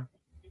Pereira.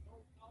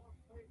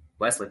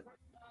 Wesley.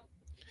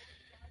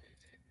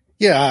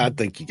 Yeah, I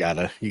think you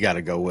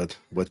gotta go with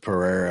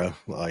Pereira.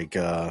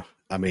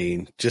 I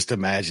mean, just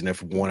imagine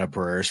if one of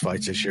Pereira's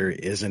fights this year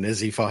is an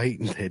Izzy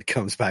fight, and it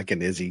comes back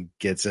and Izzy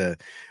gets a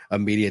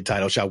immediate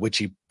title shot, which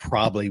he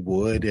probably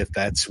would if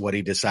that's what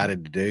he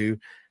decided to do.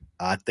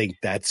 I think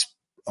that's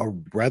a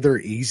rather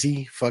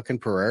easy fucking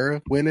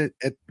Pereira win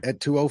at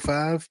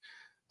 205.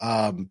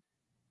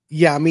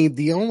 Yeah, I mean,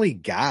 the only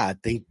guy I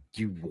think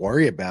you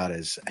worry about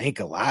is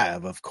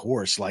Ankalaev, of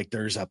course.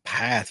 There's a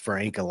path for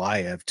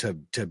Ankalaev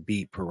to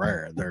beat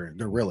Pereira. There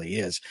really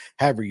is.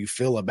 However you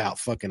feel about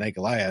fucking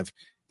Ankalaev,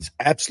 it's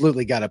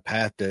absolutely got a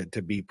path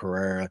to beat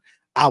Pereira.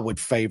 I would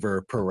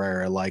favor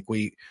Pereira.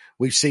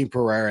 We've seen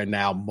Pereira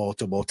now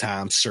multiple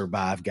times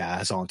survive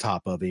guys on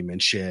top of him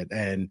and shit,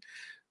 and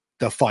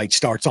the fight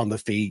starts on the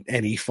feet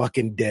and he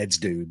fucking deads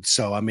dude.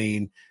 So I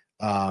mean,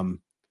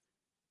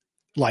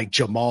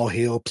 Jamal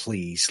Hill,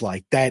 please.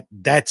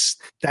 That's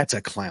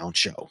a clown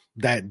show.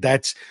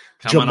 That's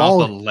coming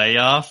Jamal, off a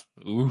layoff.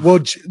 Oof. Well,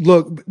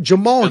 look,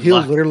 Jamal Good Hill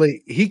luck.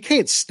 literally, he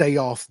can't stay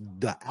off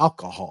the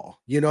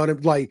alcohol. You know what I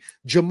mean?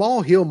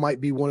 Jamal Hill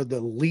might be one of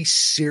the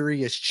least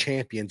serious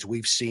champions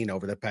we've seen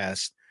over the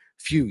past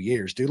few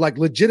years, dude.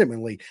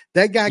 Legitimately,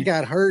 that guy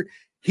got hurt.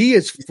 He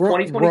is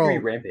front 2023 row.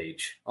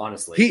 Rampage,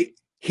 honestly.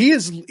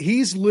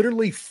 He's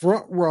literally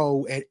front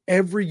row at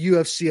every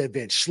UFC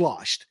event,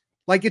 sloshed.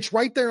 It's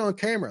right there on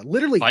camera.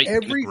 Literally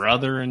every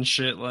brother and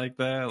shit like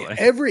that.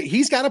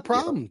 He's got a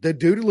problem. The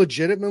dude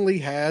legitimately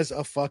has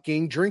a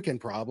fucking drinking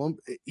problem.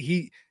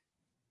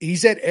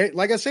 He's at,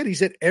 like I said,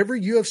 he's at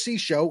every UFC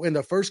show in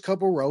the first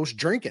couple rows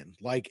drinking.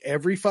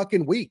 Every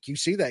fucking week, you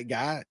see that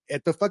guy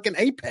at the fucking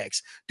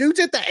Apex.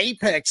 Dude's at the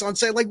Apex on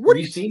say, what are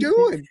you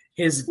doing?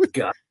 His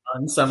gut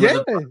on some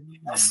of the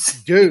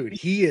dude.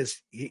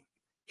 He's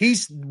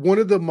one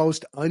of the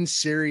most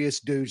unserious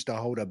dudes to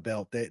hold a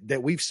belt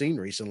that we've seen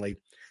recently.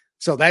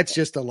 So that's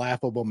just a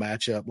laughable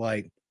matchup.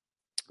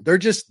 They're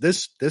just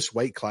this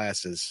weight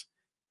class is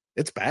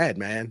it's bad,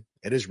 man.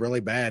 It is really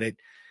bad.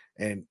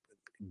 And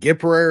give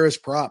Pereira's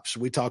props.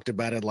 We talked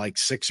about it like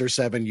 6 or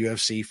 7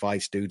 UFC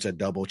fights, dude's a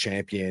double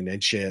champion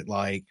and shit.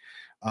 Like,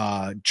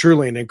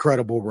 truly an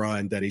incredible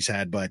run that he's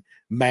had. But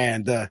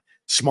man, the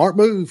smart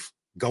move,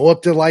 go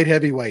up to light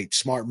heavyweight,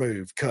 smart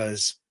move,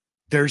 because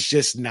there's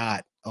just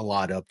not a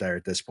lot up there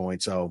at this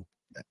point. So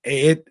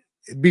it'd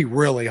be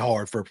really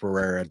hard for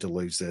Pereira to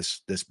lose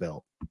this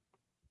belt.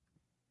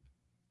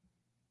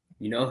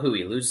 You know who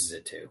he loses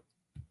it to?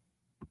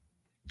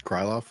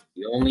 Krylov?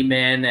 The only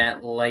man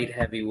at light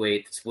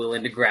heavyweight that's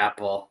willing to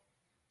grapple.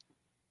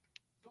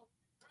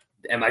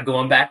 Am I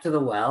going back to the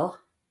well?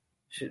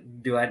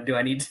 Do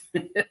I need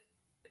to?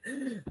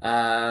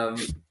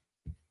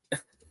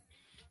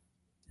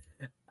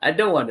 I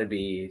don't want to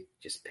be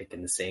just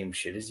picking the same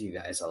shit as you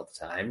guys all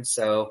the time,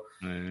 so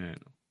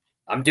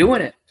I'm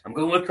doing it. I'm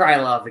going with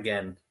Krylov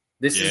again.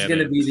 This is going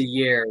to be the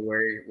year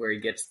where he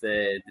gets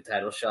the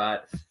title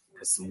shot,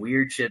 because some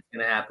weird shit's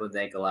going to happen with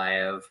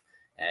Ankalaev,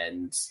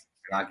 and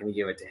they're not going to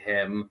give it to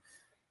him.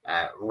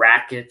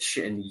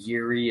 Rakic and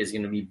Yuri is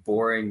going to be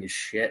boring as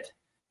shit.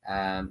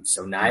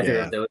 So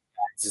neither of those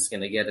guys is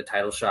going to get a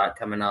title shot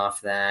coming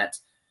off that.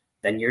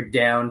 Then you're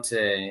down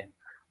to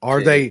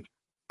are they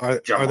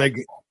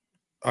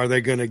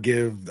going to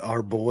give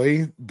our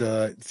boy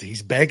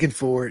he's begging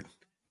for it,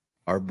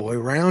 our boy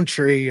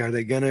Roundtree? Are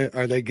they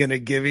gonna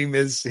give him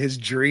his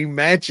dream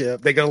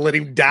matchup? They're gonna let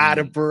him die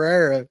to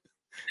Pereira?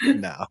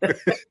 No.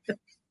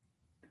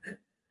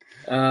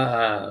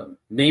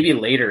 Maybe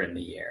later in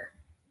the year,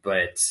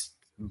 but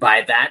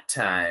by that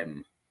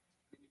time,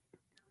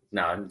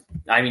 no.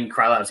 I mean,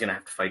 Krylov's gonna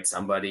have to fight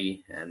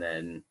somebody and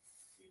then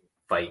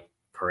fight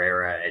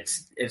Pereira.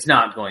 It's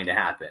not going to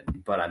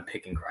happen, but I'm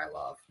picking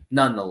Krylov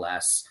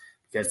nonetheless,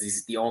 because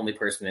he's the only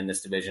person in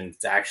this division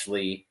that's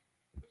actually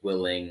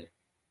willing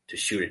to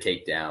shoot a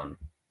takedown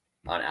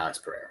on Alex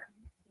Pereira,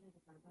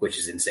 which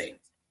is insane.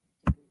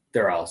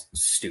 They're all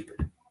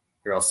stupid.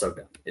 They're all so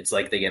dumb. It's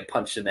like they get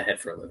punched in the head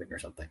for a living or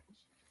something.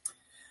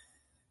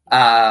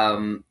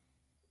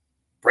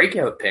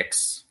 Breakout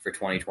picks for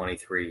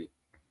 2023.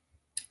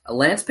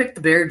 Lance picked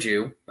the Bear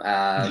Jew.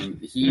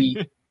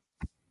 He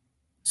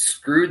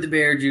screwed the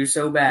Bear Jew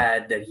so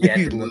bad that he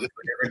had to move to a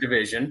different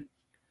division.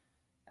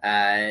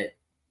 I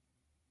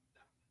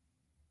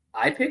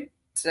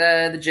picked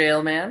the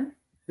Jailman,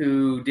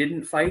 who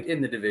didn't fight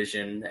in the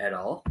division at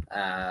all.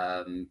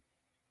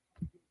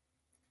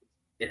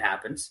 It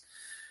happens.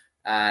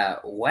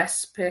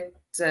 Wes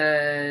picked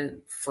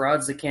Fraud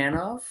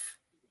Zakhanov,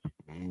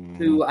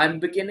 who I'm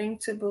beginning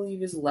to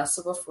believe is less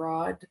of a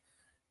fraud,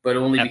 but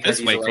only at because this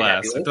he's weight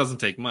class. It doesn't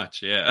take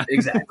much, yeah.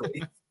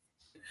 Exactly.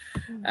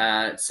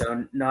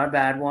 So not a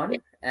bad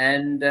one.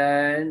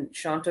 And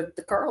Sean took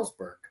the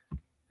Carlsberg,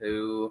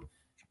 who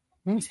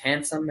he's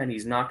handsome and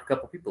he's knocked a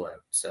couple people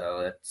out.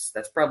 So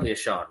that's probably a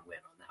Sean win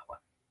on that one.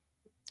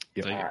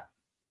 Yeah.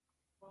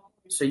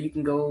 So you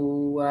can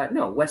go.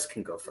 No, Wes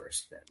can go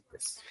first then.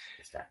 This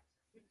time.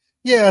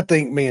 Yeah, I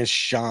think me and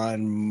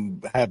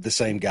Sean have the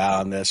same guy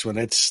on this one.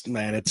 It's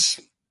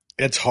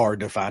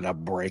hard to find a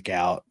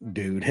breakout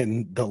dude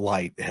in the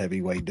light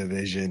heavyweight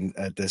division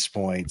at this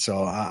point.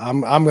 So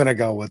I'm gonna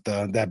go with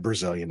that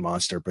Brazilian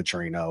monster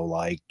Petrino.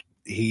 Like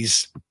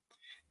he's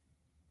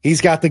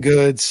got the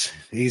goods.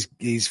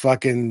 He's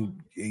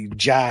fucking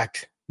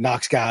jacked,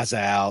 knocks guys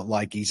out.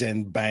 Like he's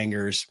in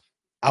bangers.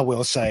 I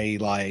will say,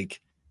 like,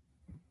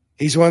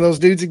 he's one of those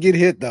dudes that get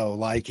hit though.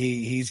 Like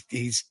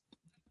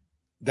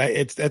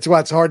that's why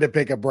it's hard to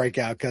pick a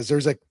breakout, because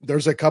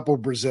there's a couple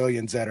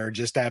Brazilians that are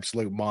just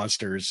absolute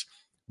monsters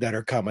that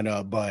are coming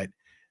up, but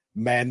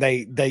man,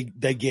 they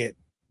get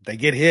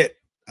hit.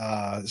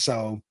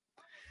 So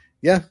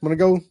yeah, I'm gonna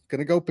go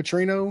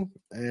Petrino,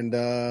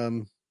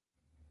 and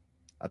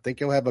I think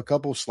he'll have a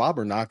couple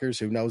slobber knockers.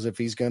 Who knows if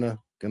he's gonna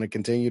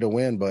continue to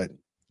win, but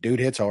dude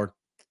hits hard.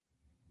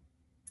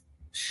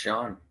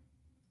 Sean.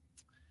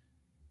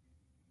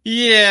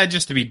 Yeah,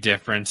 just to be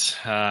different.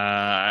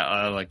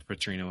 I like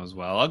Petrino as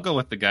well. I'll go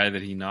with the guy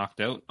that he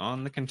knocked out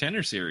on the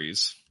Contender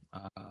Series.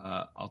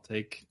 I'll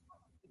take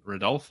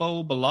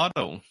Rodolfo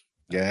Bellato.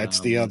 Yeah, it's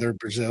the other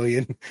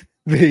Brazilian.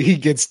 he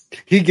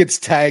gets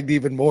tagged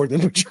even more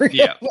than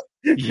Petrino.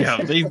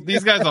 Yeah.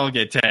 These guys all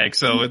get tagged,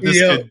 so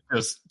this could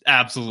just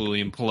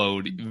absolutely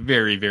implode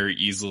very, very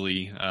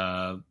easily.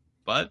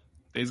 But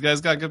these guys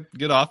got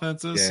good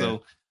offenses,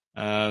 so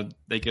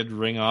they could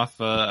ring off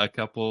a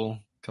couple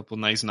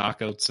nice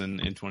knockouts in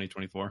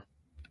 2024.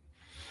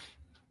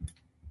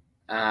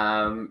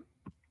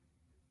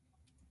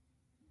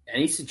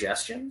 Any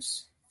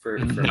suggestions for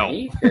No.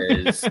 me?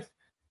 Because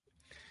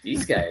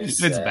these guys,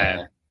 it's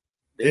bad.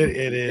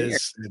 It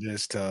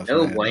is tough.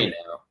 No man. way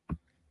now.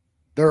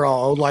 They're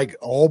all like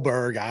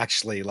Allberg,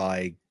 actually,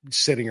 like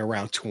sitting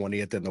around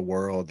 20th in the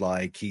world.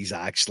 Like he's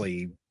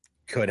actually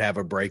could have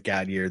a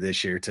breakout year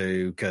this year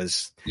too,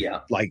 because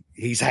like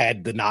he's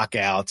had the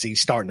knockouts. He's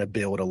starting to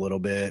build a little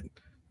bit.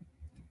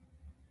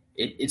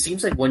 It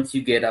seems like once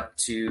you get up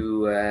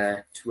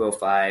to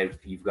 205,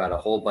 you've got a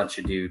whole bunch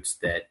of dudes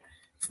that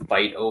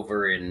fight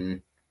over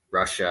in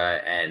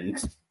Russia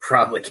and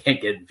probably can't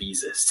get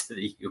visas to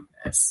the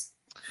U.S.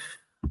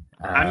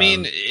 I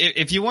mean,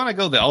 if you want to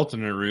go the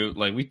alternate route,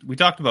 like we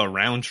talked about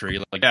Roundtree,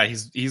 like yeah,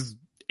 he's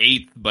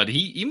 8th, but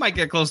he might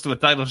get close to a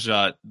title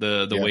shot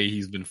the way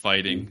he's been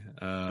fighting.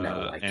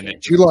 No, I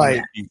and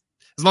can't.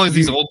 As long as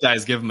these old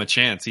guys give him a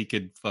chance, he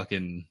could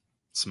fucking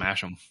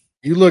smash them.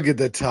 You look at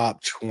the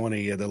top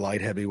 20 of the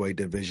light heavyweight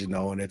division,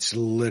 though, and it's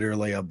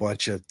literally a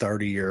bunch of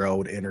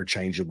 30-year-old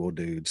interchangeable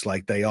dudes.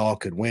 Like, they all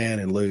could win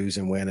and lose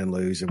and win and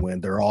lose and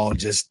win. They're all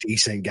just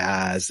decent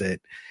guys and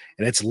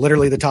it's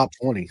literally the top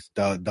 20.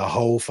 The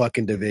whole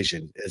fucking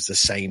division is the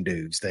same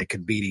dudes that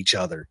could beat each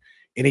other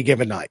any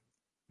given night.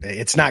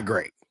 It's not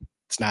great.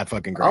 It's not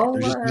fucking great.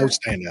 There's just no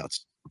standouts.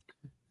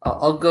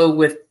 I'll go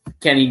with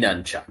Kenny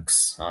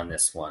Nunchucks on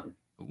this one.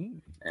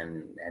 Ooh.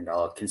 And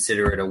I'll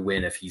consider it a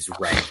win if he's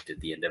ranked at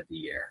the end of the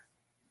year.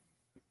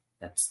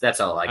 That's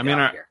all I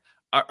got here.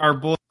 Our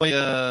boy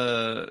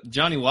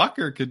Johnny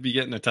Walker could be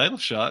getting a title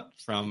shot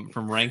from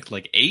ranked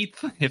like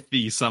 8th if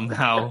he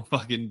somehow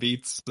fucking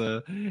beats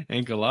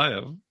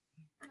Ankalaev.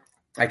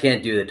 I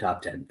can't do the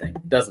top 10 thing.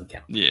 Doesn't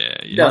count. Yeah.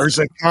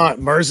 Mirzakhanov,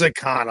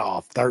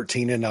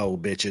 13-0,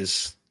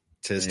 bitches.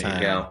 It's his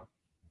time. Go.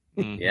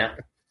 Yeah.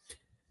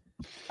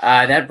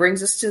 That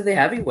brings us to the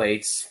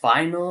heavyweights,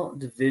 final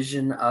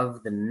division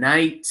of the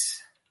night.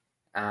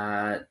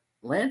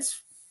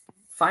 Lance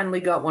finally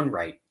got one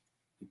right.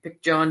 He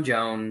picked John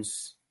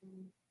Jones.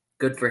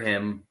 Good for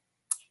him.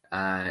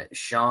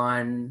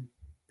 Sean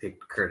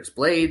picked Curtis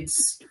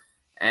Blades.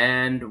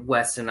 And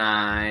Wes and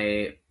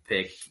I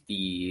picked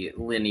the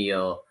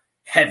lineal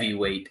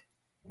heavyweight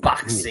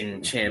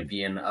boxing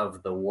champion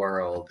of the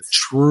world.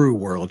 True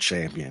world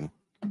champion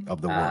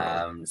of the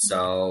world.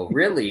 So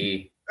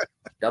really...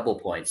 double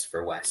points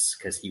for Wes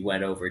because he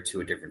went over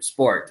to a different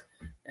sport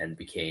and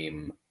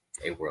became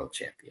a world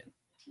champion.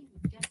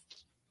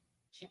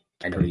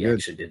 I know he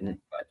actually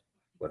didn't, but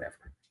whatever.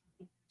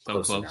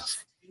 So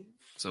close.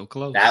 So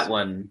close. That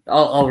one,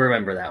 I'll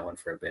remember that one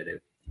for a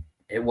bit.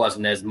 It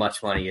wasn't as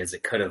much money as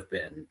it could have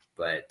been,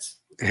 but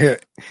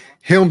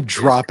him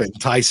dropping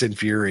Tyson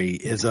Fury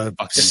is a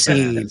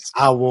scene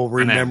I will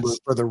remember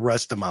for the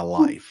rest of my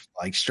life.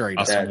 Like straight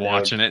up. Us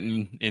watching it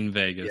in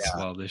Vegas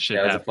while this shit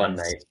happens. That was a fun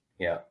night.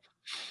 Yeah.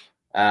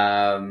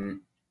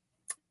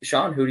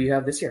 Sean, who do you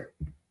have this year?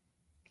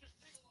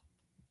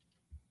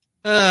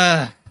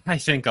 I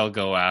think I'll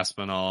go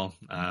Aspinall.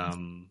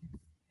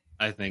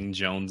 I think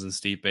Jones and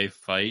Stipe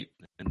fight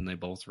and they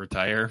both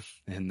retire,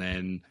 and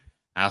then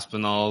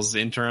Aspinall's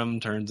interim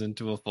turns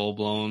into a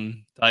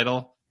full-blown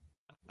title.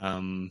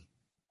 I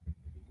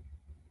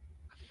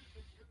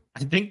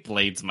think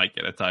Blades might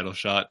get a title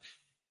shot.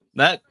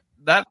 That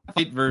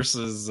fight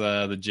versus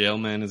the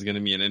Jailman is going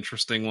to be an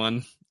interesting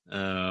one.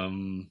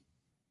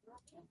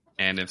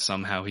 And if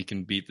somehow he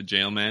can beat the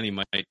Jailman, he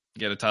might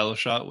get a title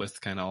shot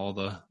with kind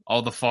of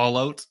all the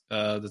fallout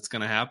that's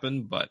going to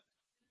happen. But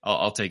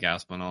I'll take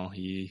Aspinall.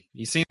 He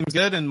seems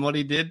good, and what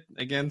he did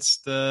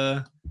against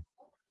the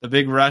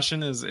big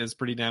Russian is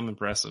pretty damn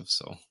impressive.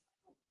 So,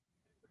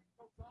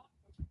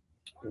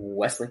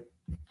 Wesley,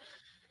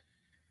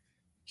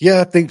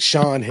 yeah, I think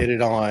Sean hit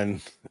it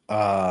on.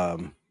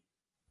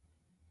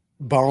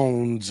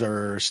 Bones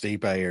or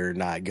Stipe are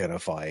not gonna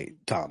fight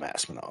Tom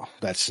Aspinall.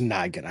 That's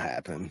not gonna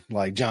happen.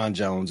 Like, John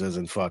Jones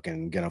isn't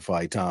fucking gonna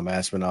fight Tom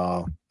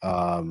Aspinall.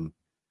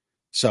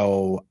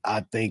 So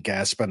I think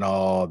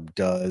Aspinall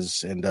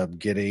does end up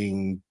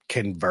getting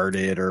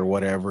converted or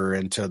whatever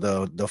into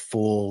the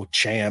full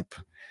champ.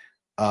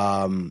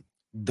 The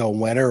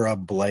winner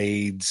of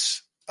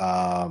Blades,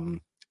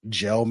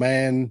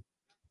 Gelman,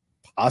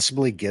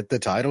 possibly get the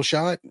title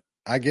shot,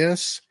 I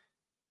guess,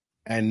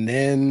 and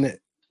then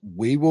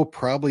we will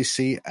probably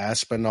see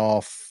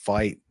Aspinall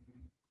fight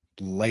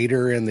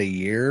later in the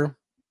year.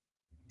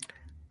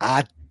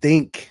 I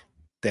think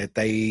that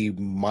they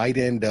might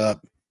end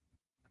up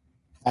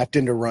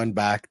having to run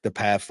back the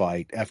Pav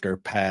fight after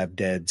Pav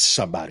dead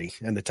somebody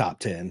in the top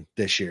 10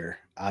 this year.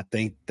 I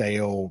think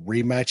they'll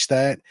rematch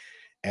that.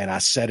 And I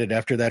said it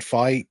after that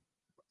fight.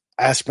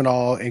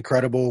 Aspinall,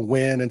 incredible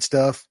win and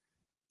stuff.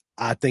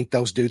 I think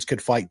those dudes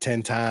could fight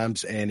 10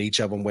 times and each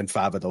of them win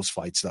 5 of those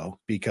fights, though,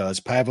 because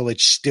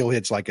Pavlich still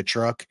hits like a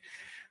truck.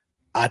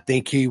 I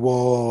think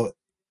he'll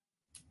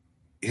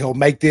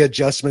make the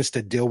adjustments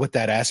to deal with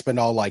that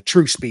Aspinall, like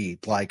true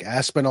speed. Like,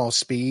 Aspinall's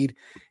speed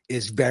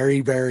is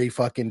very, very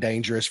fucking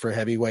dangerous for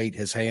heavyweight.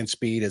 His hand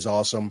speed is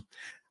awesome.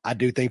 I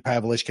do think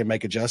Pavlich can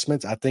make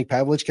adjustments. I think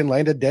Pavlich can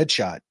land a dead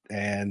shot,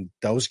 and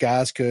those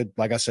guys could,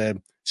 like I said,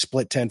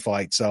 split 10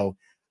 fights. So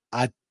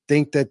I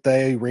think that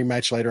they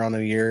rematch later on in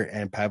the year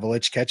and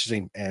Pavlich catches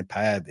him, and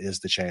Pav is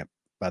the champ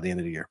by the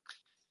end of the year.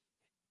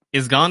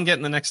 Is Gon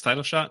getting the next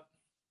title shot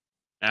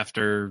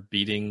after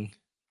beating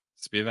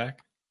Spivak?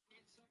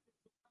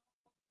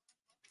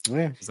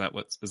 Yeah. Is that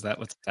what's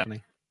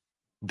happening?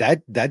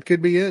 That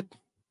could be it.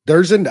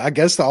 I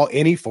guess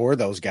any 4 of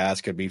those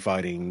guys could be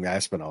fighting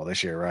Aspinall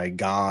this year, right?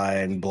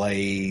 Gon,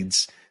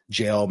 Blades,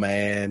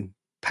 Jailman,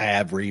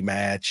 Pav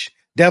rematch.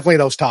 Definitely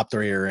those top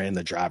 3 are in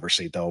the driver's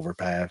seat though over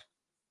Pav.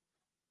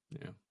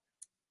 Yeah.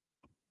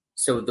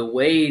 So the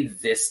way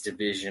this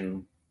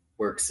division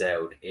works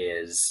out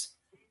is,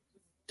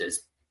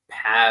 does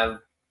Pav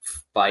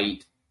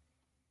fight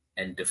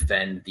and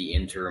defend the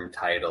interim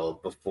title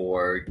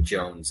before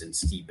Jones and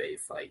Stipe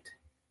fight?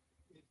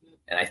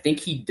 And I think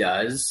he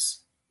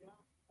does,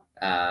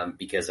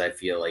 because I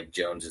feel like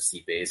Jones and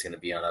Stipe is going to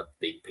be on a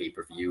big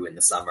pay-per-view in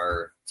the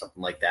summer,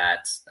 something like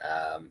that.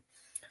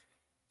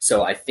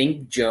 So I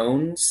think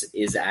Jones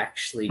is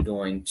actually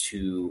going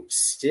to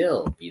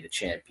still be the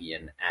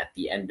champion at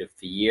the end of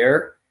the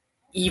year,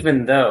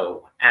 even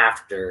though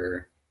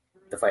after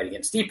the fight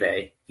against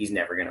Stipe, he's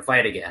never going to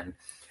fight again.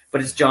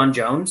 But it's John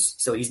Jones,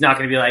 so he's not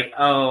going to be like,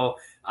 oh,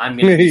 I'm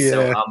going to be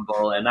so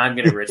humble and I'm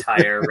going to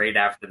retire right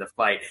after the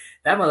fight.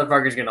 That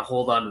motherfucker's going to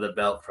hold on to the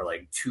belt for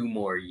like 2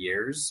 more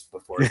years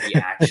before he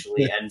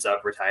actually ends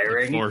up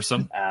retiring. Force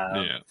him.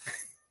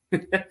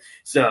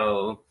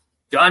 So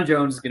John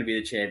Jones is going to be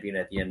the champion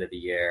at the end of the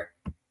year.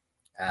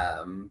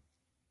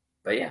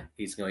 But yeah,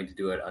 he's going to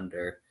do it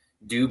under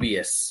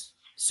dubious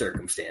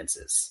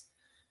circumstances.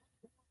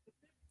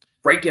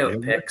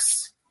 Breakout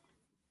picks.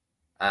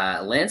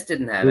 Lance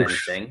didn't have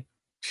anything.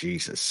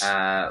 Jesus.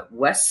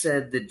 Wes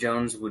said that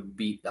Jones would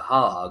beat the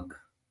Hog,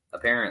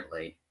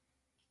 apparently.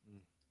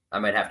 I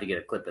might have to get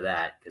a clip of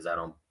that because I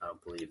don't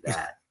believe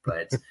that.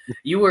 But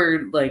you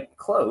were like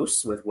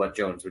close with what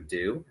Jones would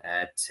do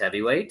at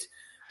heavyweight.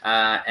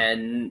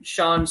 And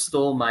Sean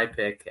stole my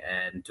pick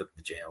and took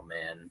the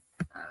Jailman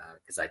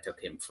because I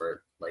took him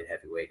for light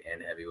heavyweight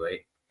and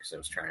heavyweight because I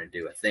was trying to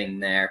do a thing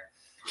there.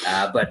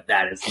 But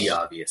that is the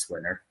obvious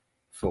winner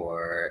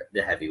for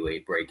the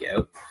heavyweight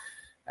breakout.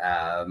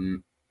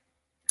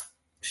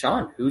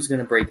 Sean, who's going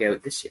to break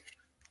out this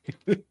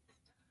year?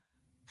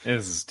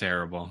 This is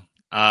terrible.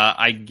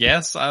 I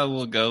guess I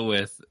will go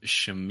with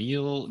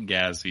Shamil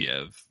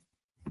Gaziev.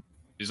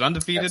 He's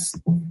undefeated.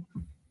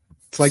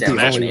 It's like the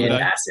only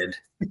one. Acid.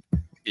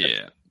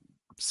 Yeah.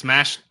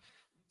 Smash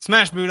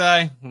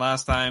Budai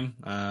last time.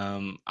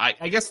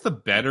 I guess the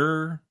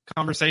better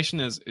conversation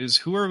is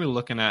who are we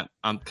looking at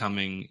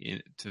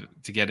upcoming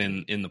to get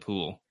in the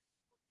pool?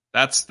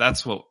 That's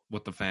what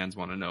the fans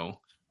want to know.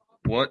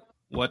 What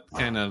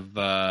kind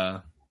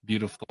of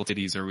beautiful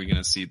titties are we going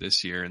to see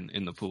this year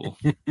in the pool?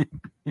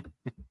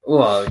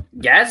 Well,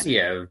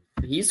 Gaziev,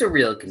 he's a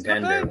real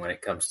contender when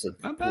it comes to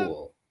the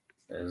pool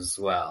as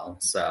well.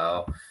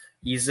 So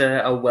he's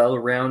a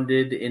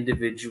well-rounded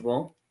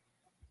individual.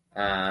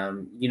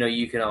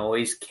 You can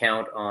always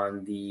count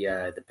on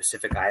the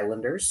Pacific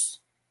Islanders.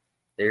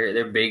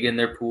 They're big in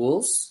their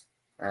pools.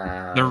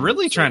 They're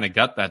really trying to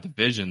gut that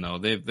division, though.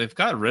 They've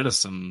got rid of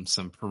some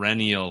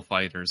perennial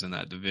fighters in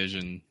that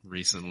division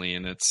recently,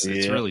 and it's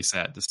really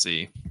sad to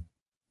see.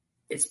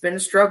 It's been a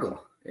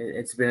struggle.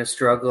 It's been a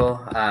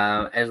struggle.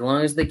 As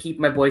long as they keep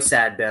my boy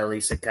Sad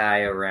Belly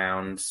Sakai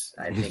around,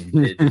 I think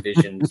the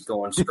division's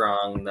going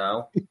strong,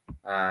 though.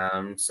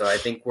 So I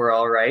think we're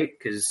all right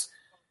because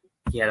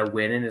he had a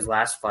win in his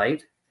last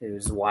fight. It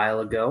was a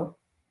while ago.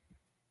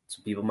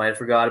 Some people might have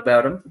forgot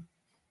about him.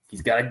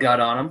 He's got a gut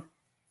on him.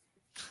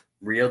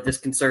 Real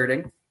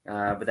disconcerting,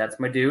 but that's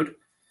my dude.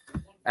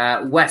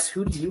 Wes,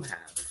 who do you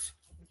have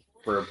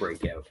for a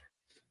breakout?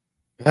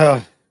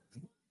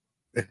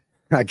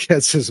 I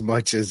guess as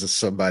much as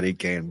somebody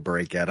can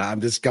break out, I'm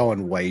just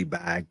going way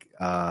back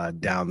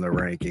down the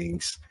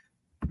rankings.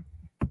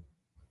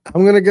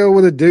 I'm going to go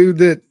with a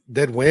dude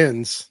that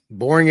wins.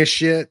 Boring as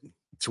shit.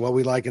 It's what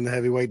we like in the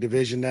heavyweight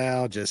division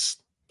now.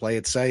 Just play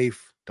it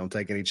safe. Don't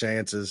take any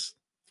chances.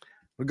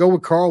 We'll go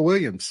with Carl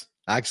Williams.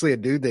 Actually, a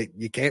dude that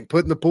you can't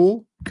put in the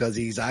pool because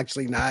he's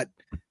actually not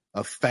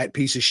a fat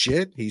piece of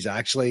shit. He's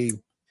actually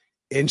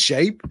in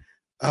shape.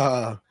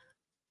 But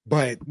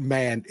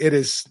man, it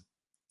is.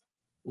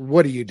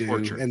 What do you do?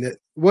 Torture. And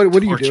what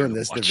do you do in to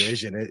this watch.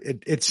 division?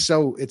 It's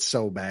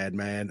so bad,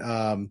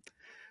 man.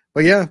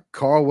 But yeah,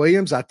 Carl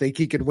Williams, I think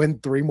he could win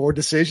 3 more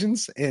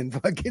decisions in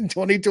fucking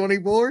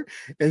 2024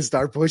 and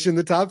start pushing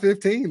the top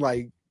 15.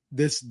 Like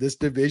this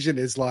division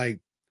is like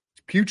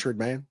putrid,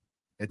 man.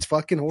 It's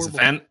fucking horrible.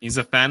 He's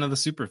a fan of the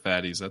super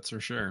fatties, that's for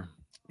sure.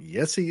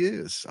 Yes, he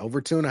is.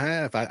 Over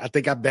 2.5. I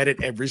think I bet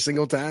it every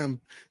single time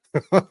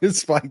on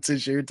his fights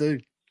this year too.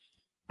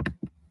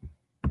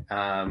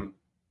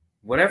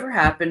 Whatever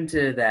happened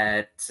to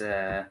that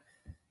the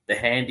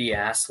handy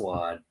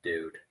asswad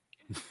dude?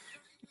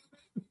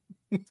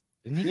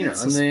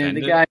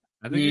 The guy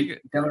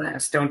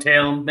don't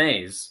tell him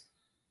maze.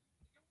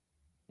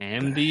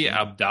 Andy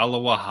Abdallah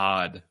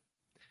Wahad.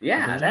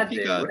 Yeah, that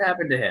dude. What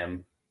happened to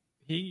him?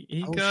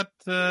 He got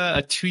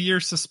a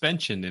 2-year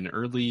suspension in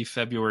early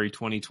February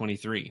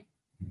 2023.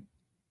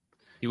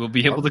 He will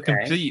be able to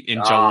compete in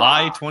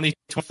July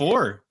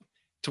 2024.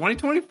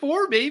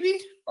 2024, baby.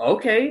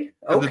 Okay.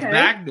 It's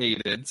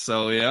backdated,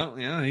 so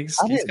yeah, he's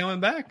coming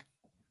back.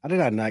 How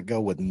did I not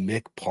go with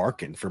Mick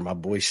Parkin for my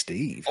boy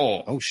Steve?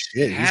 Oh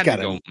shit,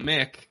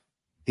 Mick.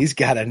 He's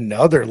got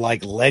another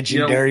like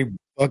legendary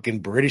fucking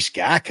British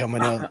guy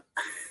coming up.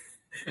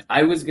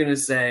 I was gonna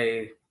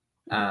say,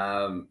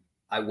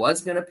 I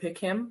was gonna pick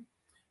him,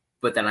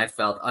 but then I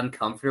felt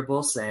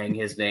uncomfortable saying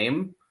his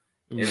name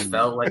It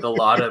felt like a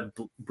lot of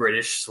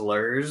British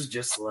slurs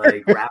just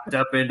like wrapped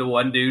up into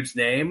one dude's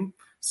name.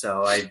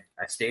 So I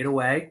stayed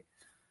away.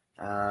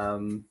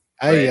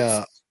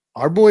 Hey,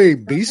 our boy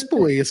Beast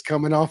Boy is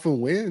coming off a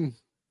win.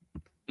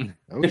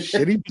 Oh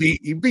shit,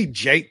 he beat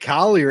Jake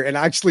Collier and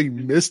actually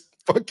missed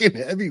fucking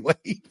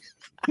heavyweight.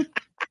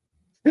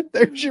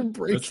 There's your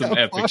breakout. That's some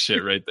epic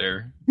shit right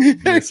there.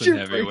 There's Missing your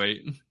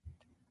heavyweight.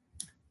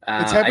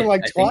 It's happened I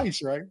twice,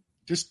 think right?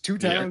 Just 2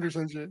 times or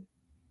some shit.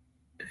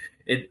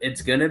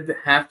 it's gonna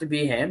have to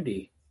be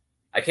Hamdy.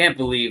 I can't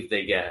believe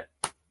they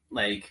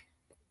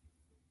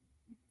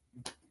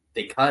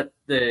cut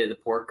the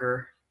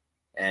Porker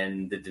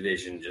and the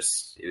division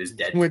it was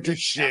dead. Went to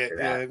shit.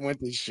 Yeah, it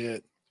went to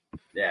shit.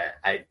 Yeah,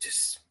 I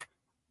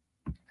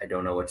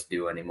don't know what to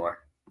do anymore.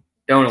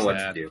 Don't know what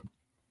to do.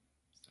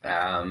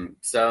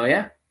 So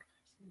yeah,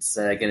 it's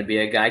going to be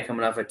a guy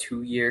coming off a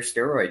 2-year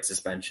steroid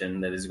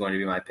suspension that is going to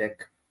be my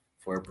pick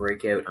for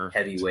breakout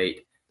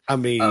heavyweight. I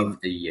mean,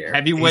 of the year.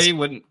 Heavyweight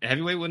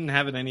wouldn't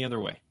have it any other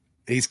way.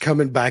 He's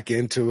coming back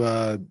into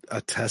a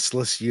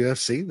testless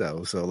UFC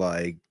though, so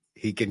like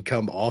he can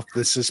come off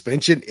the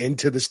suspension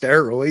into the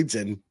steroids,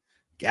 and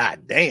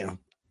god damn.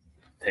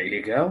 There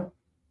you go.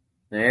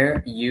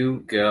 There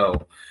you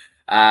go.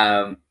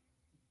 That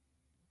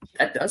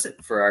does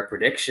it for our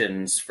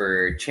predictions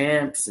for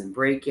champs and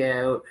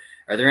breakout.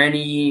 Are there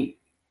any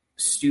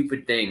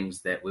stupid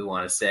things that we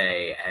want to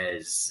say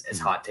as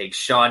hot takes?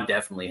 Sean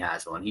definitely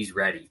has one. He's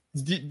ready.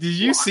 Did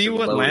you see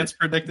what Lance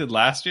predicted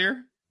last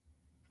year?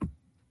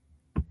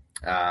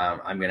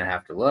 I'm gonna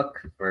have to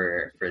look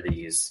for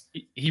these.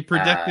 He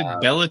predicted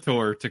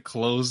Bellator to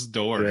close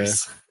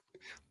doors. Yeah.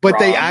 But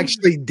Wrong. They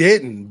actually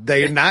didn't.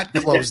 They not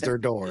closed their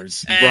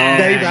doors.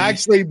 They've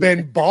actually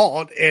been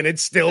bought, and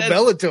it's still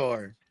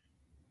Bellator.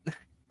 It's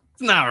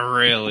not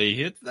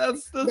really.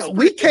 That's no,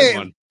 we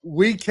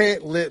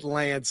can't let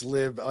Lance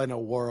live in a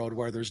world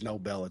where there's no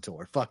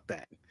Bellator. Fuck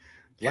that.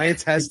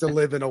 Lance has to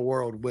live in a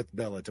world with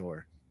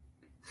Bellator.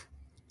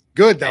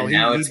 Good though. And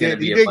now he it's going to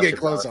be did a bunch get of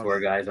close on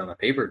Bellator guys on a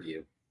pay-per-view.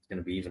 It's going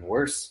to be even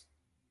worse.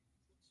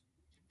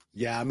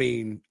 Yeah, I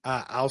mean,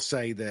 I'll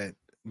say that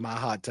my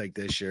hot take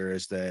this year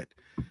is that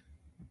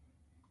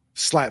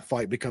slap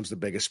fight becomes the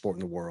biggest sport in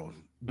the world.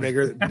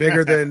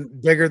 Bigger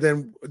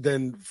than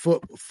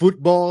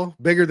football,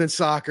 bigger than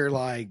soccer.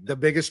 Like the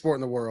biggest sport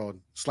in the world,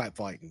 slap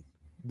fighting.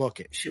 Book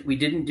it. Shit, we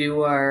didn't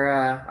do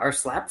our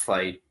slap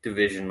fight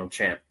divisional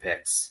champ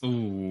picks.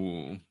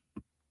 Ooh.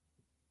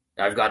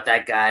 I've got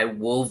that guy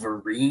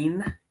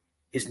Wolverine.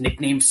 His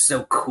nickname's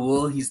so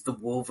cool. He's the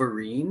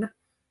Wolverine.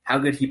 How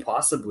could he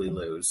possibly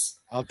lose?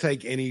 I'll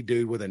take any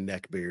dude with a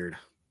neck beard.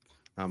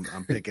 I'm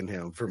picking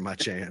him for my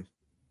champ.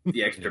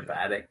 The extra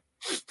padding.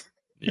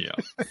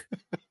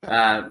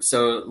 Yeah.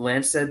 So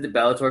Lance said that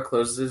Bellator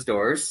closes his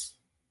doors.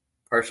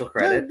 Partial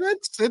credit.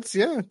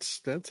 Yeah,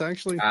 that's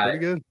actually pretty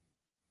good.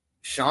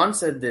 Sean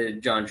said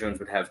that John Jones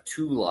would have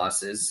 2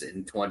 losses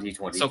in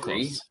 2023. So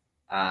close.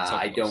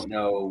 I don't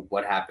know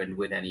what happened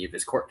with any of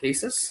his court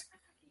cases.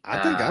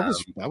 I think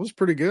I was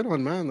pretty good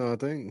on mine though. I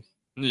think.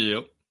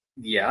 Yep.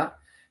 Yeah.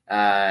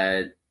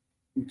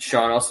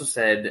 Sean also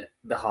said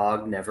the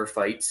Hog never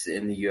fights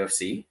in the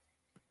UFC,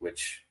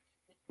 which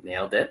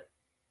nailed it.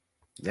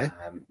 Yeah.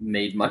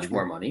 Made much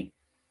more money.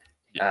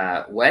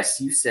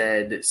 Wes, you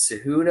said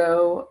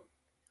Cejudo,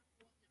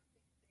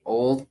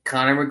 old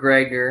Conor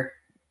McGregor,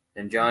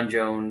 and John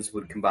Jones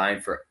would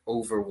combine for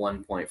over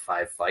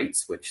 1.5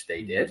 fights, which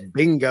they did.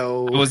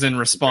 Bingo. It was in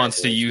response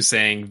to you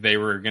saying they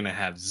were going to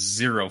have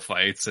 0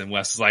 fights, and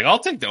Wes is like, I'll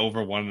take the over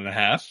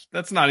 1.5.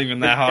 That's not even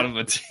that hot of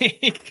a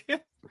take.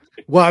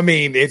 Well, I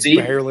mean,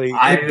 barely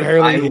hit,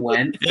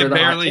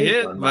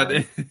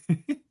 but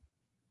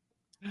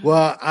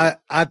well,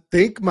 I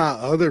think my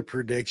other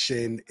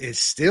prediction is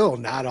still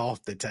not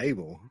off the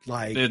table.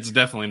 Like it's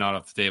definitely not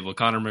off the table.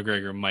 Conor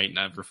McGregor might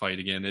never fight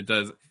again. It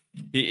does.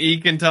 He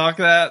can talk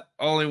that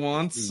all he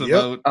wants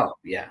about. Oh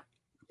yeah,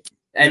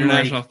 and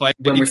international fight.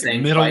 When we're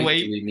saying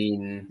middleweight, fight, do we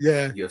mean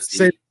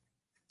UFC?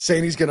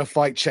 Saying he's gonna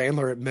fight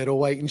Chandler at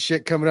middleweight and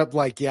shit coming up.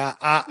 Like, yeah,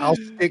 I'll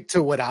stick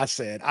to what I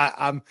said.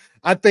 I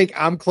think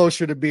I'm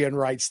closer to being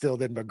right still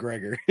than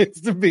McGregor.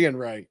 It's to being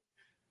right.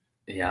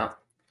 Yeah.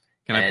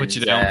 Can I put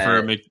you down for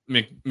a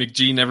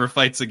McG never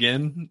fights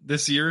again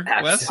this year,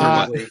 Wes?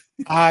 Absolutely.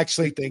 I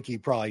actually think he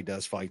probably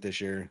does fight this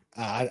year.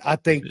 I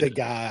think the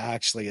guy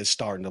actually is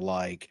starting to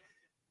like.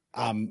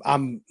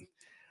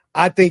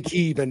 I think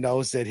he even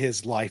knows that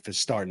his life is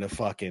starting to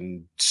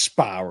fucking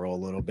spiral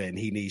a little bit, and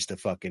he needs to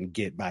fucking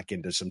get back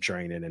into some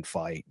training and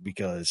fight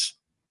because.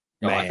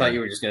 No, I thought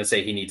you were just going to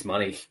say he needs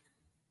money.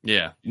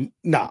 Yeah.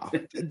 No,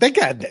 they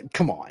got that.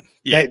 Come on.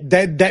 Yeah.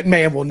 That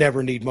man will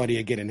never need money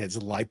again in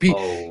his life.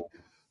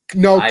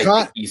 I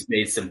think he's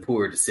made some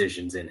poor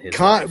decisions in his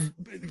life.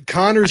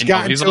 Connor's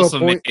gotten he's to also a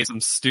point. made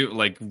some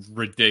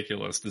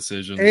ridiculous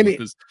decisions with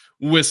his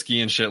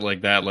whiskey and shit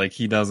like that. Like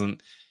he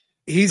doesn't.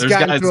 He's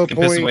gotten to a point.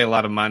 Piss away a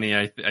lot of money.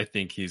 I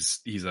think he's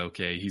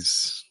okay.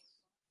 He's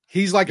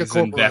like a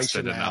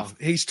corporation now. Enough.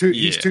 He's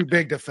too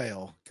big to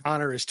fail.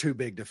 Connor is too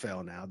big to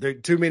fail now.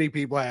 Too many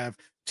people have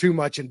too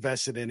much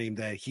invested in him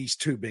that he's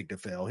too big to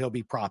fail. He'll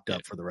be propped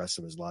up for the rest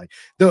of his life.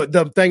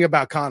 The thing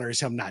about Conor is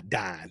him not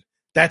dying.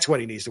 That's what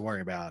he needs to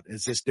worry about.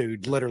 Is this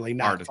dude literally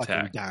not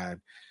fucking dying?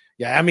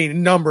 Yeah, I mean, a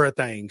number of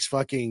things,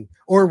 fucking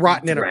or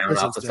rotting in a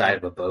prison off the side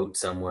of a boat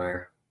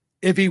somewhere.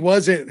 If he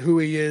wasn't who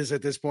he is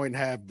at this point and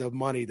have the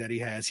money that he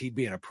has, he'd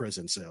be in a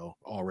prison cell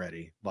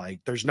already. Like,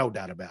 there's no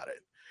doubt about it.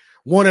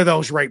 One of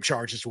those rape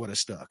charges would have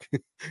stuck.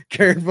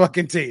 Karen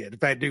fucking T it if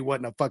that dude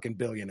wasn't a fucking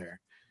billionaire.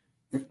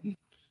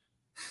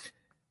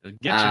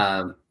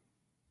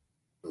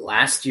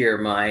 Last year,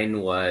 mine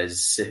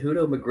was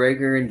Cejudo,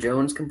 McGregor, and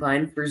Jones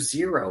combined for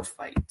 0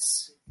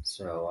 fights.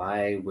 So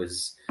I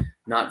was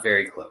not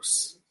very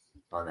close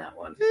on that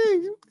one.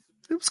 It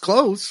was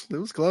close. It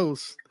was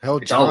close. Hell,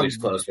 it's always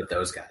close with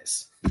those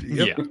guys.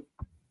 Yep.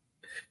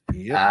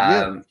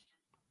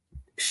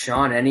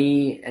 Sean,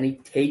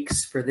 any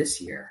takes for this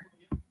year?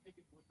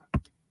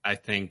 I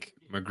think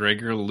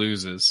McGregor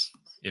loses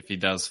if he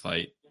does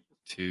fight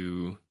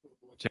to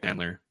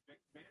Chandler.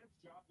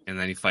 And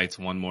then he fights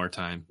one more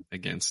time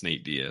against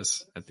Nate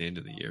Diaz at the end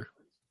of the year.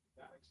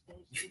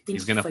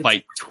 He's going to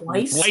fight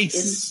twice in the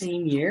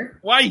same year?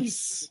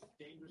 Twice!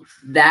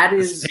 That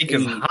is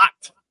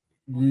hot.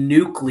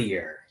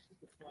 Nuclear.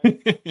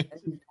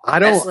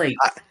 That's like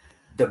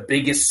the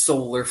biggest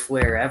solar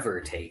flare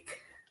ever take.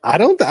 I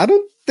don't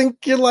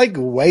think you're like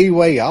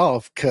way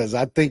off, because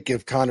I think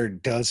if Conor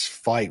does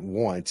fight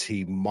once,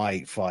 he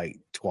might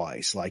fight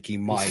twice. Like he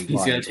might.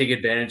 He's going to take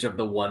advantage of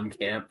the one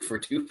camp for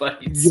 2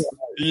 fights.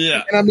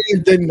 Yeah. And I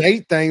mean the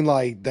Nate thing,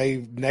 like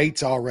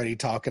Nate's already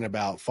talking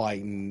about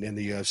fighting in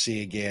the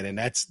UFC again, and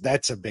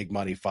that's a big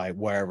money fight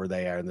wherever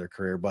they are in their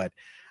career. But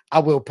I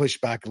will push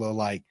back a little.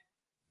 Like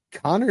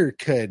Conor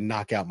could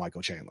knock out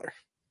Michael Chandler,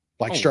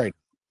 straight.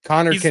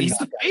 Conor he's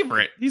the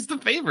favorite. He's the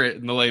favorite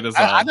in the latest.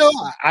 I know.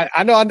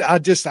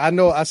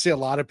 I see a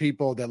lot of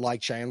people that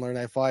like Chandler in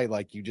that fight.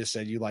 Like you just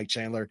said, you like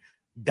Chandler.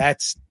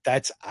 That's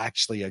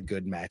actually a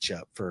good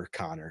matchup for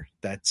Conor.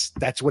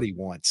 That's what he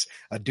wants.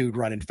 A dude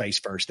running face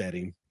first at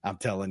him. I'm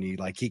telling you,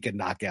 like he could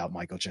knock out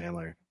Michael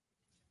Chandler.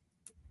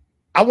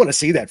 I want to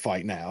see that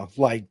fight now.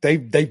 Like they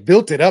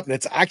built it up, and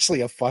it's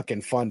actually a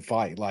fucking fun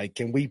fight. Like,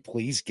 can we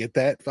please get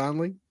that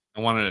finally?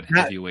 I wanted it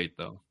heavyweight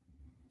though.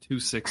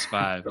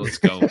 265. Let's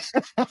go.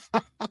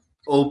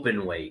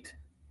 Open weight.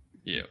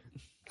 Yeah.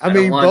 I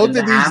mean, both of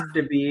these have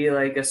to be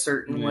like a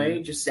certain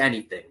way. Just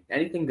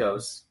anything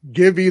goes.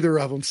 Give either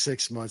of them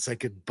 6 months. They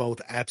could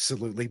both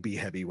absolutely be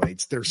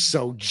heavyweights. They're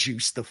so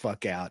juiced the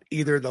fuck out.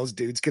 Either of those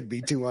dudes could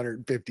be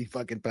 250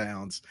 fucking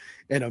pounds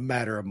in a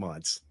matter of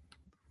months.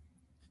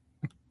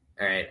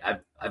 All right,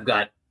 I've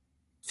got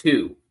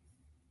 2.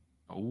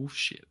 Oh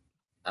shit.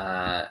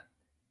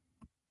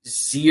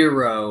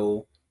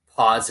 0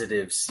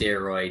 positive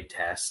steroid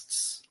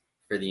tests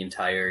for the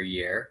entire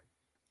year.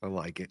 I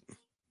like it.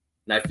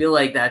 And I feel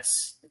like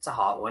it's a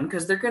hot one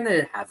because they're going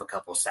to have a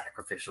couple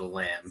sacrificial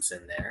lambs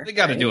in there. They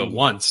got to do it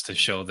once to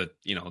show that,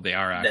 they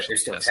are actually that they're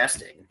still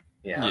testing.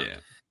 Yeah. Yeah.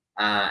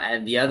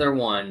 And the other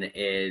one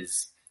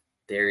is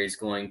there is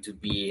going to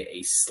be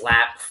a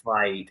slap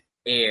fight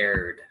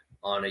aired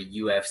on a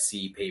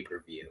UFC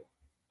pay-per-view.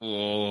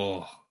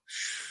 Oh,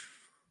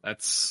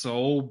 that's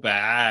so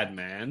bad,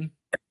 man.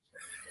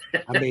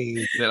 I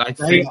mean, I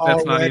think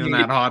that's not even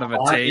that hot of a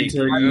take.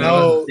 Until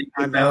you think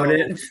about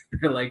it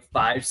for like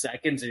 5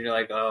 seconds, and you're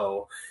like,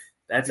 "Oh,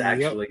 that's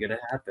actually going to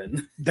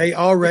happen." They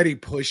already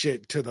push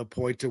it to the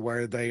point to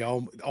where they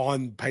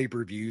on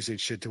pay-per-views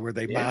and shit to where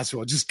they might as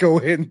well just go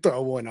ahead and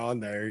throw one on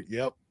there.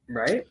 Yep.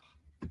 Right.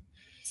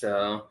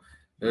 So,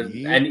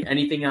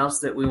 anything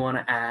else that we want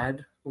to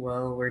add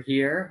while we're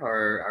here,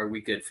 or are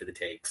we good for the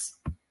takes?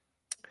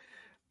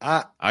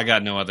 I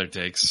got no other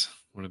takes.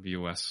 What have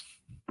you, Wes?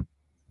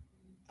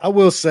 I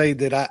will say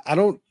that I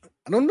don't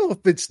know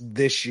if it's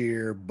this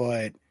year,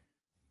 but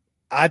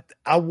I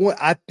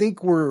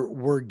think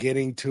we're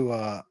getting to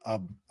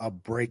a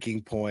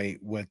breaking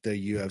point with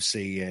the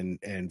UFC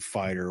and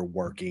fighter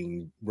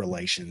working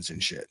relations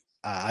and shit.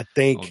 I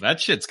think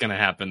that shit's gonna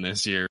happen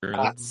this year.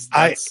 That's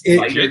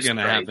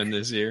gonna happen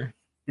this year.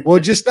 Well,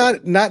 just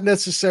not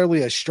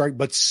necessarily a strike,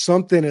 but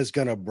something is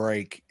going to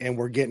break, and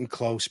we're getting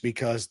close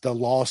because the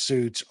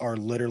lawsuits are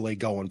literally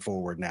going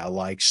forward now.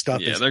 Like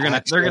stuff. Yeah, they're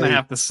gonna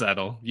have to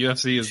settle.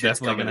 UFC is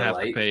definitely gonna have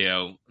to pay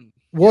out.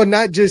 Well,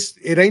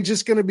 it ain't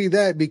just going to be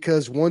that,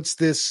 because once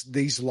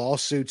these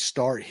lawsuits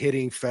start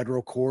hitting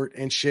federal court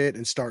and shit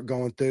and start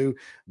going through,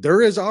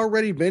 there has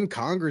already been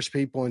Congress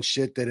people and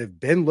shit that have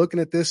been looking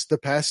at this the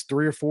past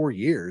 3 or 4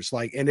 years.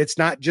 Like, and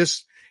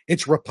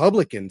it's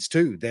Republicans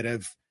too that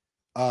have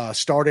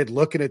started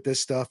looking at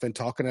this stuff and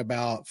talking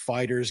about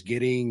fighters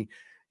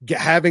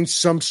having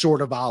some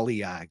sort of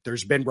Ali Act.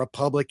 There's been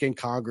Republican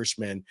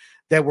congressmen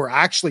that were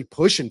actually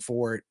pushing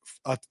for it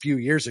a few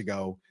years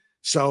ago.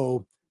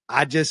 So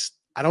I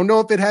don't know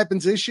if it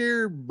happens this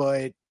year,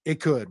 but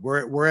it could.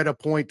 We're at a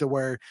point to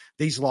where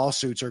these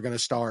lawsuits are going to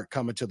start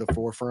coming to the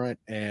forefront,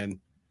 and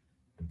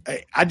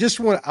I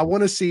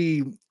want to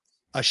see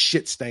a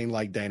shit stain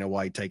like Dana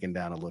White taken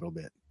down a little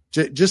bit,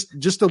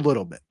 just a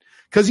little bit.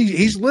 because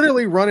he's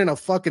literally running a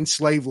fucking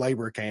slave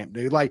labor camp,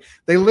 dude. Like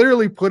they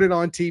literally put it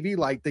on TV.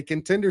 Like the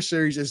Contender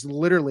Series is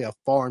literally a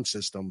farm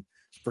system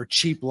for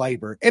cheap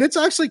labor, and it's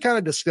actually kind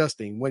of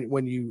disgusting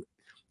when you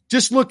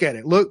just look at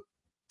it. Look,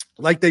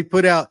 like they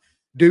put out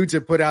dudes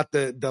that put out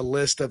the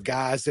list of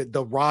guys that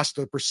the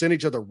roster, the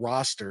percentage of the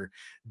roster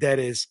that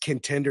is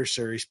Contender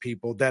Series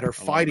people that are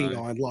fighting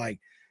on like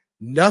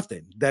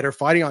nothing, that are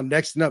fighting on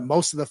next to nothing.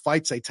 Most of the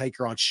fights they take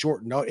are on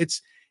short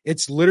notice.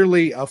 It's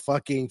literally a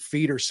fucking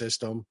feeder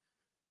system,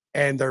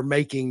 and they're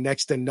making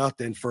next to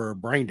nothing for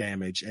brain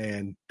damage,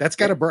 and that's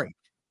got to break.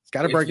 It's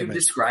got to break. If you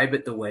describe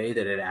it the way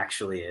that it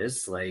actually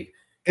is, like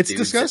it's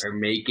dudes disgusting. are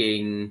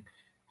making,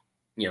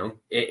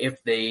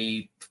 if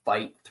they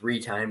fight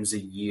 3 times a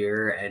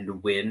year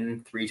and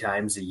win 3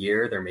 times a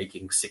year, they're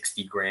making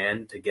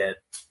 $60,000 to get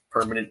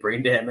permanent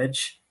brain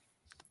damage,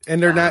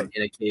 and they're not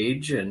in a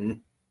cage,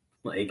 and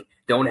like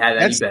don't have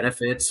any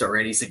benefits or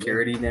any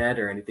security net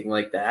or anything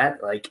like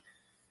that. Like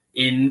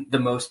in the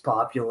most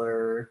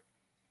popular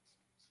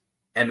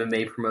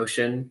MMA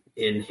promotion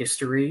in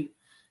history,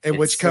 and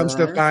which comes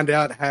to find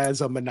out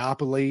has a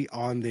monopoly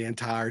on the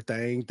entire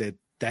thing.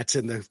 That's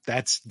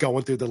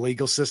going through the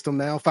legal system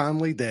now.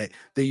 Finally, that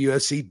the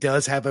UFC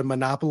does have a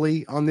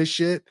monopoly on this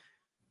shit.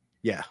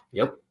 Yeah.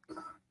 Yep.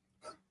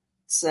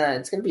 It's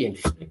going to be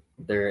interesting.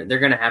 They're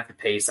going to have to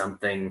pay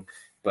something,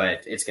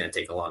 but it's going to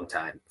take a long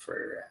time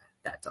for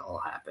that to all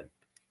happen.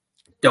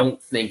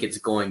 Don't think it's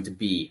going to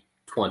be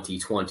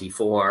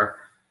 2024,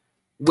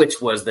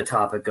 which was the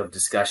topic of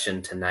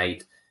discussion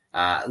tonight.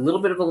 A little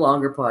bit of a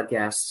longer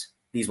podcast.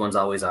 These ones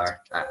always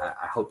are.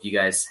 I hope you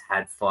guys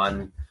had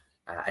fun.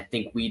 I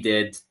think we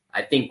did.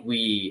 I think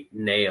we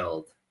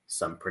nailed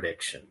some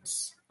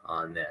predictions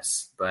on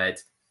this,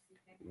 but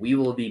we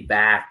will be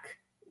back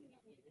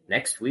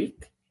next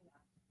week.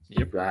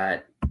 You've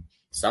got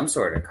some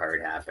sort of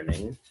card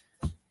happening.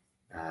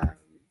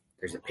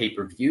 There's a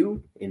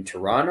pay-per-view in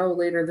Toronto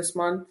later this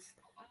month.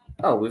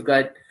 Oh, we've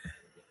got...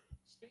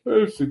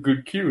 That's a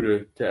good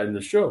cue to end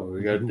the show.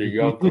 We got the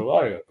Young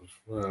Goliath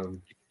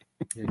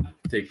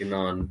taking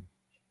on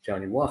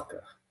Johnny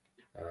Walker.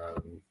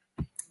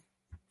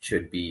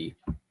 Should be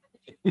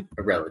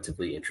a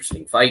relatively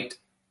interesting fight.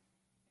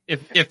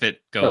 If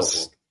it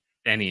goes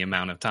any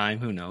amount of time,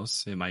 who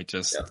knows? It might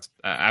just...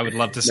 I would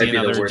love to see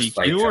another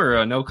DQ or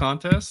a no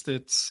contest.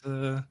 It's...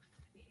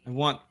 I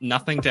want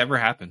nothing to ever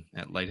happen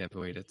at light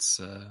heavyweight.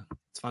 It's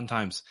fun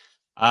times.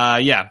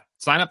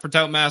 Sign up for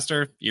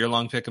Toutmaster,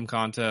 year-long pick'em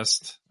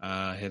contest.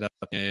 Hit up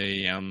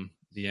the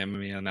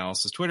MMA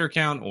Analysis Twitter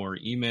account or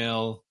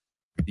email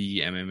the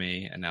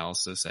MMA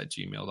Analysis at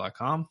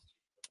gmail.com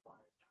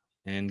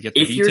and get the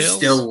details. If you're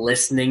still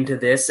listening to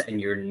this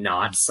and you're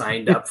not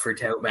signed up for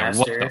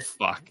Toutmaster, what the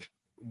fuck?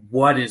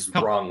 What is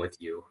wrong with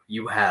you?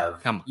 You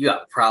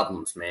got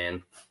problems,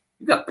 man.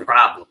 You got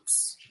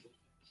problems.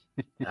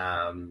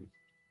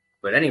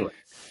 But anyway,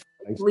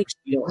 at least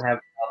we don't have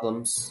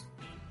problems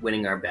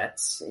winning our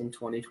bets in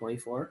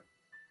 2024.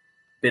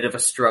 Bit of a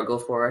struggle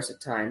for us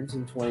at times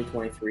in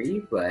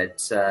 2023,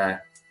 but I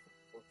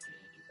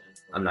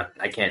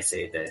can't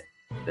say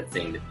the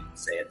thing that people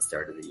say at the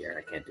start of the year.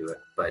 I can't do it,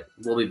 but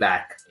we'll be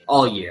back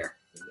all year